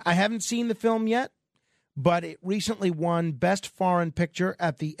 And I haven't seen the film yet, but it recently won Best Foreign Picture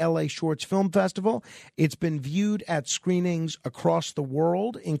at the LA Shorts Film Festival. It's been viewed at screenings across the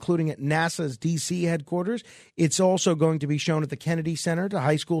world, including at NASA's D.C. headquarters. It's also going to be shown at the Kennedy Center to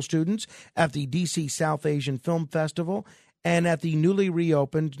high school students, at the D.C. South Asian Film Festival, and at the newly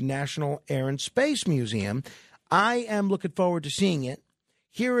reopened National Air and Space Museum. I am looking forward to seeing it.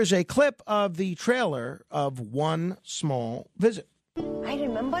 Here is a clip of the trailer of One Small Visit. I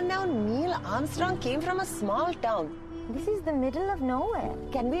remember now Neil Armstrong came from a small town. This is the middle of nowhere.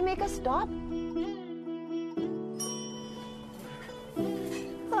 Can we make a stop?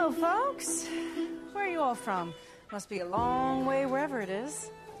 Hello, folks. Where are you all from? Must be a long way wherever it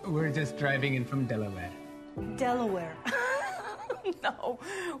is. We're just driving in from Delaware. Delaware. No.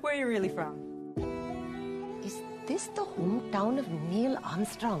 Where are you really from? Is this the hometown of Neil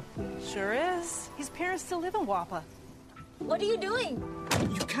Armstrong? Sure is. His parents still live in Wappa. What are you doing?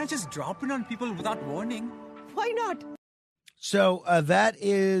 You can't just drop in on people without warning. Why not? So that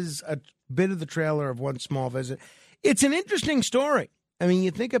is a bit of the trailer of One Small Visit. It's an interesting story. I mean, you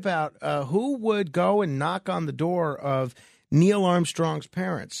think about who would go and knock on the door of Neil Armstrong's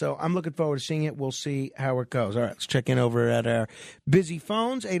parents. So I'm looking forward to seeing it. We'll see how it goes. All right, let's check in over at our busy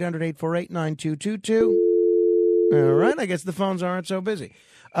phones, 800-848-9222. All right, I guess the phones aren't so busy.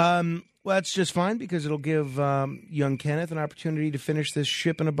 Well, that's just fine because it'll give young Kenneth an opportunity to finish this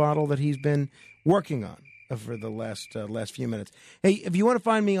ship in a bottle that he's been working on for the last few minutes. Hey, if you want to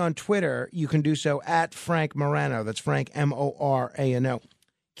find me on Twitter, you can do so at Frank Morano. That's Frank, Morano.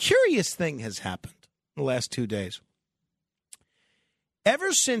 Curious thing has happened the last 2 days.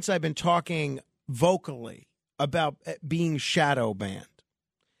 Ever since I've been talking vocally about being shadow banned,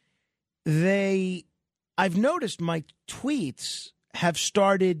 I've noticed my tweets have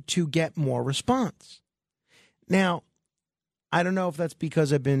started to get more response. Now, I don't know if that's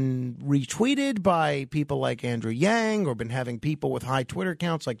because I've been retweeted by people like Andrew Yang or been having people with high Twitter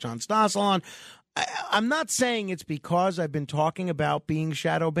accounts like John Stossel on. I'm not saying it's because I've been talking about being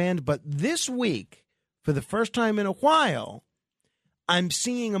shadow banned, but this week, for the first time in a while, I'm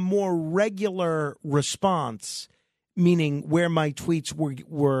seeing a more regular response, meaning where my tweets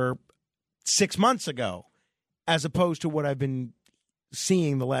were 6 months ago, as opposed to what I've been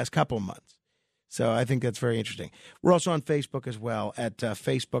seeing the last couple of months. So I think that's very interesting. We're also on Facebook as well at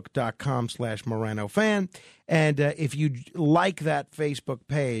facebook.com/MoranoFan. And if you like that Facebook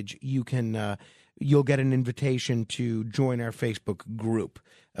page, you'll get an invitation to join our Facebook group,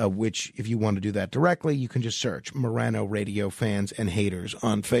 which if you want to do that directly, you can just search Morano Radio Fans and Haters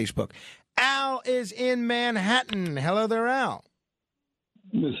on Facebook. Al is in Manhattan. Hello there, Al.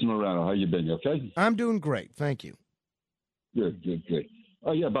 Mr. Morano, how you been? You okay? I'm doing great. Thank you. Good.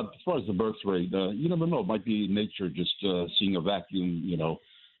 Yeah, but as far as the birth rate, you never know. It might be nature just seeing a vacuum. You know,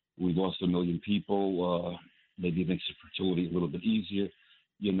 we lost 1 million people. Maybe it makes the fertility a little bit easier.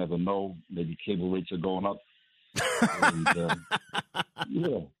 You never know. Maybe cable rates are going up. And,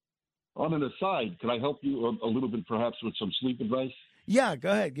 yeah. On an aside, can I help you a little bit perhaps with some sleep advice? Yeah,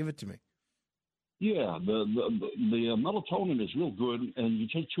 go ahead. Give it to me. Yeah, the melatonin is real good, and you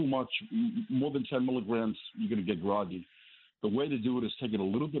take too much, more than 10 milligrams, you're going to get groggy. The way to do it is take it a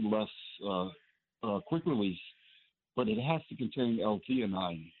little bit less quick release, but it has to contain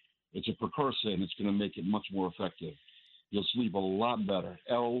L-theanine. It's a precursor, and it's going to make it much more effective. You'll sleep a lot better.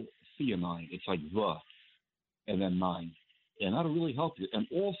 L-theanine, it's like the, and then 9. And that'll really help you. And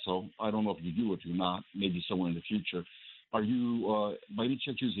also, I don't know if you do it or not, maybe somewhere in the future, are you, by any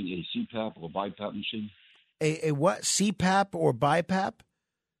chance, using a CPAP or BiPAP machine? A what? CPAP or BiPAP?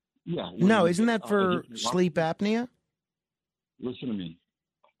 Yeah. No, isn't that for sleep apnea? Listen to me.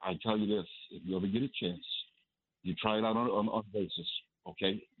 I tell you this. If you ever get a chance, you try it out on a basis,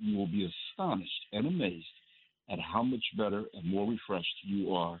 okay? You will be astonished and amazed at how much better and more refreshed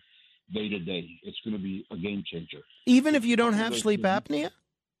you are day to day. It's going to be a game changer. Even if you don't have sleep apnea?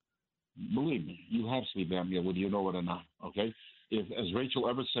 Believe me, you have sleep apnea, whether you know it or not, okay? If, as Rachel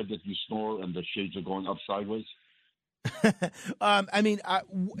ever said, that you snore and the shades are going up sideways. I mean,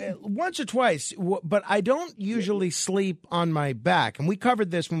 once or twice, but I don't usually sleep on my back. And we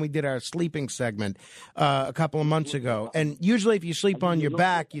covered this when we did our sleeping segment a couple of months ago. And usually if you sleep on your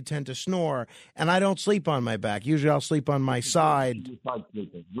back, you tend to snore. And I don't sleep on my back. Usually I'll sleep on my side.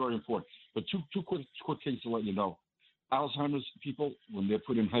 Very important. But two quick things to let you know. Alzheimer's people, when they're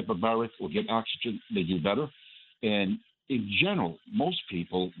put in hyperbaric or get oxygen, they do better. And in general, most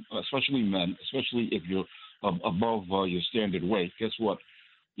people, especially men, especially if you're above your standard weight, guess what?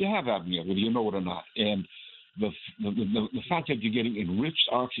 You have apnea, whether you know it or not. And the fact that you're getting enriched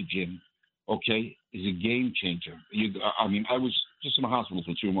oxygen, okay, is a game changer. I was just in the hospital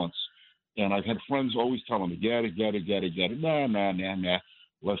for 2 months, and I've had friends always telling me, get it. Nah.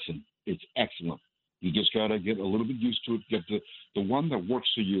 Listen, it's excellent. You just got to get a little bit used to it, get the one that works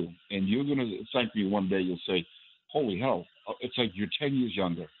for you. And you're going to thank me one day. You'll say, holy hell, it's like you're 10 years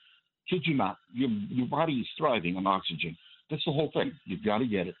younger. Kid you not, your body is thriving on oxygen. That's the whole thing. You've got to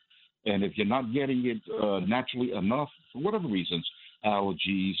get it. And if you're not getting it naturally enough, for whatever reasons,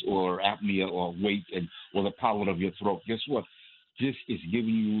 allergies or apnea or weight or the palate of your throat, guess what? This is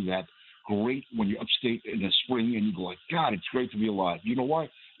giving you that great, when you're upstate in the spring and you go like, God, it's great to be alive. You know why?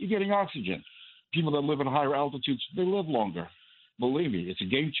 You're getting oxygen. People that live in higher altitudes, they live longer. Believe me, it's a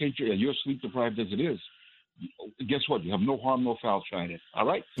game changer, and you're sleep deprived as it is. Guess what? You have no harm, no foul trying it. All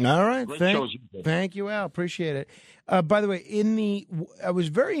right? All right. Great Thank you, Al. Appreciate it. By the way, I was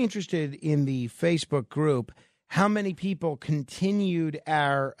very interested in the Facebook group how many people continued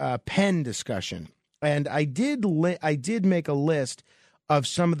our pen discussion. And I did make a list of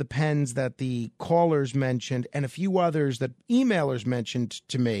some of the pens that the callers mentioned and a few others that emailers mentioned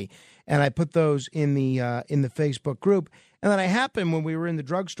to me. And I put those in the Facebook group. And then I happened, when we were in the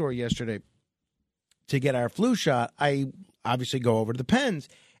drugstore yesterday to get our flu shot, I obviously go over to the pens.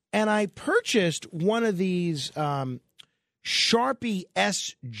 And I purchased one of these Sharpie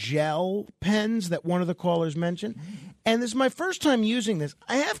S Gel pens that one of the callers mentioned. And this is my first time using this.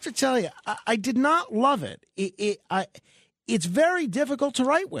 I have to tell you, I did not love it. It's very difficult to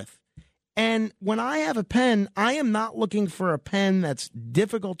write with. And when I have a pen, I am not looking for a pen that's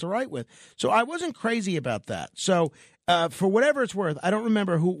difficult to write with. So I wasn't crazy about that. So for whatever it's worth, I don't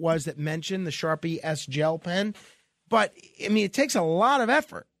remember who it was that mentioned the Sharpie S Gel pen. But, I mean, it takes a lot of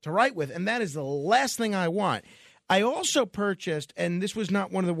effort to write with, and that is the last thing I want. I also purchased, and this was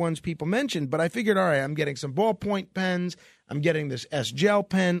not one of the ones people mentioned, but I figured, all right, I'm getting some ballpoint pens. I'm getting this S Gel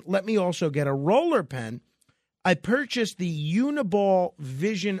pen. Let me also get a roller pen. I purchased the Uniball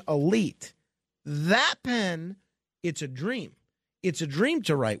Vision Elite. That pen, it's a dream. It's a dream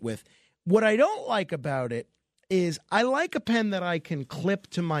to write with. What I don't like about it is I like a pen that I can clip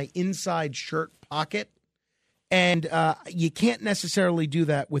to my inside shirt pocket, and you can't necessarily do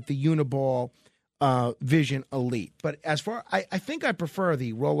that with the Uniball Vision Elite. But as far, I think I prefer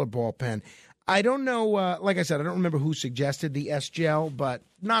the rollerball pen. I don't know, like I said, I don't remember who suggested the S Gel, but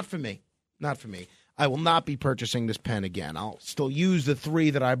not for me. Not for me. I will not be purchasing this pen again. I'll still use the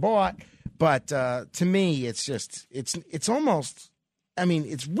 3 that I bought, but to me, it's just, it's almost, I mean,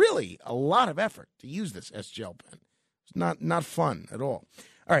 it's really a lot of effort to use this S Gel pen. It's not fun at all.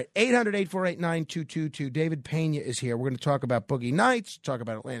 All right, 800-848-9222. David Pena is here. We're going to talk about Boogie Nights, talk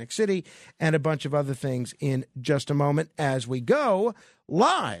about Atlantic City, and a bunch of other things in just a moment as we go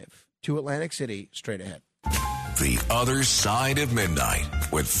live to Atlantic City straight ahead. The Other Side of Midnight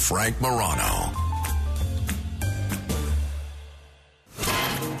with Frank Morano.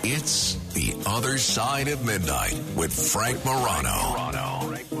 It's The Other Side of Midnight with Frank Morano.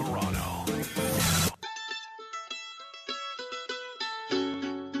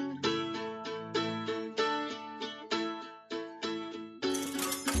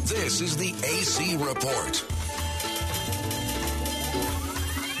 This is the AC Report.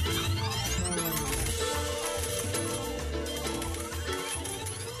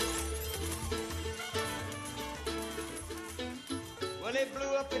 Well, they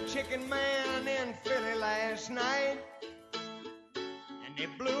blew up the Chicken Man in Philly last night, and they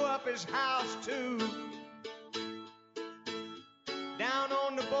blew up his house too. Down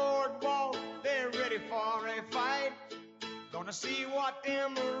on the boardwalk, they're ready for a fight. Gonna see what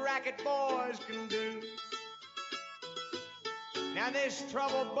them racket boys can do. Now there's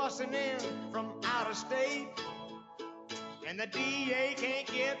trouble busting in from out of state, and the DA can't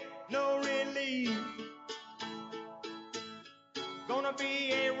get no relief. Gonna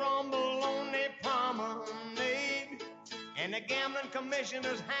be a rumble on the promenade, and the gambling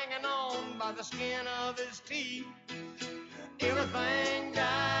commissioner's hanging on by the skin of his teeth. Everything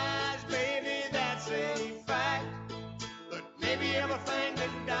dies, baby, that's a fact. But maybe everything that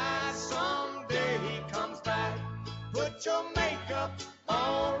dies someday comes back. Put your makeup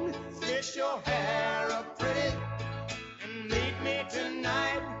on, fix your hair up pretty, and meet me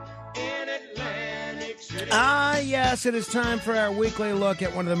tonight in Atlantic City. I Yes, it is time for our weekly look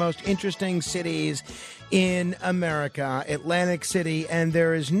at one of the most interesting cities in America, Atlantic City. And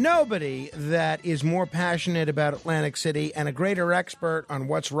there is nobody that is more passionate about Atlantic City and a greater expert on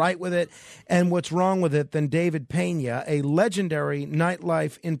what's right with it and what's wrong with it than David Pena, a legendary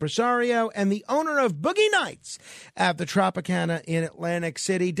nightlife impresario and the owner of Boogie Nights at the Tropicana in Atlantic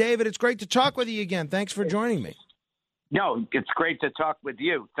City. David, it's great to talk with you again. Thanks for joining me. No, it's great to talk with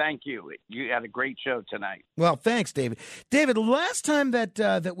you. Thank you. You had a great show tonight. Well, thanks, David. David, last time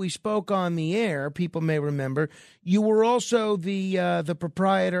that we spoke on the air, people may remember, you were also the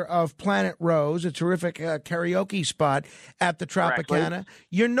proprietor of Planet Rose, a terrific karaoke spot at the Tropicana. Correctly.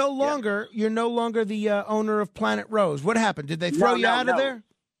 You're no longer the owner of Planet Rose. What happened? Did they throw you out of there?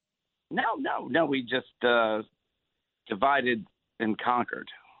 No. We just divided and conquered.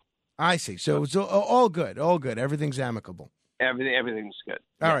 I see. So it's all good. All good. Everything's amicable. Everything's good.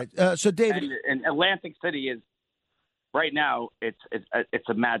 All right. So, David, and Atlantic City is right now. It's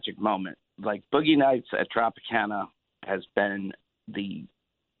a magic moment. Like Boogie Nights at Tropicana has been the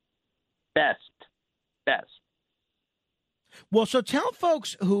best. Well, so tell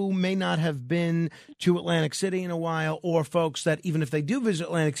folks who may not have been to Atlantic City in a while, or folks that even if they do visit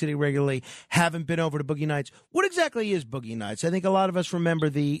Atlantic City regularly, haven't been over to Boogie Nights. What exactly is Boogie Nights? I think a lot of us remember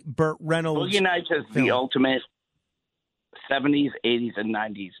the Burt Reynolds. Boogie Nights is film. The ultimate 70s, 80s, and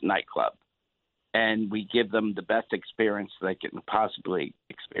 90s nightclub. And we give them the best experience they can possibly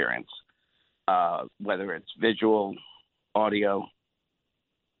experience, whether it's visual, audio.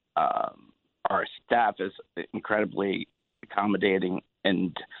 Our staff is incredibly accommodating,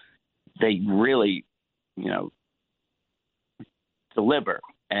 and they really, deliver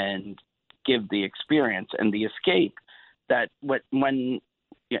and give the experience and the escape that when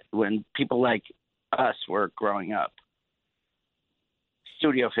people like us were growing up.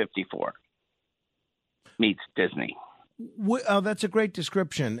 Studio 54 meets Disney. That's a great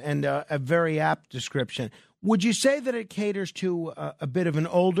description and a very apt description. Would you say that it caters to a bit of an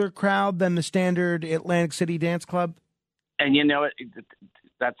older crowd than the standard Atlantic City Dance Club? And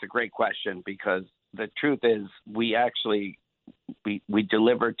that's a great question, because the truth is we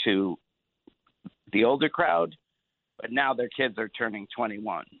deliver to the older crowd, but now their kids are turning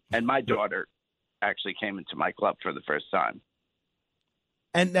 21. And my daughter actually came into my club for the first time.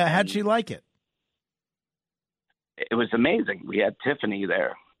 And how'd she like it? It was amazing. We had Tiffany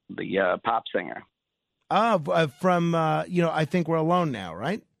there, the pop singer. From I Think We're Alone Now,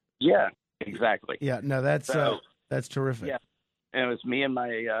 right? Yeah, exactly. Yeah, no, that's terrific. Yeah, and it was me and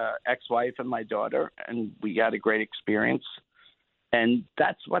my ex-wife and my daughter, and we had a great experience. And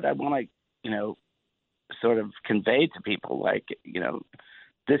that's what I want to, sort of convey to people. Like,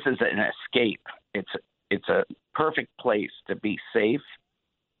 this is an escape. It's a perfect place to be safe,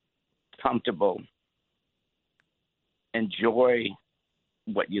 comfortable, enjoy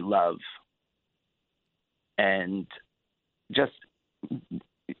what you love, and just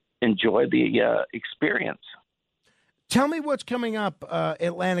enjoy the experience. Tell me what's coming up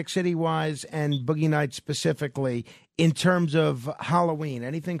Atlantic City-wise and Boogie Nights specifically in terms of Halloween.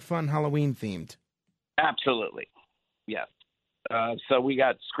 Anything fun Halloween-themed? Absolutely, yes. So we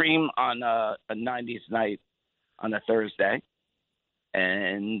got Scream on a 90s night on a Thursday.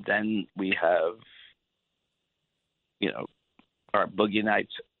 And then we have, our Boogie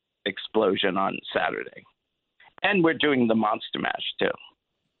Nights explosion on Saturday. And we're doing the Monster Mash, too.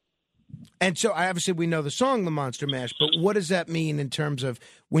 And so, obviously, we know the song, The Monster Mash, but what does that mean in terms of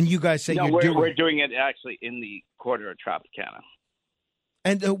when you guys say we're doing it actually in the quarter of Tropicana.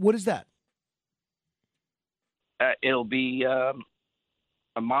 And what is that? It'll be a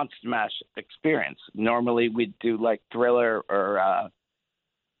Monster Mash experience. Normally, we'd do, like, Thriller or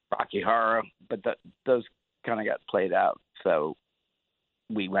Rocky Horror, but those kind of got played out. So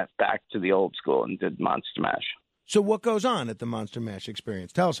we went back to the old school and did Monster Mash. So what goes on at the Monster Mash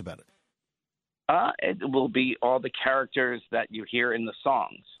experience? Tell us about it. It will be all the characters that you hear in the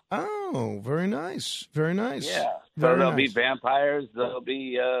songs. Oh, very nice. Very nice. Yeah. Very so there'll be nice. vampires. There'll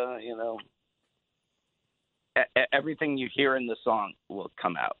be, everything you hear in the song will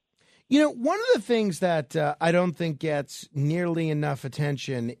come out. One of the things that I don't think gets nearly enough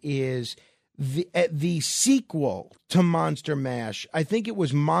attention is the sequel to Monster Mash. I think it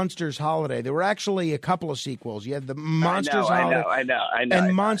was Monsters Holiday. There were actually a couple of sequels. You had the Monsters Holiday I know.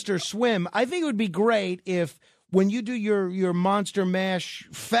 and Monster Swim. I think it would be great if when you do your Monster Mash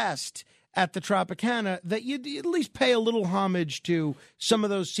Fest at the Tropicana that you'd at least pay a little homage to some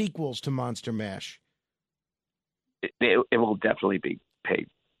of those sequels to Monster Mash. It will definitely be paid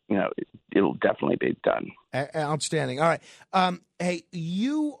it'll definitely be done. Outstanding. All right. Hey,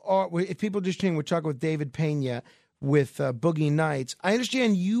 you are, if people just tuning, we're talking with David Pena with Boogie Nights. I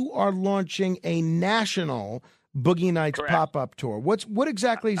understand you are launching a national Boogie Nights pop-up tour. What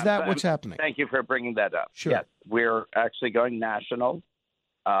exactly is that? What's happening? Thank you for bringing that up. Sure. Yes, we're actually going national.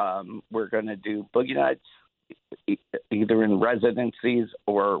 We're going to do Boogie Nights either in residencies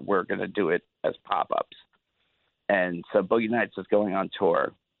or we're going to do it as pop-ups. And so Boogie Nights is going on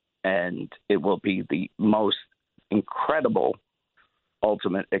tour, and it will be the most incredible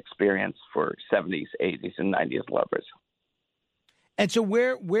ultimate experience for 70s, 80s, and 90s lovers. And so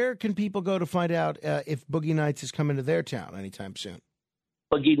where can people go to find out if Boogie Nights is coming to their town anytime soon?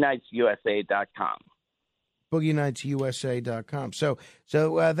 BoogieNightsUSA.com. BoogieNightsUSA.com. So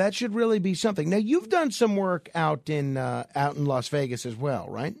that should really be something. Now, you've done some work out in Las Vegas as well,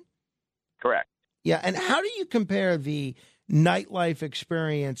 right? Correct. Yeah, and how do you compare the nightlife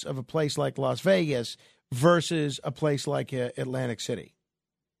experience of a place like Las Vegas versus a place like Atlantic City?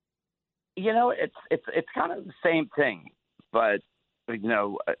 It's kind of the same thing, but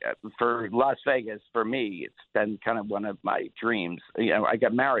for Las Vegas, for me, it's been kind of one of my dreams. I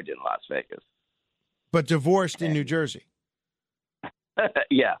got married in Las Vegas. But divorced in New Jersey.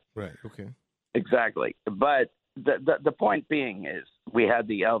 Yeah. Right. Okay. Exactly. But the point being is we had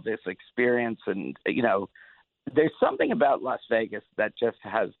the Elvis experience, and there's something about Las Vegas that just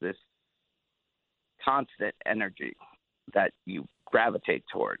has this constant energy that you gravitate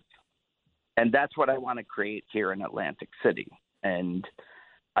towards. And that's what I want to create here in Atlantic City. And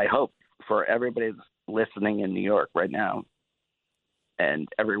I hope for everybody that's listening in New York right now and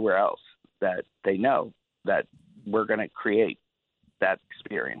everywhere else that they know that we're going to create that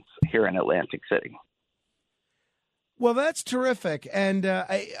experience here in Atlantic City. Well, that's terrific. And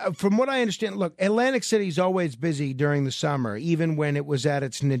from what I understand, look, Atlantic City's always busy during the summer, even when it was at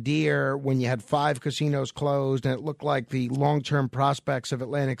its nadir, when you had 5 casinos closed, and it looked like the long-term prospects of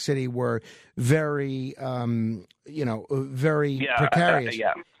Atlantic City were very, very precarious.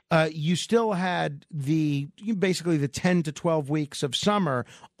 You still had basically the 10 to 12 weeks of summer,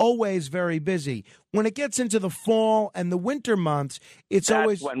 always very busy. When it gets into the fall and the winter months,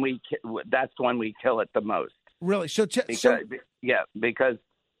 that's when we kill it the most. Really? Because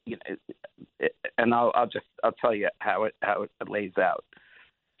and I'll tell you how it lays out.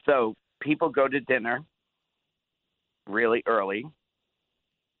 So people go to dinner really early,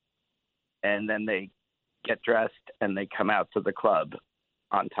 and then they get dressed and they come out to the club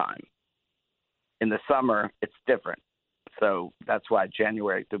on time. In the summer, it's different. So that's why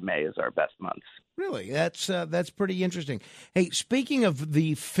January through May is our best months. Really? That's pretty interesting. Hey, speaking of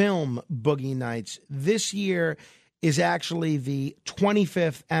the film Boogie Nights, this year is actually the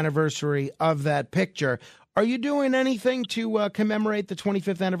 25th anniversary of that picture. Are you doing anything to commemorate the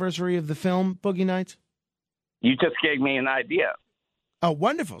 25th anniversary of the film Boogie Nights? You just gave me an idea. Oh,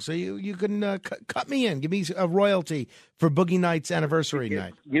 wonderful. So you can cut me in. Give me a royalty for Boogie Nights anniversary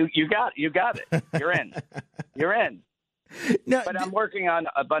night. You got it. You're in. You're in. Now, but I'm working on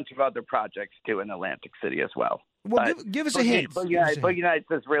a bunch of other projects, too, in Atlantic City as well. Well, give us a hint. Boogie Nights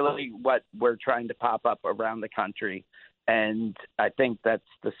is really what we're trying to pop up around the country, and I think that's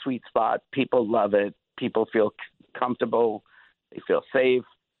the sweet spot. People love it. People feel comfortable. They feel safe.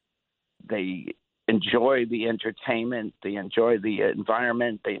 They enjoy the entertainment. They enjoy the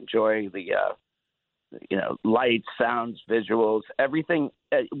environment. They enjoy the lights, sounds, visuals, everything.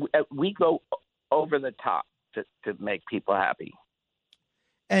 We go over the top to make people happy.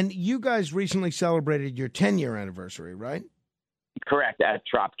 And you guys recently celebrated your 10-year anniversary, right? Correct, at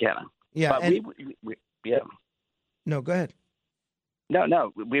Tropicana. Yeah. But yeah. No, go ahead.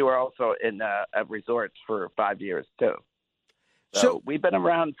 No. We were also in at resorts for 5 years, too. So we've been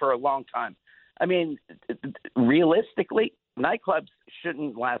around for a long time. I mean, realistically, nightclubs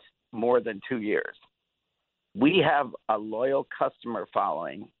shouldn't last more than 2 years. We have a loyal customer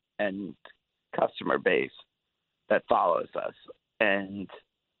following and customer base that follows us, and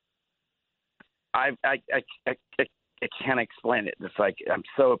I can't explain it. It's like I'm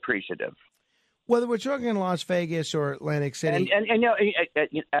so appreciative. Whether we're talking in Las Vegas or Atlantic City,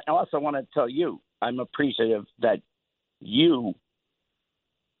 and I also want to tell you, I'm appreciative that you,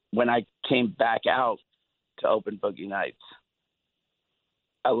 when I came back out to open Boogie Nights,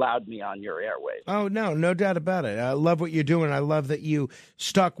 allowed me on your airwaves. Oh, no doubt about it. I love what you're doing. I love that you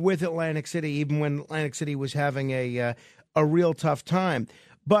stuck with Atlantic City, even when Atlantic City was having a real tough time.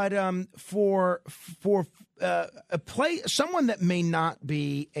 But for someone that may not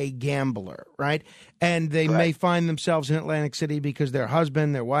be a gambler, right? And they may find themselves in Atlantic City because their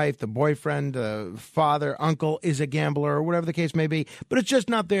husband, their wife, the boyfriend, father, uncle is a gambler or whatever the case may be, but it's just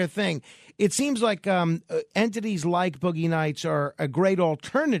not their thing. It seems like entities like Boogie Nights are a great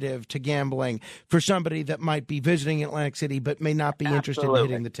alternative to gambling for somebody that might be visiting Atlantic City but may not be interested in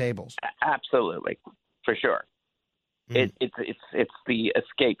hitting the tables. Absolutely, for sure. It's the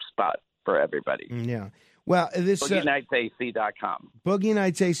escape spot for everybody. Yeah. Well, this BoogieNightsAC.com.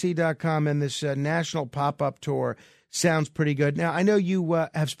 BoogieNightsAC.com and this national pop-up tour sounds pretty good. Now, I know you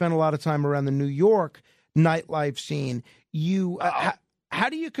have spent a lot of time around the New York nightlife scene. How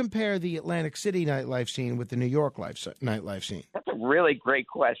do you compare the Atlantic City nightlife scene with the New York nightlife scene? That's a really great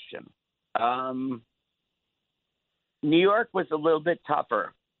question. New York was a little bit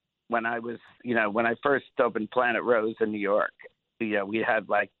tougher when I was, when I first opened Planet Rose in New York. We had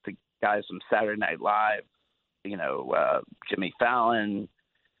like the guys from Saturday Night Live, Jimmy Fallon,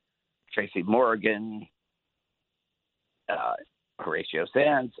 Tracy Morgan, Horatio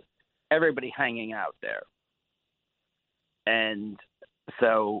Sands, everybody hanging out there. And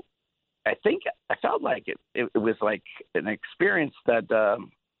so I felt like it was like an experience that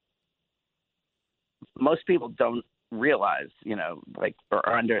most people don't realize,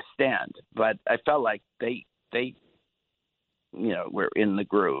 or understand. But I felt like they were in the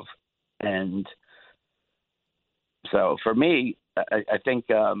groove. And so for me, I think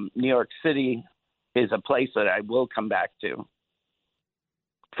New York City is a place that I will come back to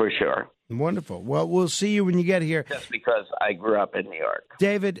for sure. Wonderful. Well, we'll see you when you get here. Just because I grew up in New York.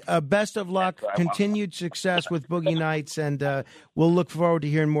 David, best of luck, continued success with Boogie Nights, and we'll look forward to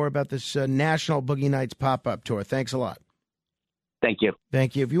hearing more about this national Boogie Nights pop-up tour. Thanks a lot. Thank you.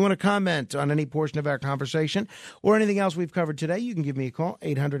 Thank you. If you want to comment on any portion of our conversation or anything else we've covered today, you can give me a call,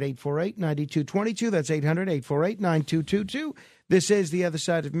 800-848-9222. That's 800-848-9222. This is The Other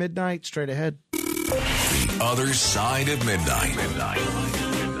Side of Midnight. Straight ahead. The Other Side of Midnight.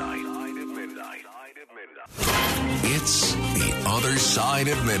 It's The Other Side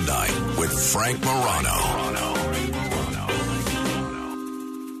of Midnight with Frank Morano.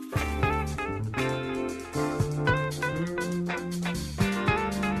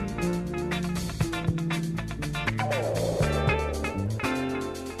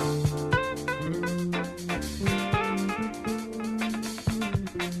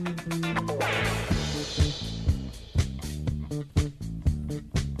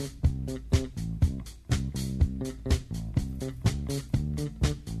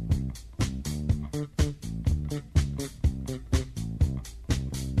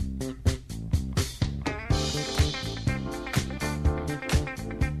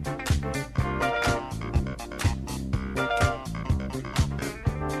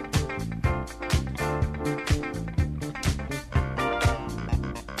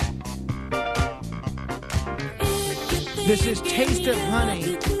 This is Taste of Honey.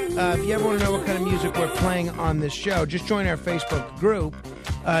 If you ever want to know what kind of music we're playing on this show, just join our Facebook group.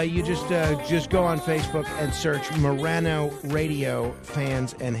 You just go on Facebook and search Morano Radio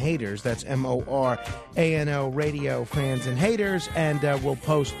Fans and Haters. That's Morano Radio Fans and Haters, and we'll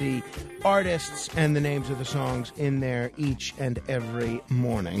post the artists and the names of the songs in there each and every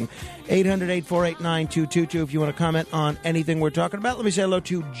morning. 800-848-9222 if you want to comment on anything we're talking about. Let me say hello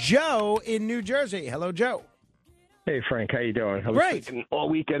to Joe in New Jersey. Hello, Joe. Hey, Frank. How you doing? I was thinking all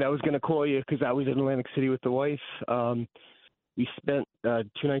weekend I was going to call you because I was in Atlantic City with the wife. We spent 2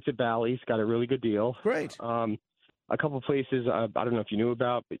 nights at Bally's, got a really good deal. Great. A couple of places I don't know if you knew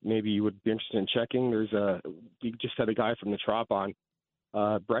about, but maybe you would be interested in checking. We just had a guy from the Trop on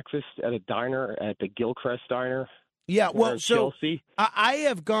breakfast at a diner at the Gilchrist Diner. Yeah, well, so Chelsea. I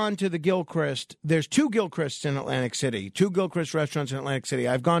have gone to the Gilchrist. There's 2 Gilchrists in Atlantic City, 2 Gilchrist restaurants in Atlantic City.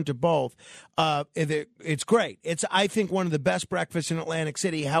 I've gone to both. It's great. It's, I think, one of the best breakfasts in Atlantic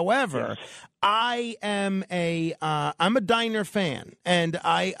City. However, I'm a diner fan, and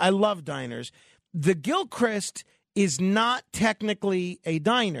I love diners. The Gilchrist is not technically a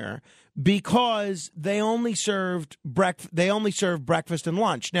diner because they only serve breakfast and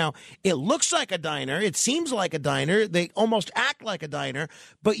lunch. Now, it looks like a diner, it seems like a diner, they almost act like a diner,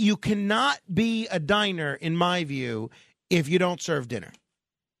 but you cannot be a diner, in my view, if you don't serve dinner.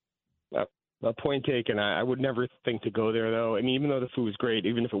 Point taken. I would never think to go there, though. I mean, even though the food was great,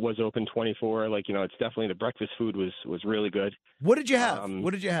 even if it was open 24, it's definitely the breakfast food was really good. What did you have?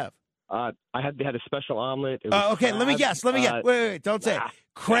 They had a special omelet. Okay, let me guess. Wait, don't say it.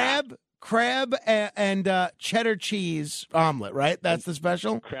 Crab and cheddar cheese omelet, right? That's the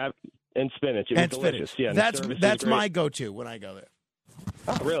special? Crab and spinach. It was delicious. Yeah, That's my go-to when I go there.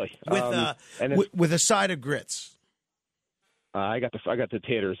 Oh, really? With a side of grits. I got the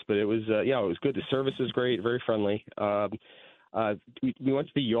taters, but it was it was good. The service was great, very friendly. We went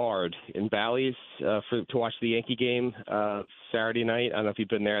to the Yard in Bally's to watch the Yankee game Saturday night. I don't know if you've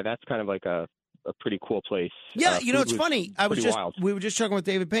been there. That's kind of like a pretty cool place. Yeah, it's funny. We were just talking with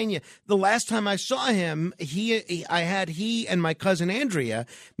David Pena. The last time I saw him, I had he and my cousin Andrea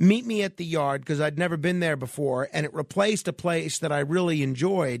meet me at the Yard because I'd never been there before, and it replaced a place that I really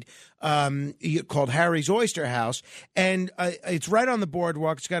enjoyed called Harry's Oyster House, and it's right on the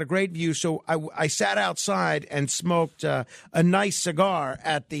boardwalk. It's got a great view. So I sat outside and smoked a nice cigar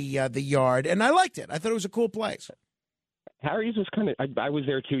at the Yard, and I liked it. I thought it was a cool place. Harry's was kind of. I was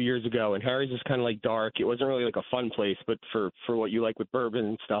there 2 years ago, and Harry's was kind of like dark. It wasn't really like a fun place, but for what you like with bourbon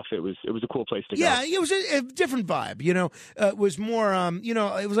and stuff, it was a cool place to go. Yeah, it was a different vibe. It was more.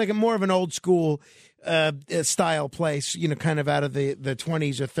 It was like more of an old school style place. Kind of out of the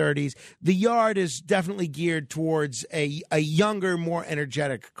 20s or 30s. The Yard is definitely geared towards a younger, more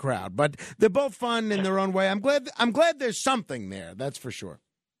energetic crowd, but they're both fun in their own way. I'm glad there's something there. That's for sure.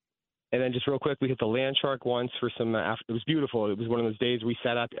 And then just real quick, we hit the Land Shark once for some. It was beautiful. It was one of those days we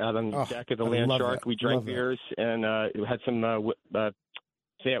sat out on the deck of the Land Shark. We drank beers and had some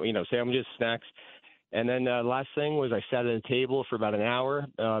sandwiches, snacks. And then last thing was I sat at a table for about an hour.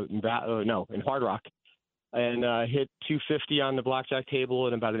 In Hard Rock, and hit 250 on the blackjack table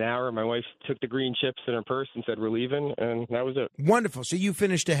in about an hour. My wife took the green chips in her purse and said, "We're leaving," and that was it. Wonderful. So you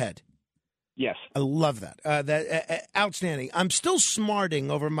finished ahead. Yes. I love that. Outstanding. I'm still smarting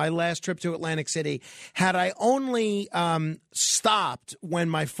over my last trip to Atlantic City. Had I only stopped when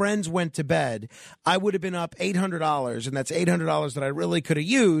my friends went to bed, I would have been up $800, and that's $800 that I really could have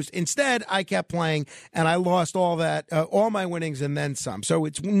used. Instead, I kept playing, and I lost all that, all my winnings and then some. So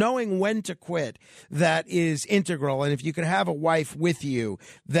it's knowing when to quit that is integral. And if you could have a wife with you,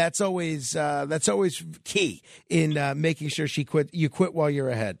 that's always key in making sure you quit while you're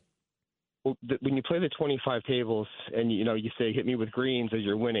ahead. Well, when you play the 25 tables and you say hit me with greens as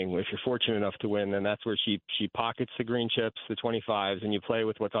you're winning, if you're fortunate enough to win, then that's where she pockets the green chips, the 25s, and you play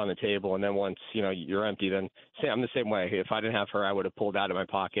with what's on the table. And then once you're empty, then I'm the same way. If I didn't have her, I would have pulled out of my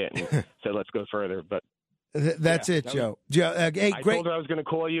pocket and said, "Let's go further." But that's it, Joe. Joe, hey, I great. told her I was going to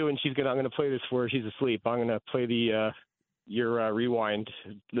call you, and I'm going to play this for her. She's asleep. I'm going to play your rewind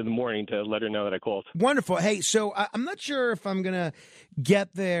in the morning to let her know that I called. Wonderful. Hey, so I'm not sure if I'm going to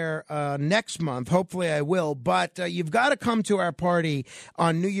get there next month. Hopefully I will. But you've got to come to our party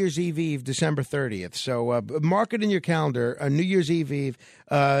on New Year's Eve, December 30th. So mark it in your calendar. New Year's Eve.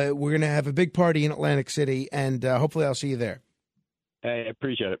 We're going to have a big party in Atlantic City, and hopefully I'll see you there. Hey, I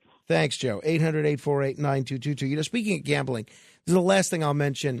appreciate it. Thanks, Joe. 800-848-9222. Speaking of gambling, this is the last thing I'll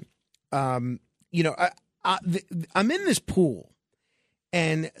mention. I'm in this pool,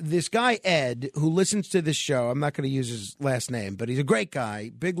 and this guy, Ed, who listens to this show, I'm not going to use his last name, but he's a great guy,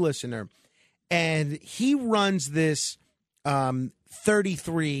 big listener, and he runs this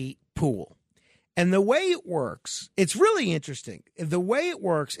 33 pool. And the way it works, it's really interesting. The way it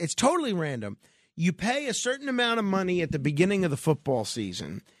works, it's totally random. You pay a certain amount of money at the beginning of the football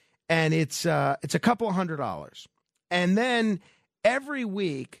season, and it's a couple of $100. And then every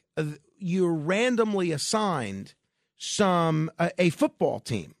week, you're randomly assigned a football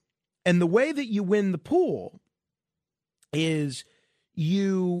team. And the way that you win the pool is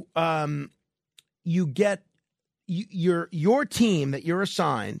your team that you're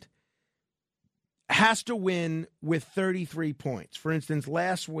assigned has to win with 33 points. For instance,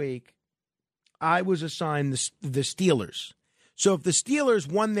 last week I was assigned the Steelers. So if the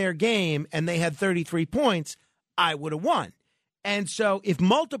Steelers won their game and they had 33 points, I would have won. And so if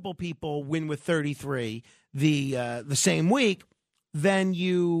multiple people win with 33 the same week, then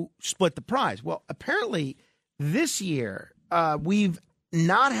you split the prize. Well, apparently this year we've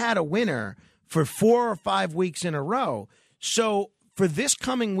not had a winner for 4 or 5 weeks in a row. So for this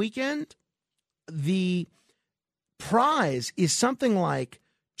coming weekend, the prize is something like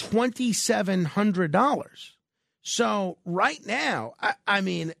 $2,700. So right now, I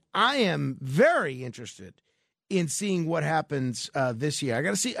am very interested in seeing what happens this year. I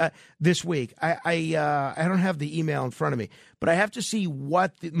got to see this week. I don't have the email in front of me, but I have to see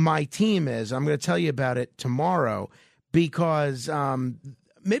what my team is. I'm going to tell you about it tomorrow because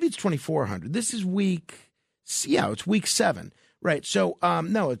maybe it's 2,400. This is it's week 7, right? So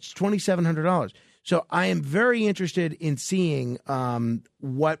no, it's $2,700. So I am very interested in seeing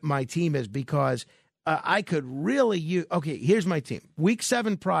what my team is because I could really use. Okay, here's my team. Week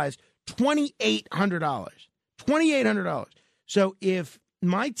 7 prize, $2,800. $2,800. So if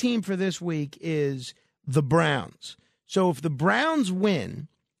my team for this week is the Browns, So if the Browns win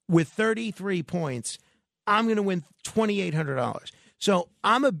with 33 points, I'm going to win $2,800. So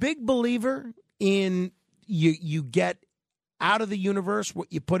I'm a big believer in you get out of the universe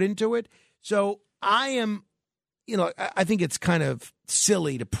what you put into it. So I am, I think it's kind of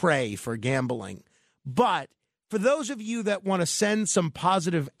silly to pray for gambling. But for those of you that want to send some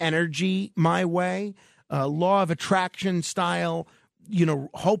positive energy my way, law of attraction style,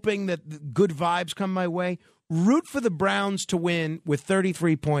 hoping that good vibes come my way, root for the Browns to win with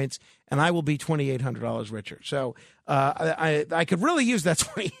 33 points, and I will be $2,800 richer. So I could really use that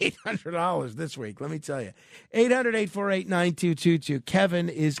 $2,800 this week, let me tell you. 800-848-9222. Kevin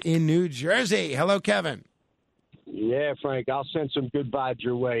is in New Jersey. Hello, Kevin. Yeah, Frank, I'll send some good vibes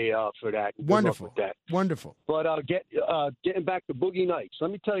your way for that. Good Wonderful. luck with that. Wonderful. But getting back to Boogie Nights,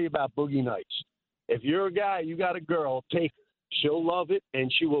 let me tell you about Boogie Nights. If you're a guy, you got a girl, take her. She'll love it, and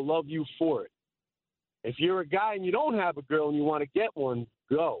she will love you for it. If you're a guy and you don't have a girl and you want to get one,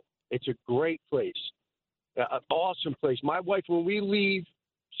 go. It's a great place, an awesome place. My wife, when we leave,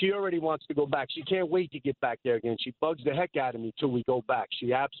 she already wants to go back. She can't wait to get back there again. She bugs the heck out of me till we go back.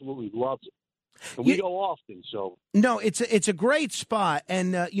 She absolutely loves it. And we go often, so. No, it's a great spot.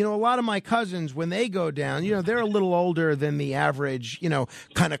 And, a lot of my cousins, when they go down, they're a little older than the average,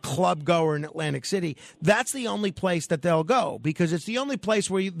 kind of club goer in Atlantic City. That's the only place that they'll go because it's the only place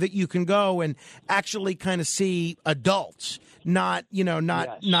where that you can go and actually kind of see adults, not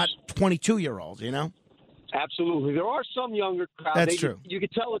 22-year-olds, Absolutely. There are some younger crowds. That's true. You can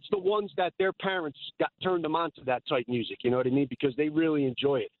tell it's the ones that their parents turned them on to that type music, you know what I mean? Because they really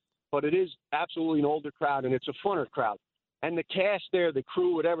enjoy it. But it is absolutely an older crowd, and it's a funner crowd. And the cast there, the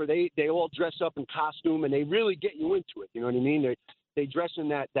crew, whatever, they all dress up in costume, and they really get you into it. You know what I mean? They dress in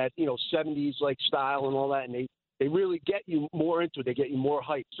that 70s like style and all that, and they really get you more into it. They get you more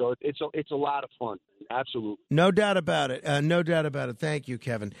hyped. So it's a lot of fun. Absolutely. No doubt about it. No doubt about it. Thank you,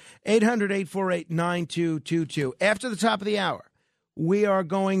 Kevin. 800-848-9222. After the top of the hour, we are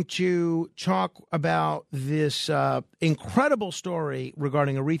going to talk about this incredible story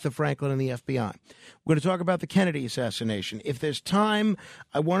regarding Aretha Franklin and the FBI. We're going to talk about the Kennedy assassination. If there's time,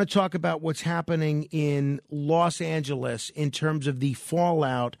 I want to talk about what's happening in Los Angeles in terms of the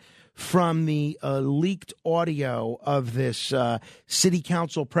fallout from the leaked audio of this city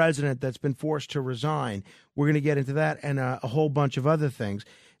council president that's been forced to resign. We're going to get into that and a whole bunch of other things.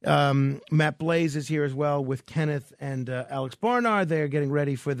 Matt Blaze is here as well with Kenneth and Alex Barnard. They are getting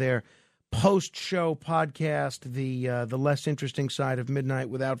ready for their post-show podcast, the less interesting side of Midnight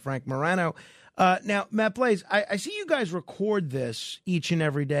without Frank Morano. Now, Matt Blaze, I see you guys record this each and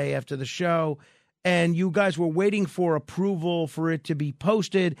every day after the show, and you guys were waiting for approval for it to be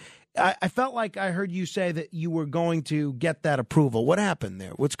posted. I felt like I heard you say that you were going to get that approval. What happened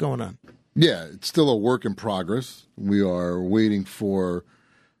there? What's going on? Yeah, it's still a work in progress. We are waiting for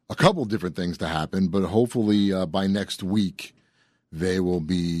a couple different things to happen, but hopefully by next week they will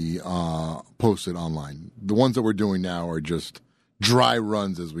be posted online. The ones that we're doing now are just dry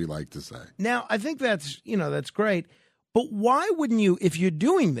runs, as we like to say. Now, I think that's great, but why wouldn't you, if you're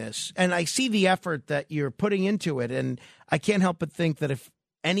doing this, and I see the effort that you're putting into it, and I can't help but think that if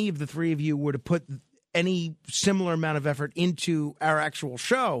any of the three of you were to put any similar amount of effort into our actual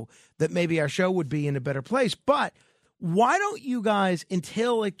show, that maybe our show would be in a better place. But why don't you guys,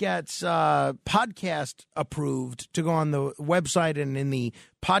 until it gets podcast approved to go on the website and in the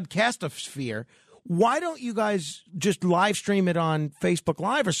podcast sphere, why don't you guys just live stream it on Facebook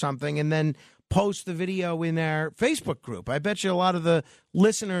Live or something and then post the video in our Facebook group? I bet you a lot of the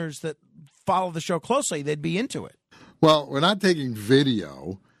listeners that follow the show closely, they'd be into it. Well, we're not taking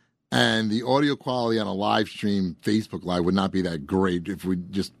video, and the audio quality on a live stream Facebook Live would not be that great if we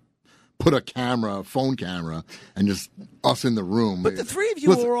just put a phone camera, and just us in the room. But the three of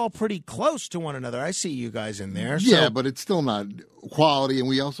you are all pretty close to one another. I see you guys in there. Yeah, but it's still not quality. And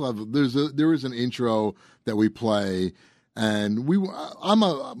we also have there is an intro that we play, and I'm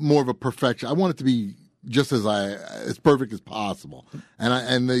more of a perfection. I want it to be just as perfect as possible.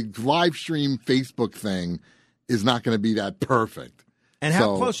 And the live stream Facebook thing is not going to be that perfect. And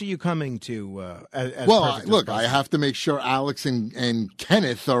how close are you coming to? Look, I have to make sure Alex and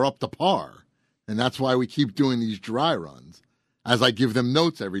Kenneth are up to par, and that's why we keep doing these dry runs, as I give them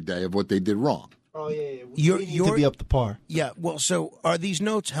notes every day of what they did wrong. Oh yeah. You need to be up to par. Yeah. Well, so are these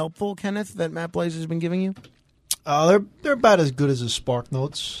notes helpful, Kenneth, that Matt Blaze has been giving you? They're about as good as the Spark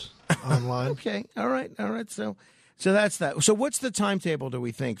Notes online. Okay. All right. So that's that. So what's the timetable, do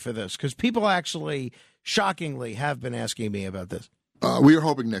we think, for this? Because people actually, shockingly, have been asking me about this. We are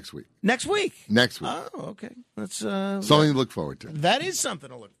hoping next week. Next week? Next week. Oh, okay. That's something to look forward to. That is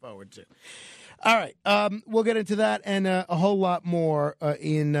something to look forward to. All right, we'll get into that and a whole lot more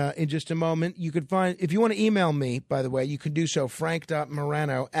in just a moment. You could find, if you want to email me, by the way, you can do so,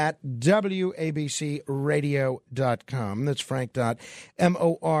 frank.morano@wabcradio.com. That's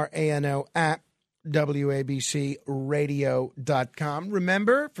frank.morano at wabcradio.com.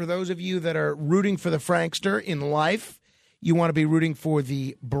 Remember, for those of you that are rooting for the Frankster in life, you want to be rooting for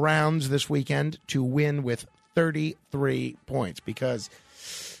the Browns this weekend to win with 33 points, because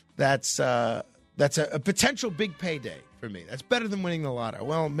that's a potential big payday for me. That's better than winning the lotto.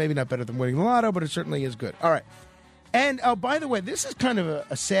 Well, maybe not better than winning the lotto, but it certainly is good. All right. And, by the way, this is kind of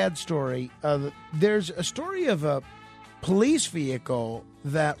a sad story. There's a story of a police vehicle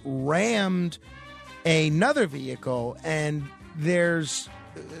that rammed another vehicle, and there's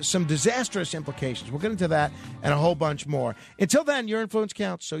some disastrous implications. We'll get into that and a whole bunch more. Until then, your influence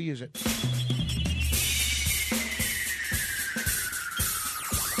counts, so use it.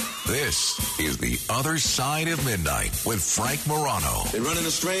 This is The Other Side of Midnight with Frank Morano. They're running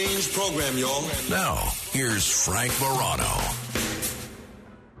a strange program, y'all. Now, here's Frank Morano.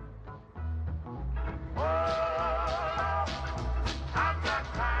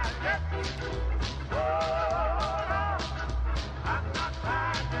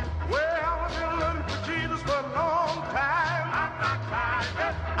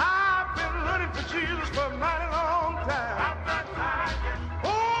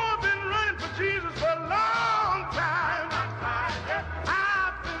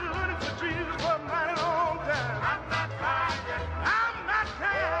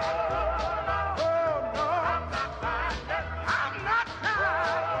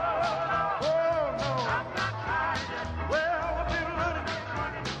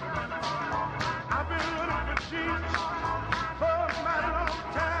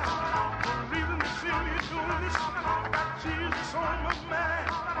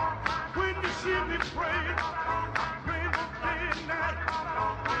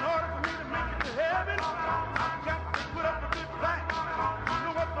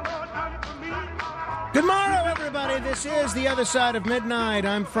 Good morning, everybody. This is The Other Side of Midnight.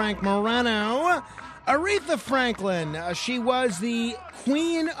 I'm Frank Morano. Aretha Franklin, she was the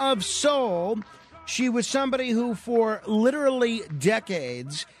Queen of Soul. She was somebody who, for literally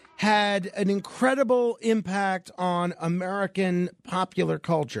decades, had an incredible impact on American popular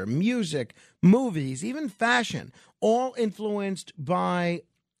culture, music, movies, even fashion, all influenced by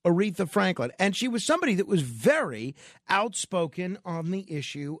Aretha Franklin. And she was somebody that was very outspoken on the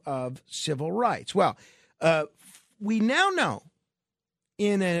issue of civil rights. Well, we now know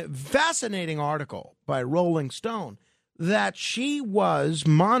in a fascinating article by Rolling Stone that she was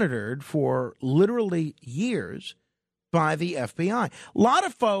monitored for literally years by the FBI. A lot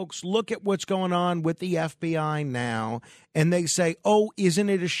of folks look at what's going on with the FBI now and they say, oh, isn't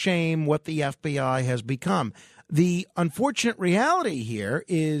it a shame what the FBI has become? The unfortunate reality here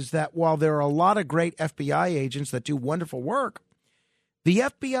is that while there are a lot of great FBI agents that do wonderful work, the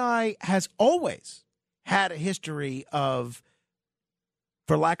FBI has always had a history of,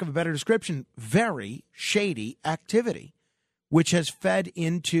 for lack of a better description, very shady activity, which has fed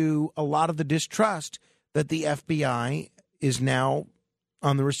into a lot of the distrust that the FBI is now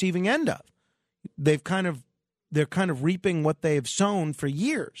on the receiving end of. They're kind of reaping what they've sown for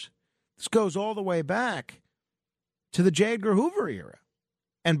years. This goes all the way back to the J. Edgar Hoover era.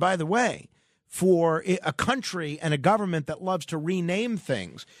 And by the way, for a country and a government that loves to rename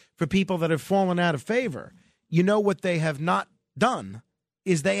things for people that have fallen out of favor, you know what they have not done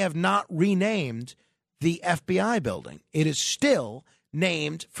is they have not renamed the FBI building. It is still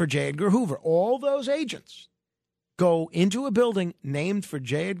named for J. Edgar Hoover. All those agents go into a building named for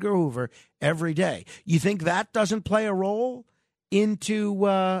J. Edgar Hoover every day. You think that doesn't play a role into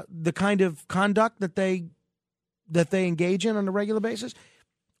the kind of conduct that they engage in on a regular basis?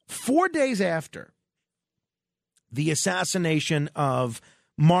 4 days after the assassination of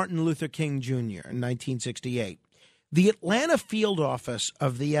Martin Luther King Jr. in 1968, the Atlanta field office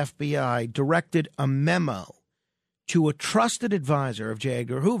of the FBI directed a memo to a trusted advisor of J.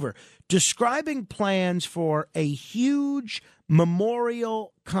 Edgar Hoover describing plans for a huge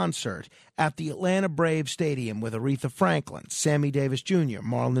memorial concert at the Atlanta Braves Stadium with Aretha Franklin, Sammy Davis Jr.,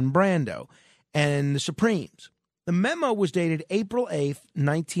 Marlon Brando, and the Supremes. The memo was dated April 8th,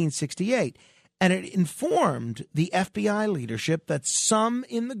 1968, and it informed the FBI leadership that some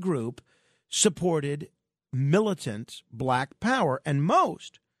in the group supported militant black power, and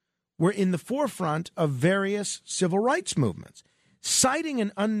most were in the forefront of various civil rights movements. Citing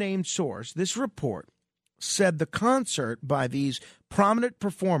an unnamed source, this report said the concert by these prominent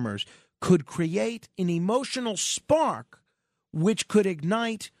performers could create an emotional spark which could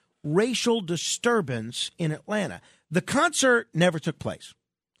ignite racial disturbance in Atlanta. The concert never took place,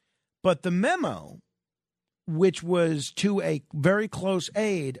 but the memo, which was to a very close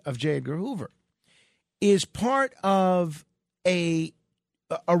aide of J. Edgar Hoover, is part of Aretha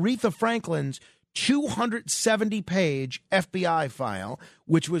Franklin's 270-page FBI file,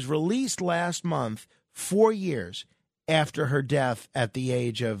 which was released last month, 4 years after her death at the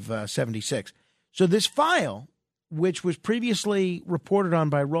age of 76. So this file, which was previously reported on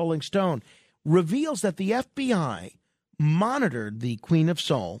by Rolling Stone, reveals that the FBI monitored the Queen of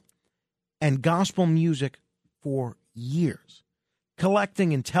Soul and gospel music for years,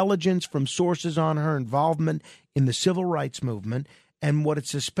 collecting intelligence from sources on her involvement in the civil rights movement and what it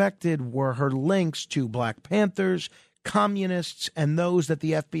suspected were her links to Black Panthers, communists, and those that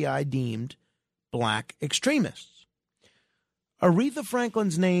the FBI deemed black extremists. Aretha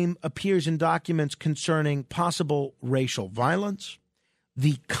Franklin's name appears in documents concerning possible racial violence,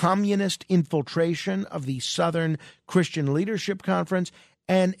 the communist infiltration of the Southern Christian Leadership Conference,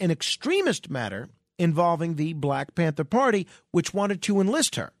 and an extremist matter involving the Black Panther Party, which wanted to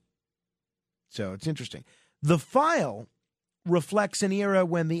enlist her. So it's interesting. The file reflects an era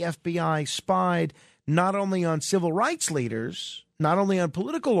when the FBI spied not only on civil rights leaders, not only on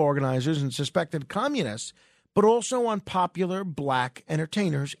political organizers and suspected communists, but also on popular black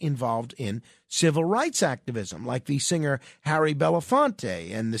entertainers involved in civil rights activism, like the singer Harry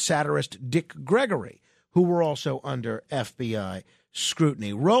Belafonte and the satirist Dick Gregory, who were also under FBI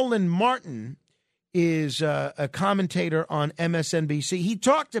scrutiny. Roland Martin is a commentator on MSNBC. He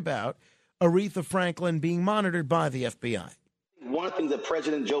talked about Aretha Franklin being monitored by the FBI. One of the things that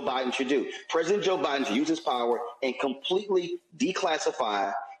President Joe Biden should do, President Joe Biden should use his power and completely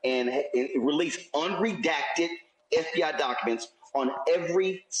declassify and release unredacted FBI documents on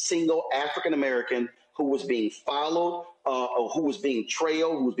every single African American who was being followed, or who was being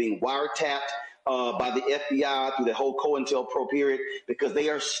trailed, who was being wiretapped by the FBI through the whole COINTELPRO period, because they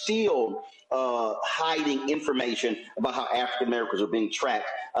are still hiding information about how African Americans are being tracked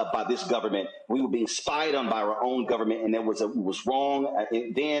by this government. We were being spied on by our own government, and it was wrong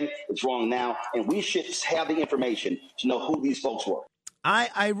then, it's wrong now, and we should have the information to know who these folks were.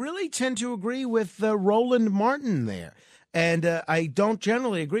 I really tend to agree with Roland Martin there. And I don't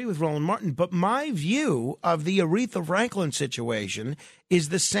generally agree with Roland Martin, but my view of the Aretha Franklin situation is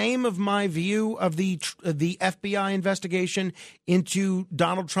the same of my view of the FBI investigation into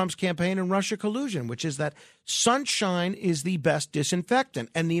Donald Trump's campaign and Russia collusion, which is that sunshine is the best disinfectant.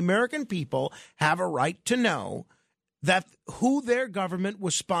 And the American people have a right to know that who their government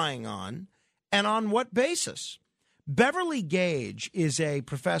was spying on and on what basis. Beverly Gage is a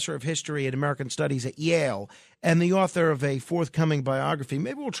professor of history and American studies at Yale and the author of a forthcoming biography.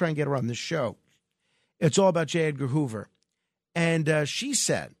 Maybe we'll try and get her on this show. It's all about J. Edgar Hoover. And she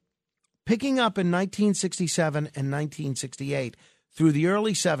said, picking up in 1967 and 1968, through the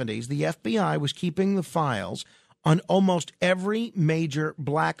early 70s, the FBI was keeping the files on almost every major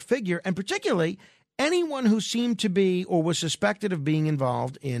black figure, and particularly anyone who seemed to be or was suspected of being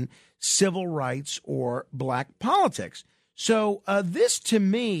involved in civil rights or black politics. So this, to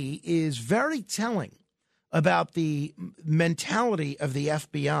me, is very telling about the mentality of the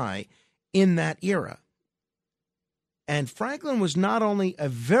FBI in that era. And Franklin was not only a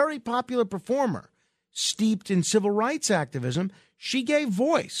very popular performer steeped in civil rights activism, she gave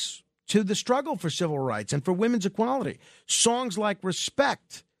voice to the struggle for civil rights and for women's equality. Songs like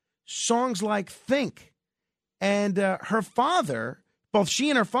Respect, songs like Think, and her father, both she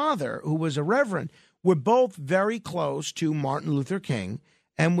and her father, who was a reverend, were both very close to Martin Luther King.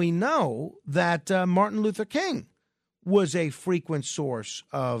 And we know that Martin Luther King was a frequent source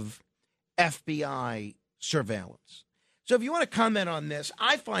of FBI surveillance. So if you want to comment on this,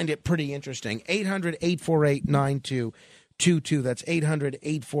 I find it pretty interesting. 800-848-9222. That's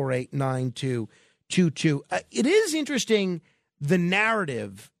 800-848-9222. It is interesting, the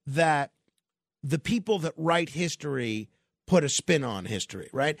narrative that the people that write history put a spin on history,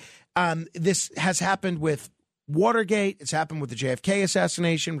 right? This has happened with Watergate. It's happened with the JFK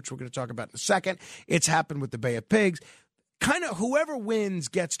assassination, which we're going to talk about in a second. It's happened with the Bay of Pigs. Kind of whoever wins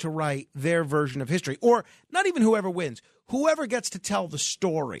gets to write their version of history, or not even whoever wins. Whoever gets to tell the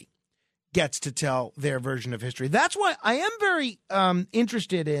story gets to tell their version of history. That's why I am very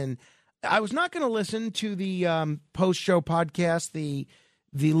interested in. I was not going to listen to the post-show podcast, the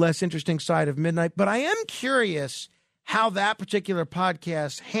Less Interesting Side of Midnight, but I am curious how that particular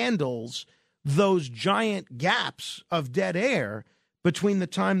podcast handles those giant gaps of dead air between the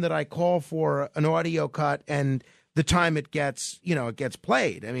time that I call for an audio cut and the time it gets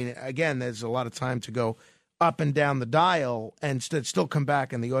played. I mean, again, there's a lot of time to go up and down the dial and still come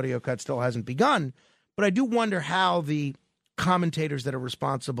back and the audio cut still hasn't begun. But I do wonder how the commentators that are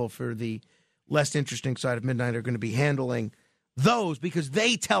responsible for the less interesting side of midnight are going to be handling those, because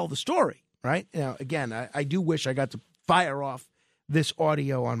they tell the story, right? Now, again, I do wish I got to fire off this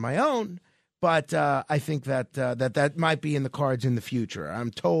audio on my own, but I think that might be in the cards in the future.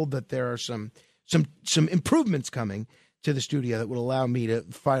 I'm told that there are some improvements coming to the studio that will allow me to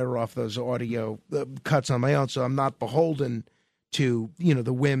fire off those audio cuts on my own, so I'm not beholden to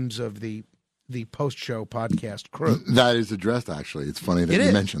the whims of the post-show podcast crew. That is addressed, actually. It's funny that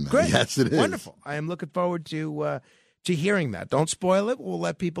you mentioned that. Great. Yes, it is. Wonderful. I am looking forward to hearing that. Don't spoil it. We'll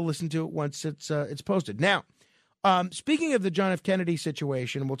let people listen to it once it's posted. Now, speaking of the John F. Kennedy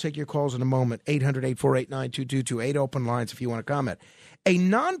situation, we'll take your calls in a moment. 800-848-9222. 8 open lines if you want to comment. A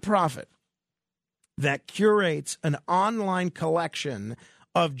nonprofit that curates an online collection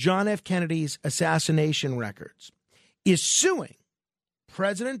of John F. Kennedy's assassination records is suing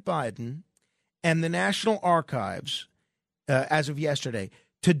President Biden and the National Archives, as of yesterday,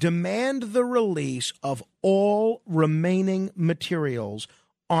 to demand the release of all remaining materials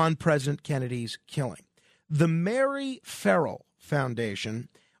on President Kennedy's killing. The Mary Farrell Foundation,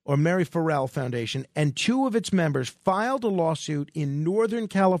 and two of its members filed a lawsuit in Northern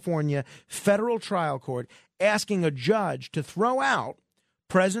California federal trial court asking a judge to throw out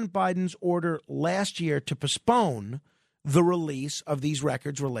President Biden's order last year to postpone the release of these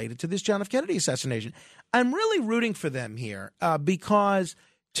records related to this John F. Kennedy assassination. I'm really rooting for them here because,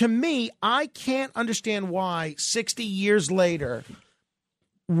 to me, I can't understand why 60 years later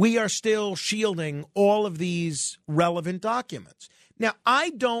we are still shielding all of these relevant documents. Now, I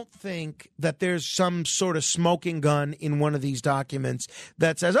don't think that there's some sort of smoking gun in one of these documents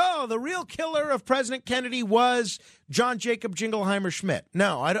that says, oh, the real killer of President Kennedy was John Jacob Jingleheimer Schmidt.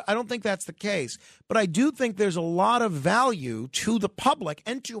 No, I don't think that's the case. But I do think there's a lot of value to the public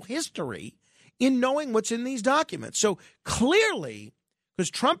and to history in knowing what's in these documents. So clearly, because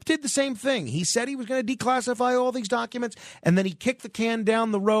Trump did the same thing. He said he was going to declassify all these documents, and then he kicked the can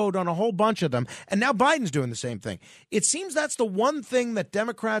down the road on a whole bunch of them. And now Biden's doing the same thing. It seems that's the one thing that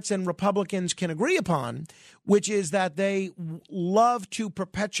Democrats and Republicans can agree upon, which is that they love to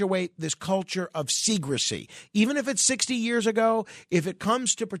perpetuate this culture of secrecy. Even if it's 60 years ago, if it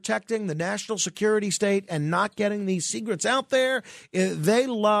comes to protecting the national security state and not getting these secrets out there, they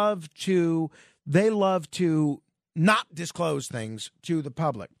love to not disclose things to the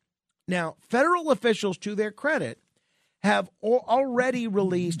public. Now, federal officials, to their credit, have already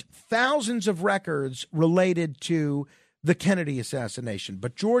released thousands of records related to the Kennedy assassination.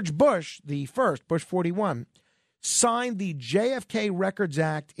 But George Bush, the first, Bush 41, signed the JFK Records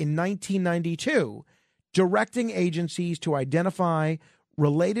Act in 1992, directing agencies to identify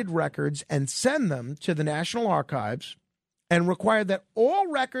related records and send them to the National Archives, and required that all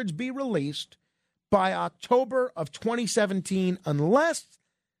records be released by October of 2017, unless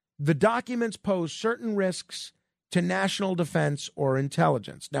the documents pose certain risks to national defense or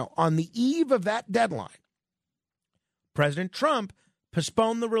intelligence. Now, on the eve of that deadline, President Trump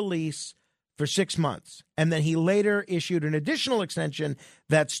postponed the release for 6 months, and then he later issued an additional extension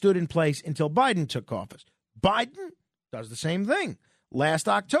that stood in place until Biden took office. Biden does the same thing. Last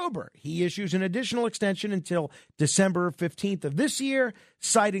October, he issues an additional extension until December 15th of this year,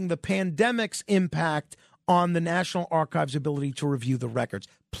 citing the pandemic's impact on the National Archives' ability to review the records.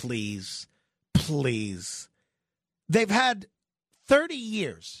 Please. They've had 30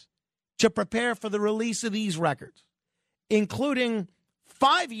 years to prepare for the release of these records, including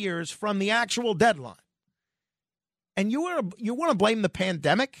 5 years from the actual deadline. And you want to blame the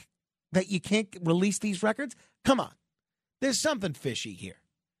pandemic that you can't release these records? Come on. There's something fishy here.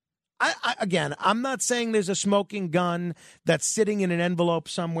 Again, I'm not saying there's a smoking gun that's sitting in an envelope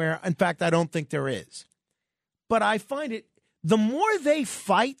somewhere. In fact, I don't think there is. But I find it, the more they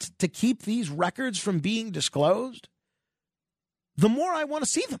fight to keep these records from being disclosed, the more I want to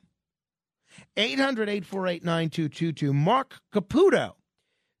see them. 800-848-9222. Mark Caputo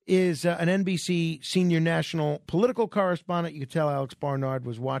is an NBC senior national political correspondent. You could tell Alex Barnard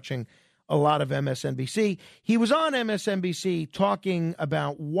was watching a lot of MSNBC. He was on MSNBC talking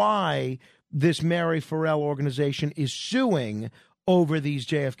about why this Mary Farrell organization is suing over these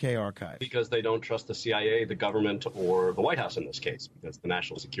JFK archives. Because they don't trust the CIA, the government, or the White House in this case, because the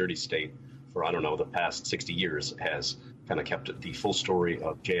national security state for, the past 60 years has kind of kept the full story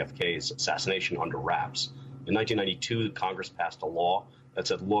of JFK's assassination under wraps. In 1992, Congress passed a law that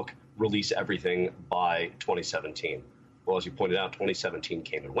said, look, release everything by 2017. Well, as you pointed out, 2017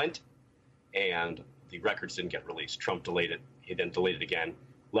 came and went, and the records didn't get released. Trump delayed it. He then delayed it again,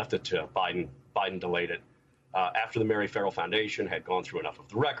 left it to Biden. Biden delayed it. after the Mary Farrell Foundation had gone through enough of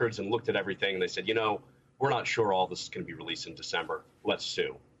the records and looked at everything, they said, we're not sure all this is going to be released in December. Let's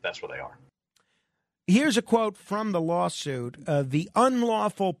sue. That's where they are. Here's a quote from the lawsuit. The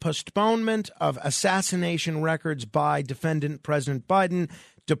unlawful postponement of assassination records by defendant President Biden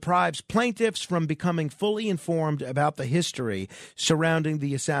deprives plaintiffs from becoming fully informed about the history surrounding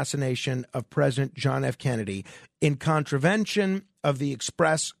the assassination of President John F. Kennedy in contravention of the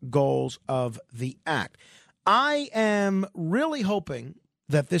express goals of the act. I am really hoping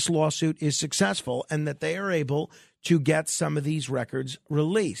that this lawsuit is successful and that they are able to get some of these records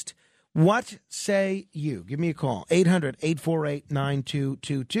released. What say you? Give me a call,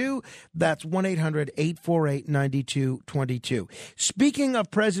 800-848-9222. That's 1-800-848-9222. Speaking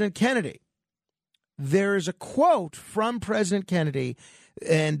of President Kennedy, there is a quote from President Kennedy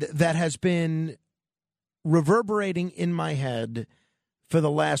and that has been reverberating in my head for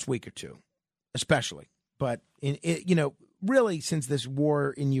the last week or two, especially. But, really since this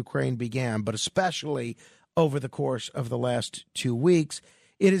war in Ukraine began, but especially over the course of the last 2 weeks,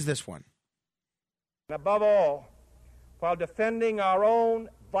 it is this one. Above all, while defending our own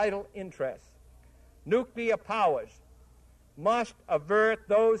vital interests, nuclear powers must avert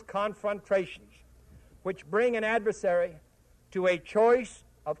those confrontations which bring an adversary to a choice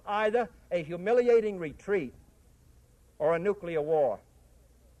of either a humiliating retreat or a nuclear war.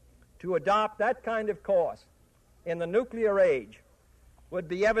 To adopt that kind of course in the nuclear age would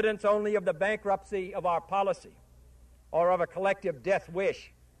be evidence only of the bankruptcy of our policy or of a collective death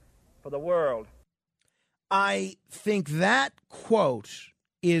wish for the world. I think that quote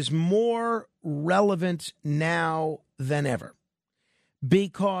is more relevant now than ever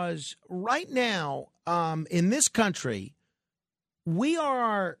because right now in this country, we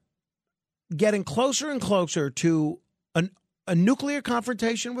are getting closer and closer to a nuclear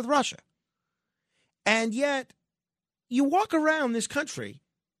confrontation with Russia. And yet you walk around this country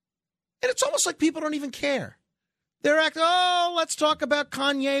and it's almost like people don't even care. They're acting, let's talk about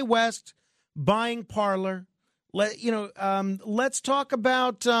Kanye West buying Parler. Let's talk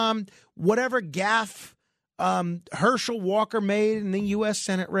about whatever gaffe Herschel Walker made in the U.S.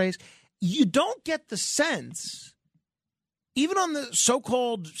 Senate race. You don't get the sense, even on the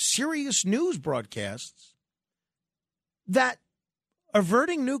so-called serious news broadcasts, that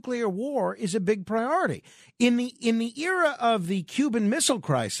averting nuclear war is a big priority. In the era of the Cuban Missile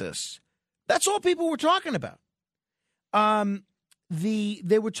Crisis, that's all people were talking about.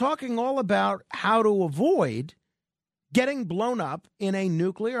 They were talking all about how to avoid getting blown up in a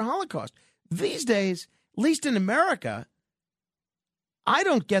nuclear holocaust. These days, at least in America, I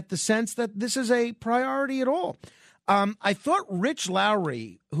don't get the sense that this is a priority at all. I thought Rich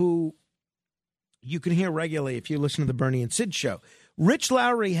Lowry, who you can hear regularly if you listen to the Bernie and Sid show, Rich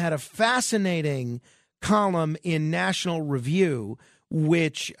Lowry had a fascinating column in National Review,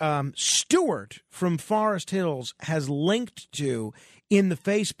 which Stuart from Forest Hills has linked to in the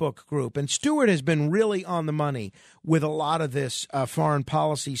Facebook group. And Stuart has been really on the money with a lot of this foreign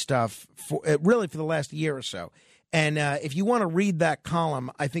policy stuff for the last year or so. And if you want to read that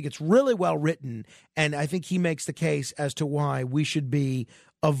column, I think it's really well written. And I think he makes the case as to why we should be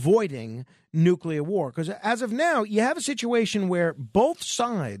avoiding nuclear war. Because as of now, you have a situation where both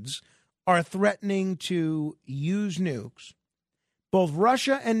sides are threatening to use nukes. Both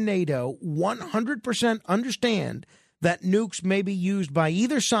Russia and NATO 100% understand that nukes may be used by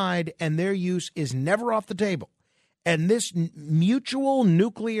either side and their use is never off the table. And this mutual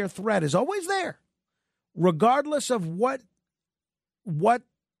nuclear threat is always there, regardless of what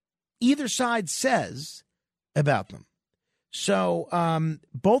either side says about them. So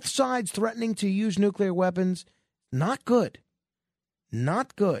both sides threatening to use nuclear weapons, not good.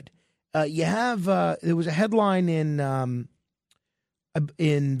 Not good. You have there was a headline in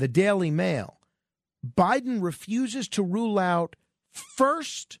the Daily Mail. Biden refuses to rule out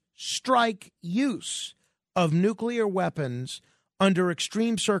first strike use of nuclear weapons under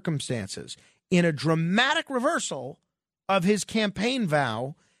extreme circumstances in a dramatic reversal of his campaign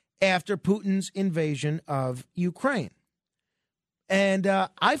vow after Putin's invasion of Ukraine. And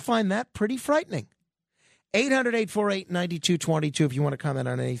I find that pretty frightening. 800-848-9222 if you want to comment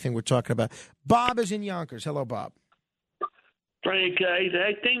on anything we're talking about. Bob is in Yonkers. Hello, Bob. Frank,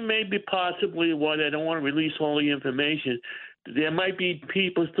 I think maybe possibly what I don't want to release all the information. There might be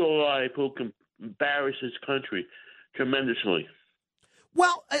people still alive who can embarrass this country tremendously.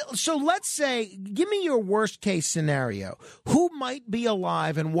 Well, so let's say, give me your worst case scenario. Who might be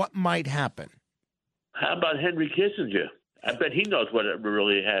alive and what might happen? How about Henry Kissinger? I bet he knows what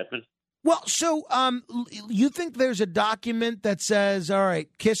really happened. Well, so you think there's a document that says, all right,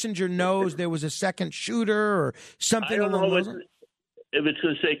 Kissinger knows there was a second shooter or something I don't along know those if lines? it's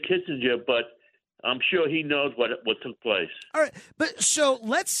going to say Kissinger, but I'm sure he knows what took place. All right, but so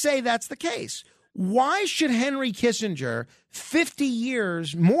let's say that's the case. Why should Henry Kissinger, 50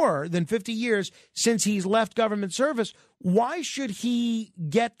 years, more than 50 years since he's left government service, why should he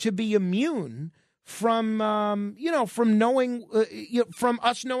get to be immune from, from knowing, from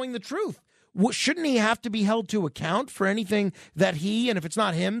us knowing the truth? Shouldn't he have to be held to account for anything that he, and if it's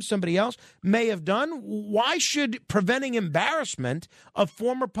not him, somebody else, may have done? Why should preventing embarrassment of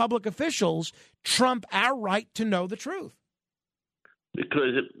former public officials trump our right to know the truth?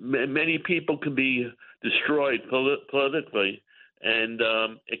 Because many people can be destroyed politically, and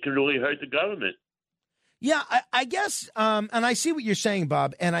it can really hurt the government. Yeah, I guess, and I see what you're saying,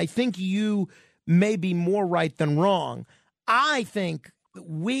 Bob, and I think you may be more right than wrong. I think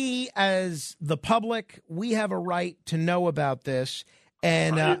we, as the public, we have a right to know about this,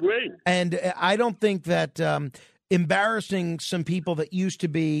 and I agree. And I don't think that embarrassing some people that used to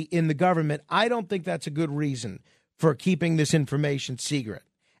be in the government, I don't think that's a good reason for keeping this information secret.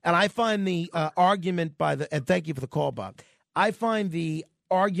 And I find the argument by the, and thank you for the call, Bob, I find the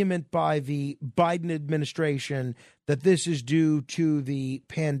argument by the Biden administration that this is due to the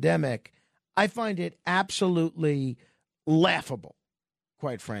pandemic, I find it absolutely laughable,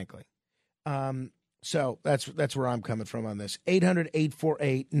 quite frankly. So that's where I'm coming from on this.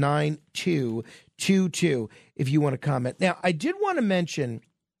 800-848-9222 if you want to comment. Now, I did want to mention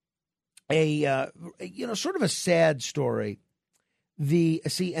a sort of a sad story.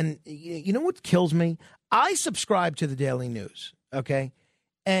 And you know what kills me? I subscribe to the Daily News, okay?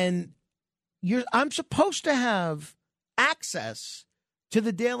 And I'm supposed to have access to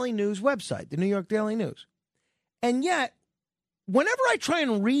the Daily News website, the New York Daily News. And yet, whenever I try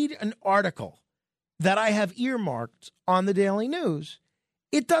and read an article that I have earmarked on the Daily News,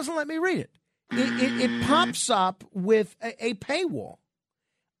 it doesn't let me read it. It pops up with a paywall.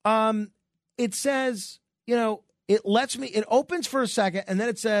 It says, it opens for a second, and then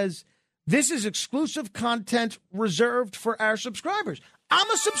it says, this is exclusive content reserved for our subscribers.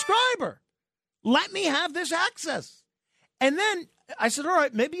 I'm a subscriber. Let me have this access. And then I said, all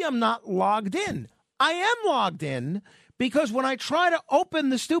right, maybe I'm not logged in. I am logged in because when I try to open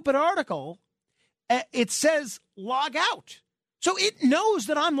the stupid article, it says log out. So it knows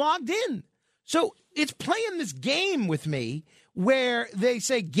that I'm logged in. So it's playing this game with me where they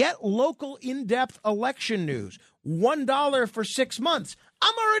say, get local in-depth election news, $1 for 6 months.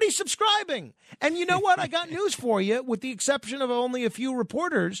 I'm already subscribing. And you know what? I got news for you, with the exception of only a few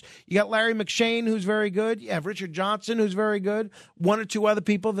reporters. You got Larry McShane, who's very good. You have Richard Johnson, who's very good. One or two other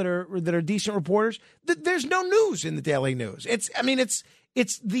people that are decent reporters. There's no news in the Daily News. It's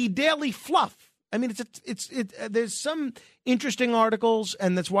the daily fluff. I mean, there's some interesting articles,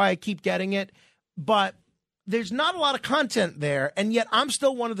 and that's why I keep getting it. But there's not a lot of content there, and yet I'm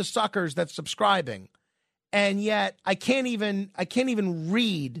still one of the suckers that's subscribing. And yet I can't even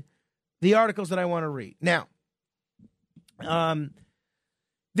read the articles that I want to read. Now,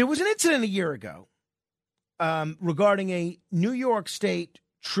 there was an incident a year ago regarding a New York State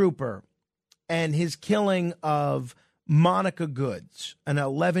trooper and his killing of Monica Goods, an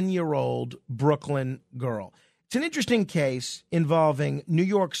 11-year-old Brooklyn girl. It's an interesting case involving New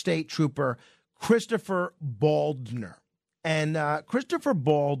York State trooper Christopher Baldner. And Christopher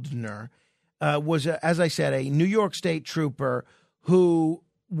Baldner was, as I said, a New York State trooper who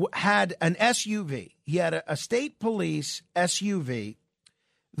had an SUV. He had a state police SUV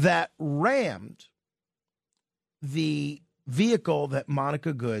that rammed the vehicle that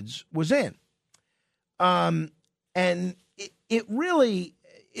Monica Goods was in. And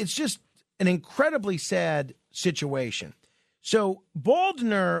it's just an incredibly sad situation. So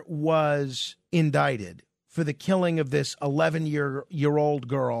Baldner was indicted for the killing of this 11-year-old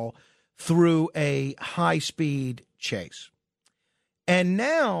girl through a high-speed chase. And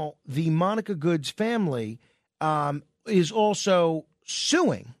now the Monica Goods family is also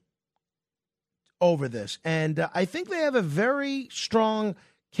suing over this. And I think they have a very strong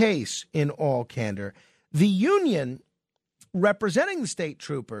case in all candor. The union representing the state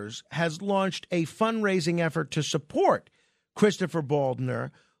troopers has launched a fundraising effort to support Christopher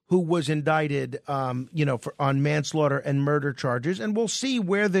Baldner, who was indicted, on manslaughter and murder charges. And we'll see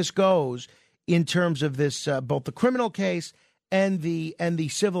where this goes in terms of this, both the criminal case and the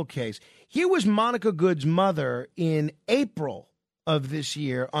civil case. Here was Monica Goods' mother in April of this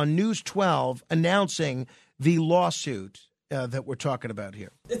year on News 12 announcing the lawsuit that we're talking about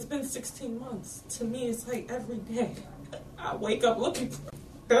here. It's been 16 months. To me, it's like every day I wake up looking for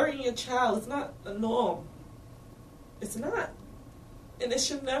burying your child is not a norm. It's not. And it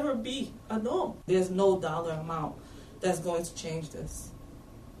should never be a norm. There's no dollar amount that's going to change this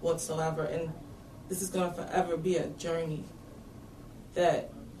whatsoever. And this is going to forever be a journey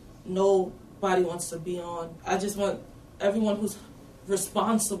that nobody wants to be on. I just want everyone who's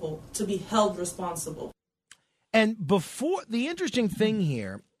responsible to be held responsible. And before, the interesting thing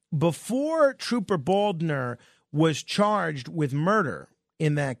here, before Trooper Baldner was charged with murder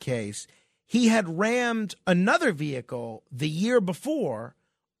in that case, he had rammed another vehicle the year before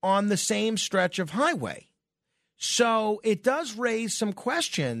on the same stretch of highway. So it does raise some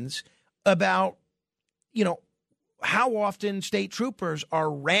questions about, you know, how often state troopers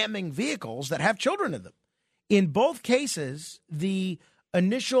are ramming vehicles that have children in them. In both cases, the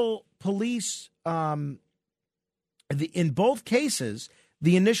initial police, in both cases,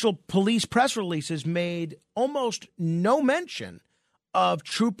 the initial police press releases made almost no mention of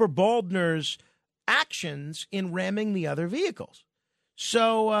Trooper Baldner's actions in ramming the other vehicles.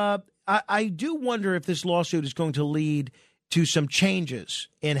 So I do wonder if this lawsuit is going to lead to some changes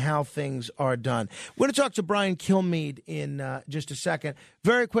in how things are done. We're going to talk to Brian Kilmeade in just a second.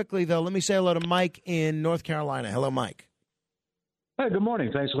 Very quickly, though, let me say hello to Mike in North Carolina. Hello, Mike. Hey, good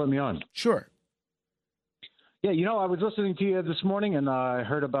morning. Thanks for letting me on. Sure. Yeah, you know, I was listening to you this morning, and I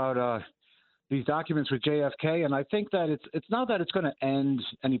heard about these documents with JFK, and I think that it's not that it's going to end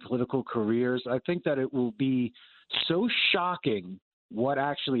any political careers. I think that it will be so shocking what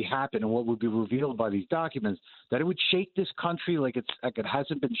actually happened and what would be revealed by these documents that it would shake this country like it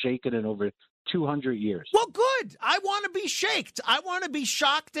hasn't been shaken in over 200 years. Well, good. I want to be shaked. I want to be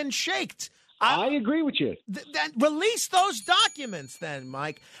shocked and shaked. I agree with you. Then release those documents then,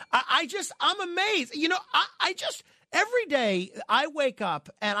 Mike. I'm amazed. You know, I just, every day I wake up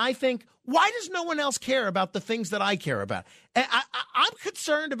and I think, why does no one else care about the things that I care about? And I'm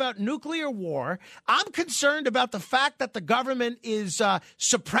concerned about nuclear war. I'm concerned about the fact that the government is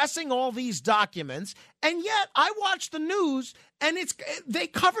suppressing all these documents. And yet I watch the news and they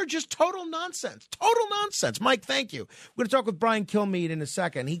cover just total nonsense. Total nonsense. Mike, thank you. We're going to talk with Brian Kilmeade in a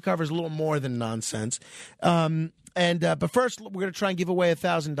second. He covers a little more than nonsense. But first, we're going to try and give away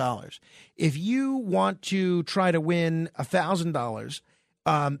 $1,000. If you want to try to win $1,000,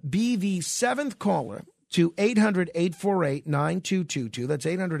 be the seventh caller to 800-848-9222. That's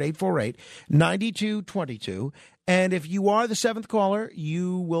 800-848-9222. And if you are the seventh caller,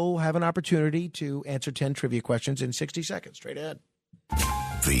 you will have an opportunity to answer 10 trivia questions in 60 seconds. Straight ahead.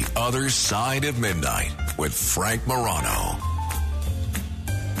 The Other Side of Midnight with Frank Morano.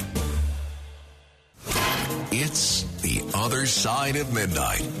 It's The Other Side of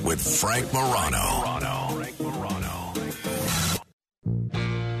Midnight with Frank Morano. Frank Morano.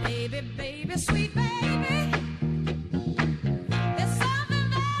 Baby, baby, sweet baby. There's something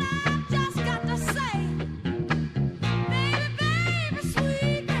that I just got to say. Baby, baby,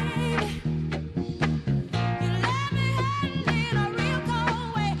 sweet baby. You let me hang in a real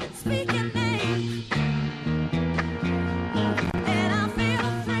cold way. Speak your name. And I feel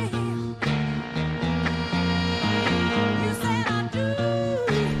afraid. You said I do.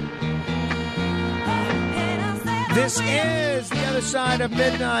 And I said This is The Other Side of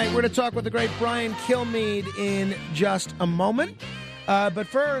Midnight. We're going to talk with the great Brian Kilmeade in just a moment. But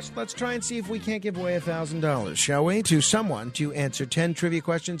first, let's try and see if we can't give away $1,000, shall we? To someone to answer 10 trivia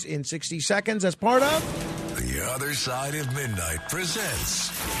questions in 60 seconds as part of The Other Side of Midnight presents.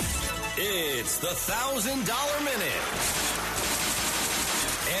 It's the $1,000 minute.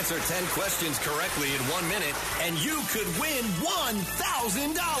 Answer 10 questions correctly in 1 minute, and you could win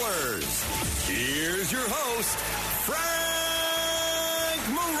 $1,000. Here's your host, Frank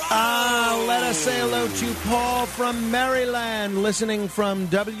Morano. let us say hello to Paul from Maryland, listening from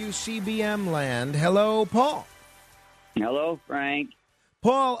WCBM land. Hello, Paul. Hello, Frank.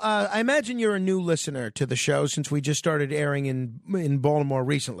 Paul, I imagine you're a new listener to the show since we just started airing in Baltimore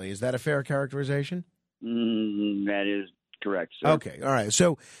recently. Is that a fair characterization? That is correct, sir. Okay, all right.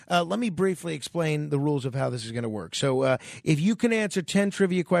 So let me briefly explain the rules of how this is going to work. So if you can answer 10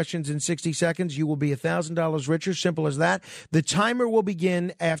 trivia questions in 60 seconds, you will be $1,000 richer. Simple as that. The timer will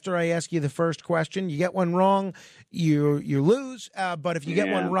begin after I ask you the first question. You get one wrong, you lose. But if you get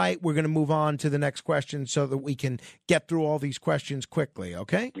one right, we're going to move on to the next question so that we can get through all these questions quickly,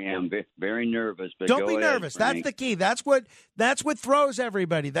 okay? Yeah, I'm very nervous. But Don't be ahead, nervous. Frank. That's the key. That's what throws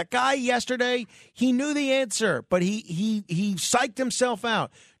everybody. That guy yesterday, he knew the answer, but he psyched himself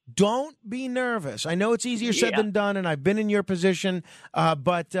out. Don't be nervous. I know it's easier said than done, and I've been in your position,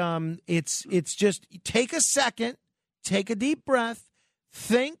 but it's just take a second, take a deep breath,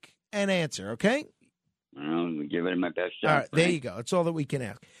 think, and answer, okay? I'll give it my best shot. All right, there you go. That's all that we can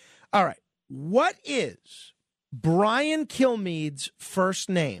ask. All right. What is Brian Kilmeade's first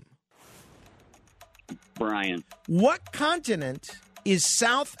name? Brian. What continent is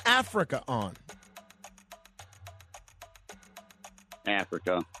South Africa on?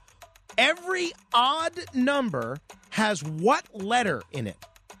 Africa. Every odd number has what letter in it?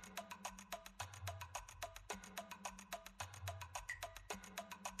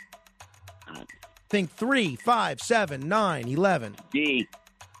 Think 3, 5, 7, 9, 11. D.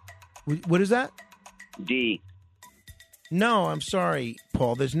 What is that? D. No, I'm sorry,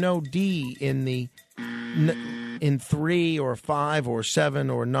 Paul. There's no D in the in 3 or 5 or 7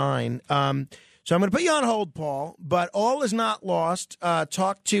 or 9. So I'm going to put you on hold, Paul. But all is not lost.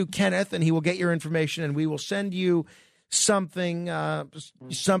 Talk to Kenneth, and he will get your information, and we will send you something nice.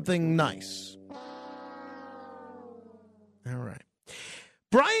 All right.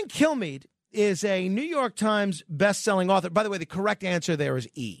 Brian Kilmeade is a New York Times best-selling author. By the way, the correct answer there is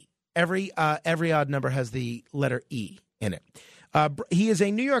E. Every odd number has the letter E in it. He is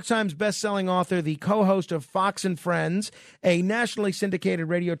a New York Times best-selling author, the co-host of Fox and Friends, a nationally syndicated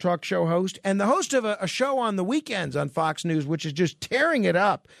radio talk show host, and the host of a show on the weekends on Fox News, which is just tearing it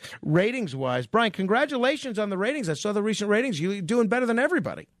up ratings-wise. Brian, congratulations on the ratings. I saw the recent ratings. You're doing better than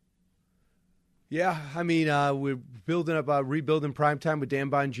everybody. Yeah, I mean, we're building up, rebuilding Primetime with Dan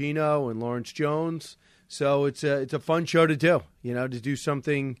Bongino and Lawrence Jones. So it's a fun show to do, to do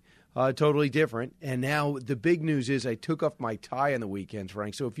something totally different. And now the big news is I took off my tie on the weekends,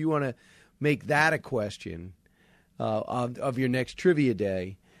 Frank. So if you want to make that a question of your next trivia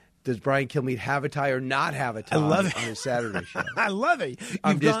day, does Brian Kilmeade have a tie or not have a tie on his Saturday show? I love it.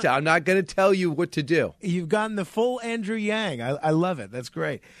 I'm not going to tell you what to do. You've gotten the full Andrew Yang. I love it. That's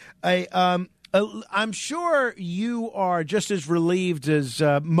great. I'm sure you are just as relieved as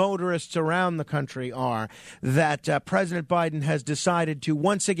motorists around the country are that President Biden has decided to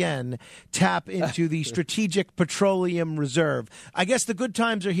once again tap into the Strategic Petroleum Reserve. I guess the good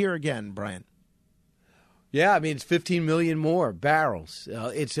times are here again, Brian. Yeah, I mean, it's 15 million more barrels.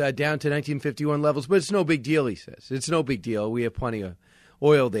 It's down to 1951 levels, but it's no big deal, he says. It's no big deal. We have plenty of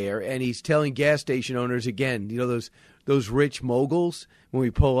oil there. And he's telling gas station owners, again, those rich moguls, when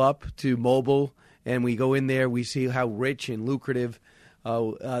we pull up to Mobil and we go in there, we see how rich and lucrative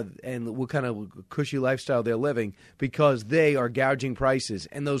and what kind of cushy lifestyle they're living because they are gouging prices,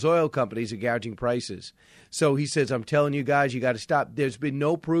 and those oil companies are gouging prices. So he says, I'm telling you guys, you got to stop. There's been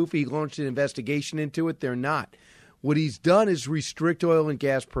no proof. He launched an investigation into it. They're not. What he's done is restrict oil and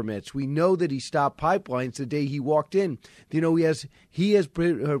gas permits. We know that he stopped pipelines the day he walked in. He has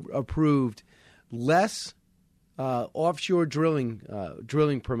approved less offshore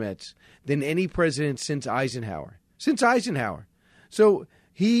drilling permits than any president since Eisenhower. So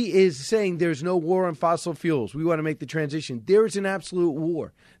he is saying there's no war on fossil fuels. We want to make the transition. There is an absolute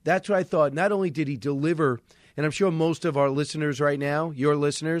war. That's what I thought. Not only did he deliver, and I'm sure most of our listeners right now, your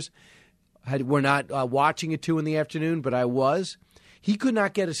listeners, were not watching at 2 in the afternoon, but I was. He could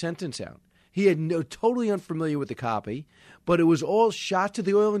not get a sentence out. He had totally unfamiliar with the copy, but it was all shot to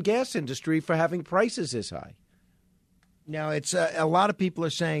the oil and gas industry for having prices this high. Now, it's a lot of people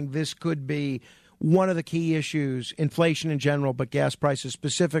are saying this could be one of the key issues, inflation in general, but gas prices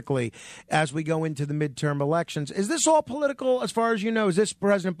specifically, as we go into the midterm elections. Is this all political as far as you know? Is this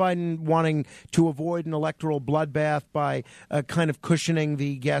President Biden wanting to avoid an electoral bloodbath by kind of cushioning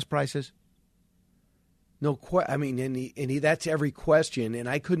the gas prices? No, I mean, and that's every question. And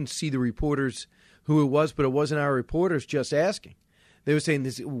I couldn't see the reporters who it was, but it wasn't our reporters just asking. They were saying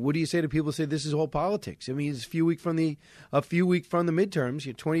this. What do you say to people who say this is all politics? I mean, it's a few weeks from the midterms.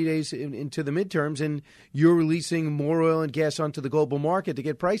 You're 20 days into the midterms, and you're releasing more oil and gas onto the global market to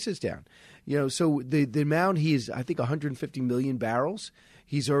get prices down. So the amount I think 150 million barrels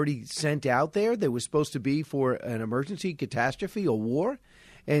he's already sent out there that was supposed to be for an emergency, catastrophe, a war.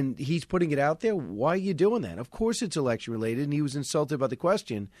 And he's putting it out there. Why are you doing that? Of course it's election related, and he was insulted by the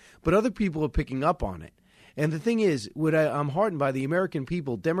question, but other people are picking up on it. And the thing is, I'm heartened by the American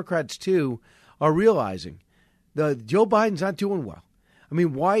people, Democrats too, are realizing that Joe Biden's not doing well. I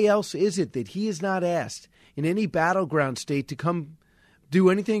mean, why else is it that he is not asked in any battleground state to come do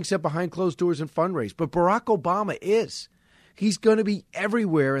anything except behind closed doors and fundraise? But Barack Obama is. He's going to be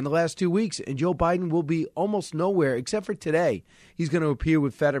everywhere in the last 2 weeks, and Joe Biden will be almost nowhere except for today. He's going to appear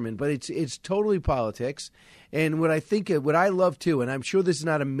with Fetterman, but it's totally politics. And what I love too, and I'm sure this is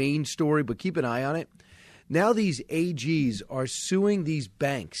not a main story, but keep an eye on it. Now these AGs are suing these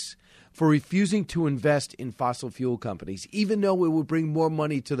banks for refusing to invest in fossil fuel companies, even though it would bring more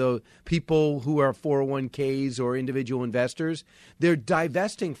money to the people who are 401ks or individual investors. They're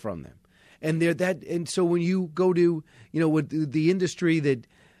divesting from them. And so when you go to, with the industry that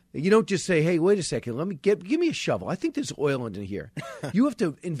you don't just say, hey, wait a second, give me a shovel. I think there's oil under here. You have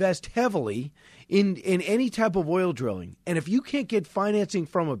to invest heavily in any type of oil drilling. And if you can't get financing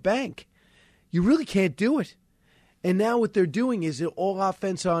from a bank, you really can't do it. And now what they're doing is all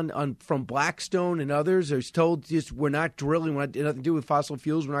offense on from Blackstone and others are told just we're not drilling, we're not nothing to do with fossil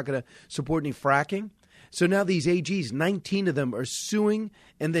fuels, we're not going to support any fracking. So now these AGs, 19 of them, are suing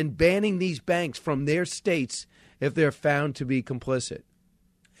and then banning these banks from their states if they're found to be complicit.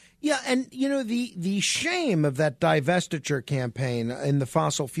 Yeah, and, the shame of that divestiture campaign in the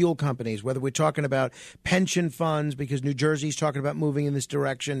fossil fuel companies, whether we're talking about pension funds, because New Jersey's talking about moving in this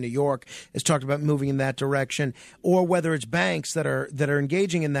direction, New York is talking about moving in that direction, or whether it's banks that are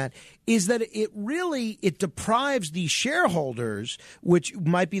engaging in that, is that it deprives the shareholders, which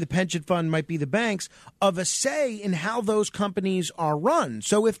might be the pension fund, might be the banks, of a say in how those companies are run.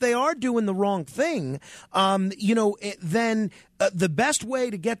 So if they are doing the wrong thing, then the best way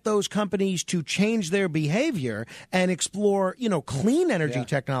to get those companies to change their behavior and explore, clean energy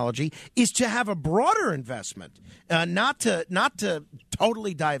technology is to have a broader investment, not to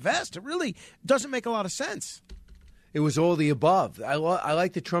totally divest. It really doesn't make a lot of sense. It was all the above. I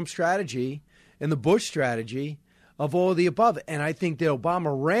like the Trump strategy and the Bush strategy of all the above. And I think that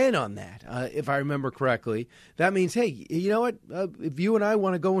Obama ran on that, if I remember correctly. That means, hey, you know what? If you and I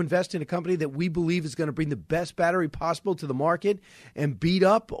want to go invest in a company that we believe is going to bring the best battery possible to the market and beat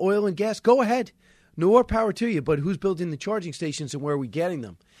up oil and gas, go ahead. No more power to you. But who's building the charging stations and where are we getting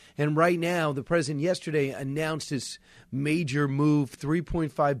them? And right now, the president yesterday announced his major move,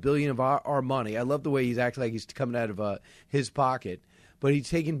 $3.5 billion of our money. I love the way he's acting like he's coming out of his pocket. But he's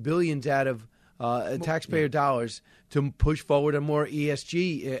taking billions out of taxpayer dollars to push forward a more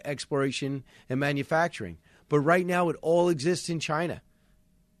ESG exploration and manufacturing. But right now, it all exists in China.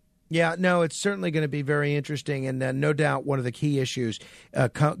 Yeah, no, it's certainly going to be very interesting, and no doubt one of the key issues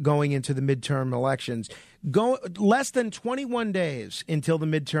going into the midterm elections. Less than 21 days until the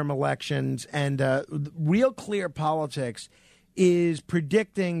midterm elections, and Real Clear Politics is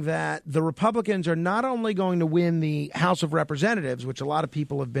predicting that the Republicans are not only going to win the House of Representatives, which a lot of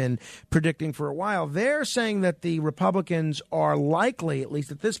people have been predicting for a while, they're saying that the Republicans are likely, at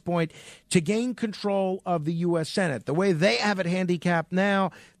least at this point, to gain control of the U.S. Senate. The way they have it handicapped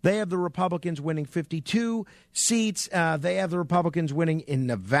now, they have the Republicans winning 52 seats. They have the Republicans winning in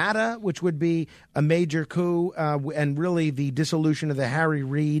Nevada, which would be a major coup, and really the dissolution of the Harry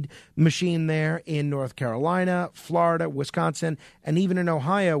Reid machine there in North Carolina, Florida, Wisconsin, and even in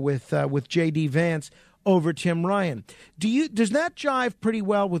Ohio with J.D. Vance over Tim Ryan. Does that jive pretty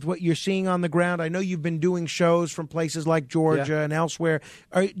well with what you're seeing on the ground? I know you've been doing shows from places like Georgia and elsewhere.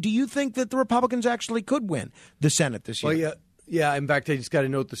 Do you think that the Republicans actually could win the Senate this year? Well, yeah. In fact, I just got a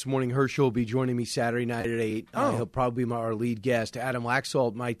note this morning. Herschel will be joining me Saturday night at 8. He'll probably be our lead guest. Adam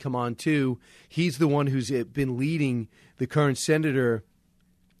Laxalt might come on, too. He's the one who's been leading the current Senator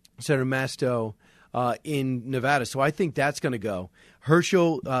Masto, in Nevada. So I think that's going to go.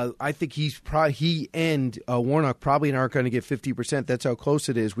 Herschel, I think he and Warnock probably aren't going to get 50%. That's how close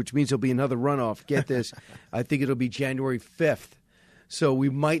it is, which means there'll be another runoff. Get this. I think it'll be January 5th. So we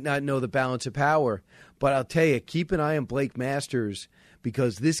might not know the balance of power. But I'll tell you, keep an eye on Blake Masters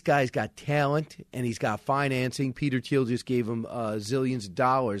because this guy's got talent and he's got financing. Peter Thiel just gave him zillions of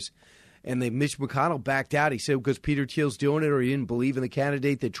dollars. And Mitch McConnell backed out. He said because Peter Thiel's doing it or he didn't believe in the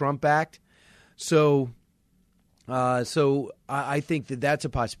candidate that Trump backed. So I think that's a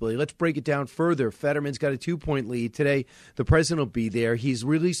possibility. Let's break it down further. Fetterman's got a 2-point lead. Today, the president will be there. He's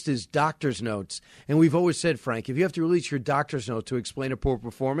released his doctor's notes. And we've always said, Frank, if you have to release your doctor's note to explain a poor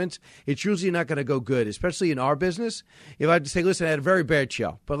performance, it's usually not going to go good, especially in our business. If I had to say, listen, I had a very bad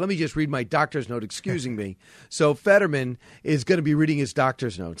show, but let me just read my doctor's note excusing me. So Fetterman is going to be reading his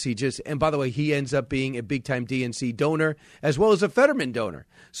doctor's notes. And by the way, he ends up being a big-time DNC donor as well as a Fetterman donor.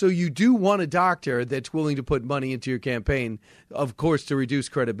 So you do want a doctor that's willing to put money into your campaign, of course, to reduce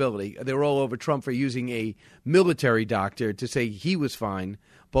credibility. They were all over Trump for using a military doctor to say he was fine,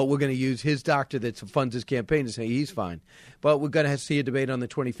 but we're going to use his doctor that funds his campaign to say he's fine. But we're going to see a debate on the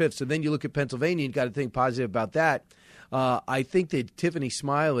 25th. So then you look at Pennsylvania, you've got to think positive about that. I think that Tiffany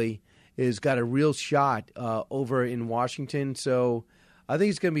Smiley has got a real shot over in Washington. So I think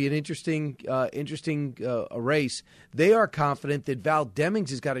it's going to be an interesting race. They are confident that Val Demings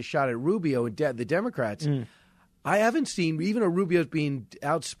has got a shot at Rubio and the Democrats. I haven't seen, even though Rubio's being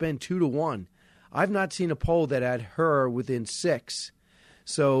outspent 2-1, I've not seen a poll that had her within 6.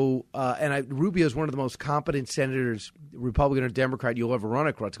 So, Rubio's one of the most competent senators, Republican or Democrat, you'll ever run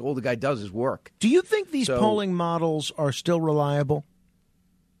across. All the guy does is work. Do you think these polling models are still reliable?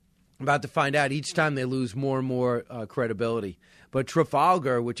 About to find out. Each time they lose more and more credibility. But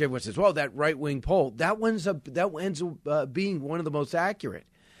Trafalgar, which everyone says, well, that right-wing poll, that ends up being one of the most accurate.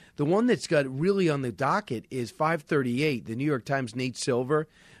 The one that's got really on the docket is 538. The New York Times' Nate Silver,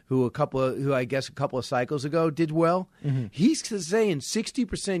 who I guess a couple of cycles ago did well. Mm-hmm. He's saying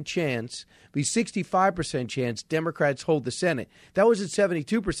 60% chance, be 65% chance Democrats hold the Senate. That was at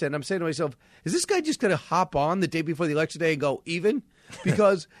 72%. I'm saying to myself, is this guy just going to hop on the day before the election day and go even?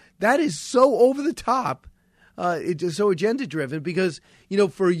 Because that is so over the top. It's just so agenda driven because,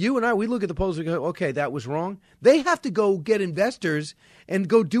 for you and I, we look at the polls and go, okay, that was wrong. They have to go get investors and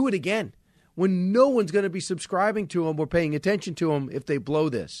go do it again when no one's going to be subscribing to them or paying attention to them if they blow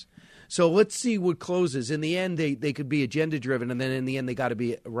this. So let's see what closes. In the end, they could be agenda driven, and then in the end, they got to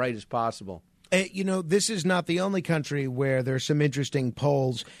be right as possible. This is not the only country where there's some interesting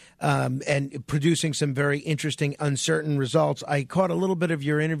polls and producing some very interesting, uncertain results. I caught a little bit of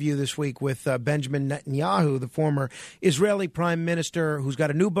your interview this week with Benjamin Netanyahu, the former Israeli prime minister, who's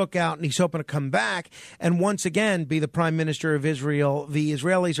got a new book out, and he's hoping to come back and once again be the prime minister of Israel. The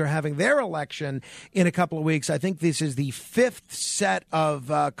Israelis are having their election in a couple of weeks. I think this is the fifth set of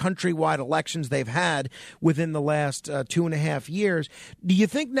countrywide elections they've had within the last 2.5 years. Do you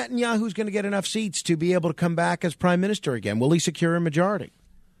think Netanyahu's going to get enough seats to be able to come back as prime minister again? Will he secure a majority?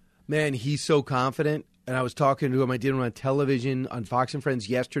 Man, he's so confident. And I was talking to him. I did him on television on Fox and Friends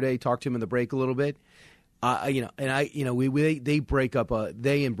yesterday. Talked to him in the break a little bit. They break up.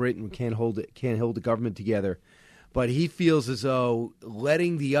 They in Britain can't hold the government together. But he feels as though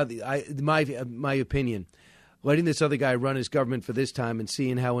letting the other, my opinion, letting this other guy run his government for this time and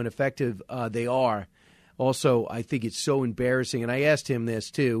seeing how ineffective they are. Also, I think it's so embarrassing, and I asked him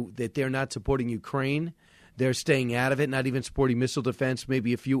this, too, that they're not supporting Ukraine. They're staying out of it, not even supporting missile defense,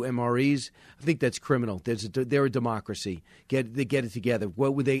 maybe a few MREs. I think that's criminal. They're a democracy. They get it together.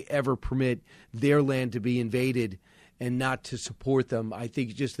 What would they ever permit their land to be invaded and not to support them? I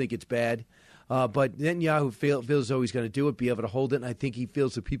just think it's bad. But Netanyahu feels as though he's going to do it, be able to hold it, and I think he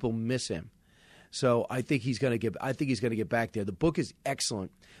feels that people miss him. So I think he's going to get back there. The book is excellent.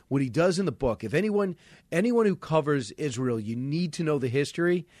 What he does in the book, if anyone who covers Israel, you need to know the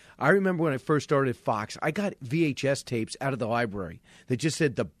history. I remember when I first started at Fox, I got VHS tapes out of the library that just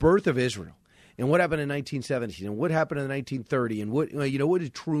said the birth of Israel. And what happened in 1917, and what happened in 1930, and what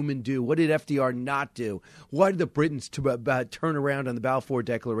did Truman do? What did FDR not do? Why did the Britons turn around on the Balfour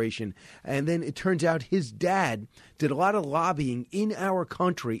Declaration? And then it turns out his dad did a lot of lobbying in our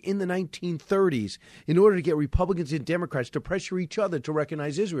country in the 1930s in order to get Republicans and Democrats to pressure each other to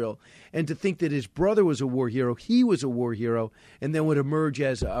recognize Israel and to think that his brother was a war hero, he was a war hero, and then would emerge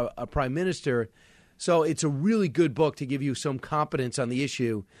as a prime minister. So it's a really good book to give you some competence on the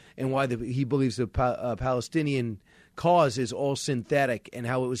issue and why he believes the Palestinian cause is all synthetic and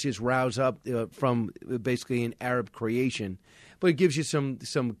how it was just roused up from basically an Arab creation. But it gives you some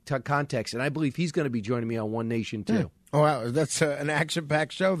context. And I believe he's going to be joining me on One Nation, too. Oh, wow. That's an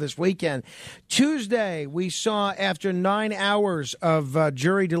action-packed show this weekend. Tuesday, we saw, after 9 hours of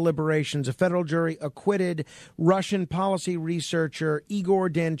jury deliberations, a federal jury acquitted Russian policy researcher Igor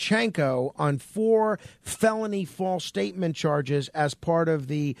Danchenko on 4 felony false statement charges as part of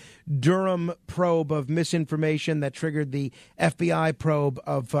the Durham probe of misinformation that triggered the FBI probe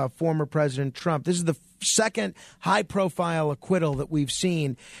of former President Trump. This is the second high-profile acquittal that we've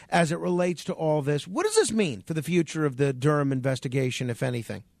seen as it relates to all this. What does this mean for the future of the Durham investigation, if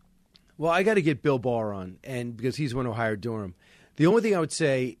anything? Well, I got to get Bill Barr on, and because he's the one who hired Durham. The only thing I would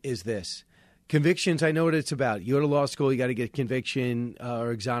say is this. Convictions, I know what it's about. You go to law school, you got to get conviction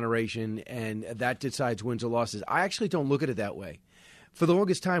or exoneration, and that decides wins or losses. I actually don't look at it that way. For the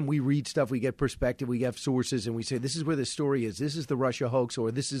longest time, we read stuff, we get perspective, we have sources, and we say, this is where the story is. This is the Russia hoax,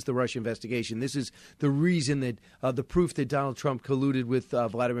 or this is the Russia investigation. This is the reason that the proof that Donald Trump colluded with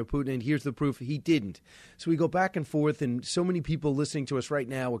Vladimir Putin, and here's the proof he didn't. So we go back and forth, and so many people listening to us right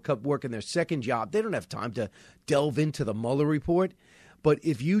now are working their second job. They don't have time to delve into the Mueller report. But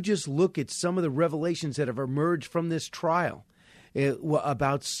if you just look at some of the revelations that have emerged from this trial,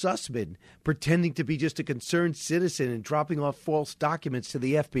 about Sussman pretending to be just a concerned citizen and dropping off false documents to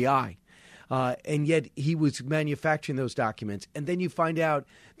the FBI. And yet he was manufacturing those documents. And then you find out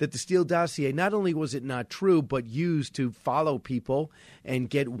that the Steele dossier, not only was it not true, but used to follow people and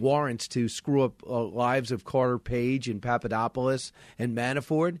get warrants to screw up lives of Carter Page and Papadopoulos and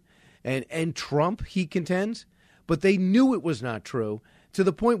Manafort and Trump, he contends. But they knew it was not true to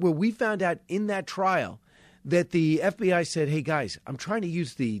the point where we found out in that trial that the FBI said, hey, guys, I'm trying to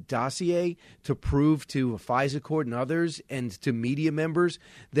use the dossier to prove to a FISA court and others and to media members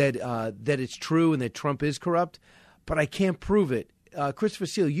that it's true and that Trump is corrupt, but I can't prove it. Christopher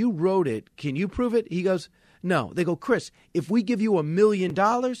Steele, you wrote it. Can you prove it? He goes, no. They go, Chris, if we give you $1 million,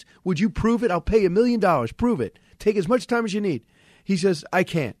 would you prove it? I'll pay $1 million. Prove it. Take as much time as you need. He says, I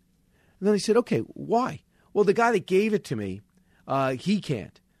can't. And then he said, okay, why? Well, the guy that gave it to me, he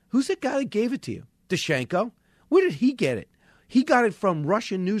can't. Who's the guy that gave it to you? Dushenko? Where did he get it? He got it from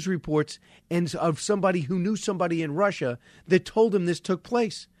Russian news reports and of somebody who knew somebody in Russia that told him this took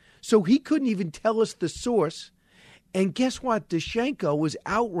place. So he couldn't even tell us the source. And guess what? Dushenko was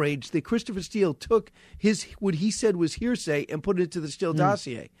outraged that Christopher Steele took what he said was hearsay and put it into the Steele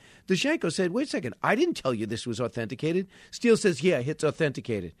dossier. Dushenko said, wait a second, I didn't tell you this was authenticated. Steele says, yeah, it's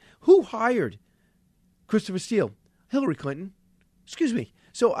authenticated. Who hired Christopher Steele? Hillary Clinton. Excuse me.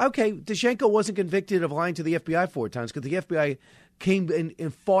 So, okay, Dushenko wasn't convicted of lying to the FBI 4 times because the FBI came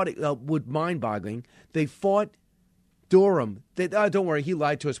and fought it with mind-boggling. They fought Durham. Don't worry, he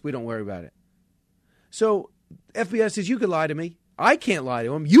lied to us. We don't worry about it. So FBI says, you could lie to me. I can't lie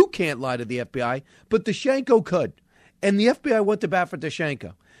to him. You can't lie to the FBI, but Dushenko could. And the FBI went to bat for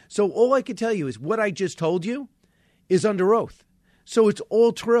Dushenko. So all I can tell you is what I just told you is under oath. So it's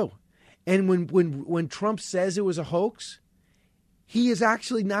all true. And when Trump says it was a hoax, he is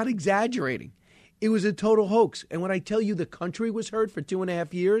actually not exaggerating. It was a total hoax. And when I tell you the country was hurt for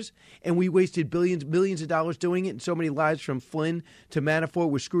 2.5 years and we wasted millions of dollars doing it and so many lives from Flynn to Manafort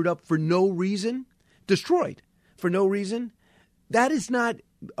were screwed up for no reason, destroyed for no reason, that is not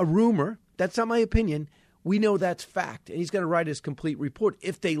a rumor. That's not my opinion. We know that's fact. And he's going to write his complete report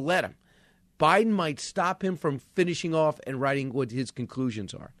if they let him. Biden might stop him from finishing off and writing what his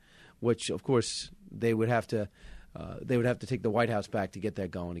conclusions are, which, of course, they would have to take the White House back to get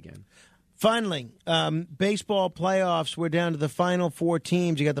that going again. Finally, baseball playoffs. We're down to the final 4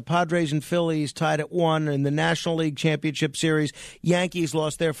 teams. You got the Padres and Phillies tied at 1 in the National League Championship Series. Yankees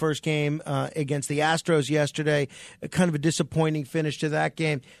lost their first game against the Astros yesterday. Kind of a disappointing finish to that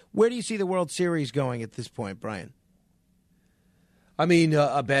game. Where do you see the World Series going at this point, Brian? I mean,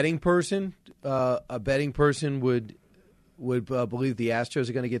 a betting person would believe the Astros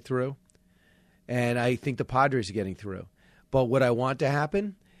are going to get through, and I think the Padres are getting through. But what I want to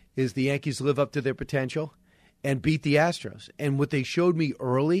happen is the Yankees live up to their potential and beat the Astros. And what they showed me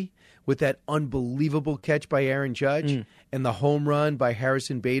early with that unbelievable catch by Aaron Judge and the home run by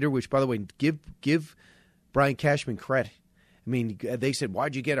Harrison Bader, which, by the way, give Brian Cashman credit. I mean, they said,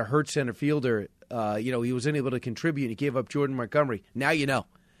 why'd you get a hurt center fielder? He was unable to contribute and he gave up Jordan Montgomery. Now you know.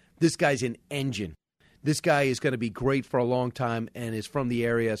 This guy's an engine. This guy is going to be great for a long time and is from the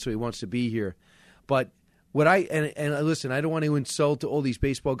area, so he wants to be here. But listen, I don't want to insult all these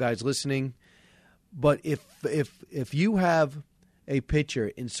baseball guys listening, but if you have a pitcher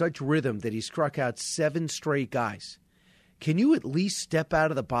in such rhythm that he struck out 7 straight guys, can you at least step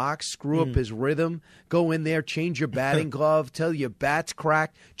out of the box, screw up his rhythm, go in there, change your batting glove, tell your bat's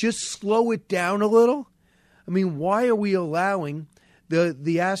cracked, just slow it down a little? I mean, why are we allowing the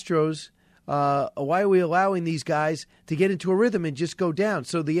Astros? Why are we allowing these guys to get into a rhythm and just go down?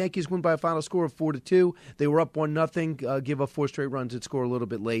 So the Yankees win by a final score of 4-2. They were up 1-0, give up 4 straight runs and score a little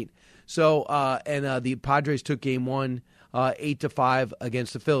bit late. So the Padres took game 1 8-5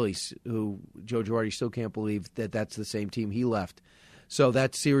 against the Phillies, who Joe Girardi still can't believe that that's the same team he left. So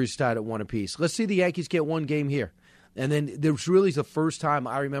that series tied at 1 apiece. Let's see the Yankees get one game here. And then there's really the first time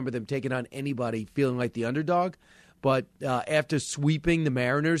I remember them taking on anybody feeling like the underdog. But after sweeping the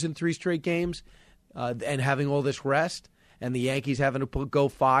Mariners in 3 straight games and having all this rest, and the Yankees having to go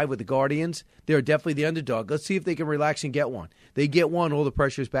 5 with the Guardians, they're definitely the underdog. Let's see if they can relax and get one. They get one, all the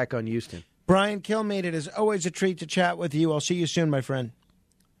pressure's back on Houston. Brian Kilmeade, it is always a treat to chat with you. I'll see you soon, my friend.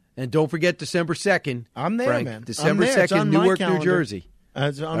 And don't forget December 2nd. I'm there, Frank. man. December 2nd, Newark, New Jersey.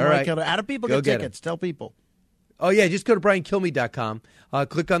 It's on all my right. calendar. How do people go get tickets? Tell people. Oh, yeah, just go to BrianKilmeade.com.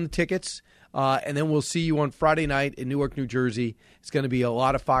 Click on the tickets. And then we'll see you on Friday night in Newark, New Jersey. It's going to be a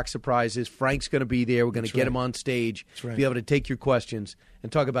lot of Fox surprises. Frank's going to be there. We're going to get him on stage, be able to take your questions,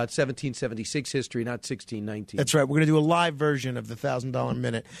 and talk about 1776 history, not 1619. That's right. We're going to do a live version of the $1,000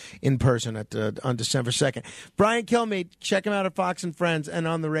 Minute in person on December 2nd. Brian Kilmeade, check him out at Fox and Friends and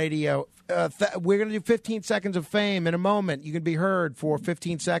on the radio. We're going to do 15 seconds of fame in a moment. You can be heard for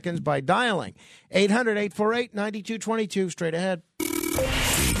 15 seconds by dialing 800-848-9222. Straight ahead.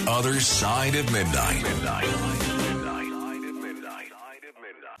 The Other Side of Midnight.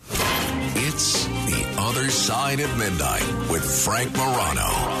 It's The Other Side of Midnight with Frank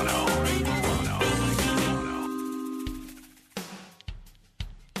Morano.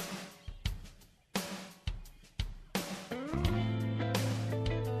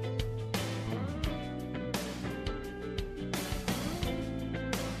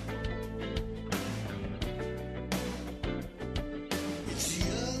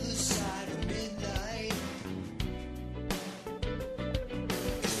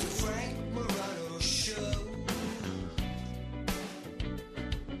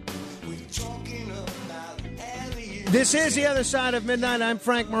 This is The Other Side of Midnight. I'm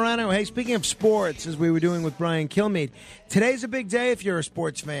Frank Morano. Hey, speaking of sports, as we were doing with Brian Kilmeade, today's a big day if you're a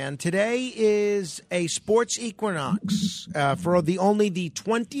sports fan. Today is a sports equinox for only the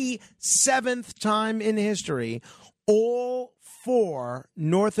 27th time in history. All four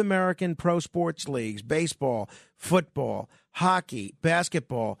North American pro sports leagues, baseball, football, hockey,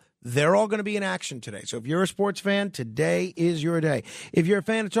 basketball, they're all going to be in action today. So if you're a sports fan, today is your day. If you're a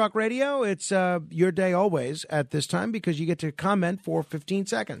fan of talk radio, it's your day always at this time because you get to comment for 15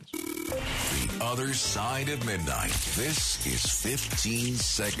 seconds. The Other Side of Midnight. This is 15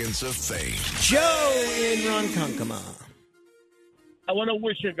 Seconds of Fame. Joe in Ronkonkoma. I want to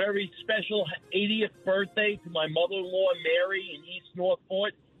wish a very special 80th birthday to my mother-in-law, Mary, in East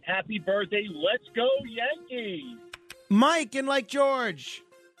Northport. Happy birthday. Let's go, Yankees. Mike in Lake George.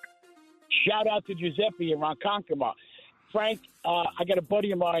 Shout out to Giuseppe in Ronkonkoma. Frank, I got a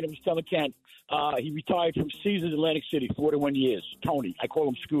buddy of mine who was telling Ken. He retired from Caesars Atlantic City, 41 years. Tony, I call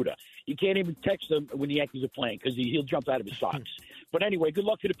him Scooter. You can't even text him when the Yankees are playing because he'll jump out of his socks. But anyway, good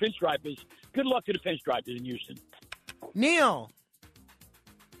luck to the Pinstripers. Good luck to the Pinstripers in Houston. Neil.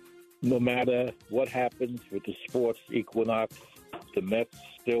 No matter what happens with the sports equinox, the Mets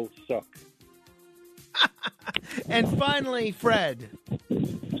still suck. And finally, Fred.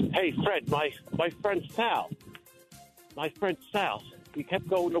 Hey, Fred, my friend Sal. He kept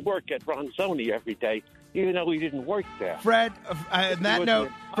going to work at Ronzoni every day, even though he didn't work there. Fred, on that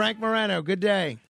note, Frank Morano, good day.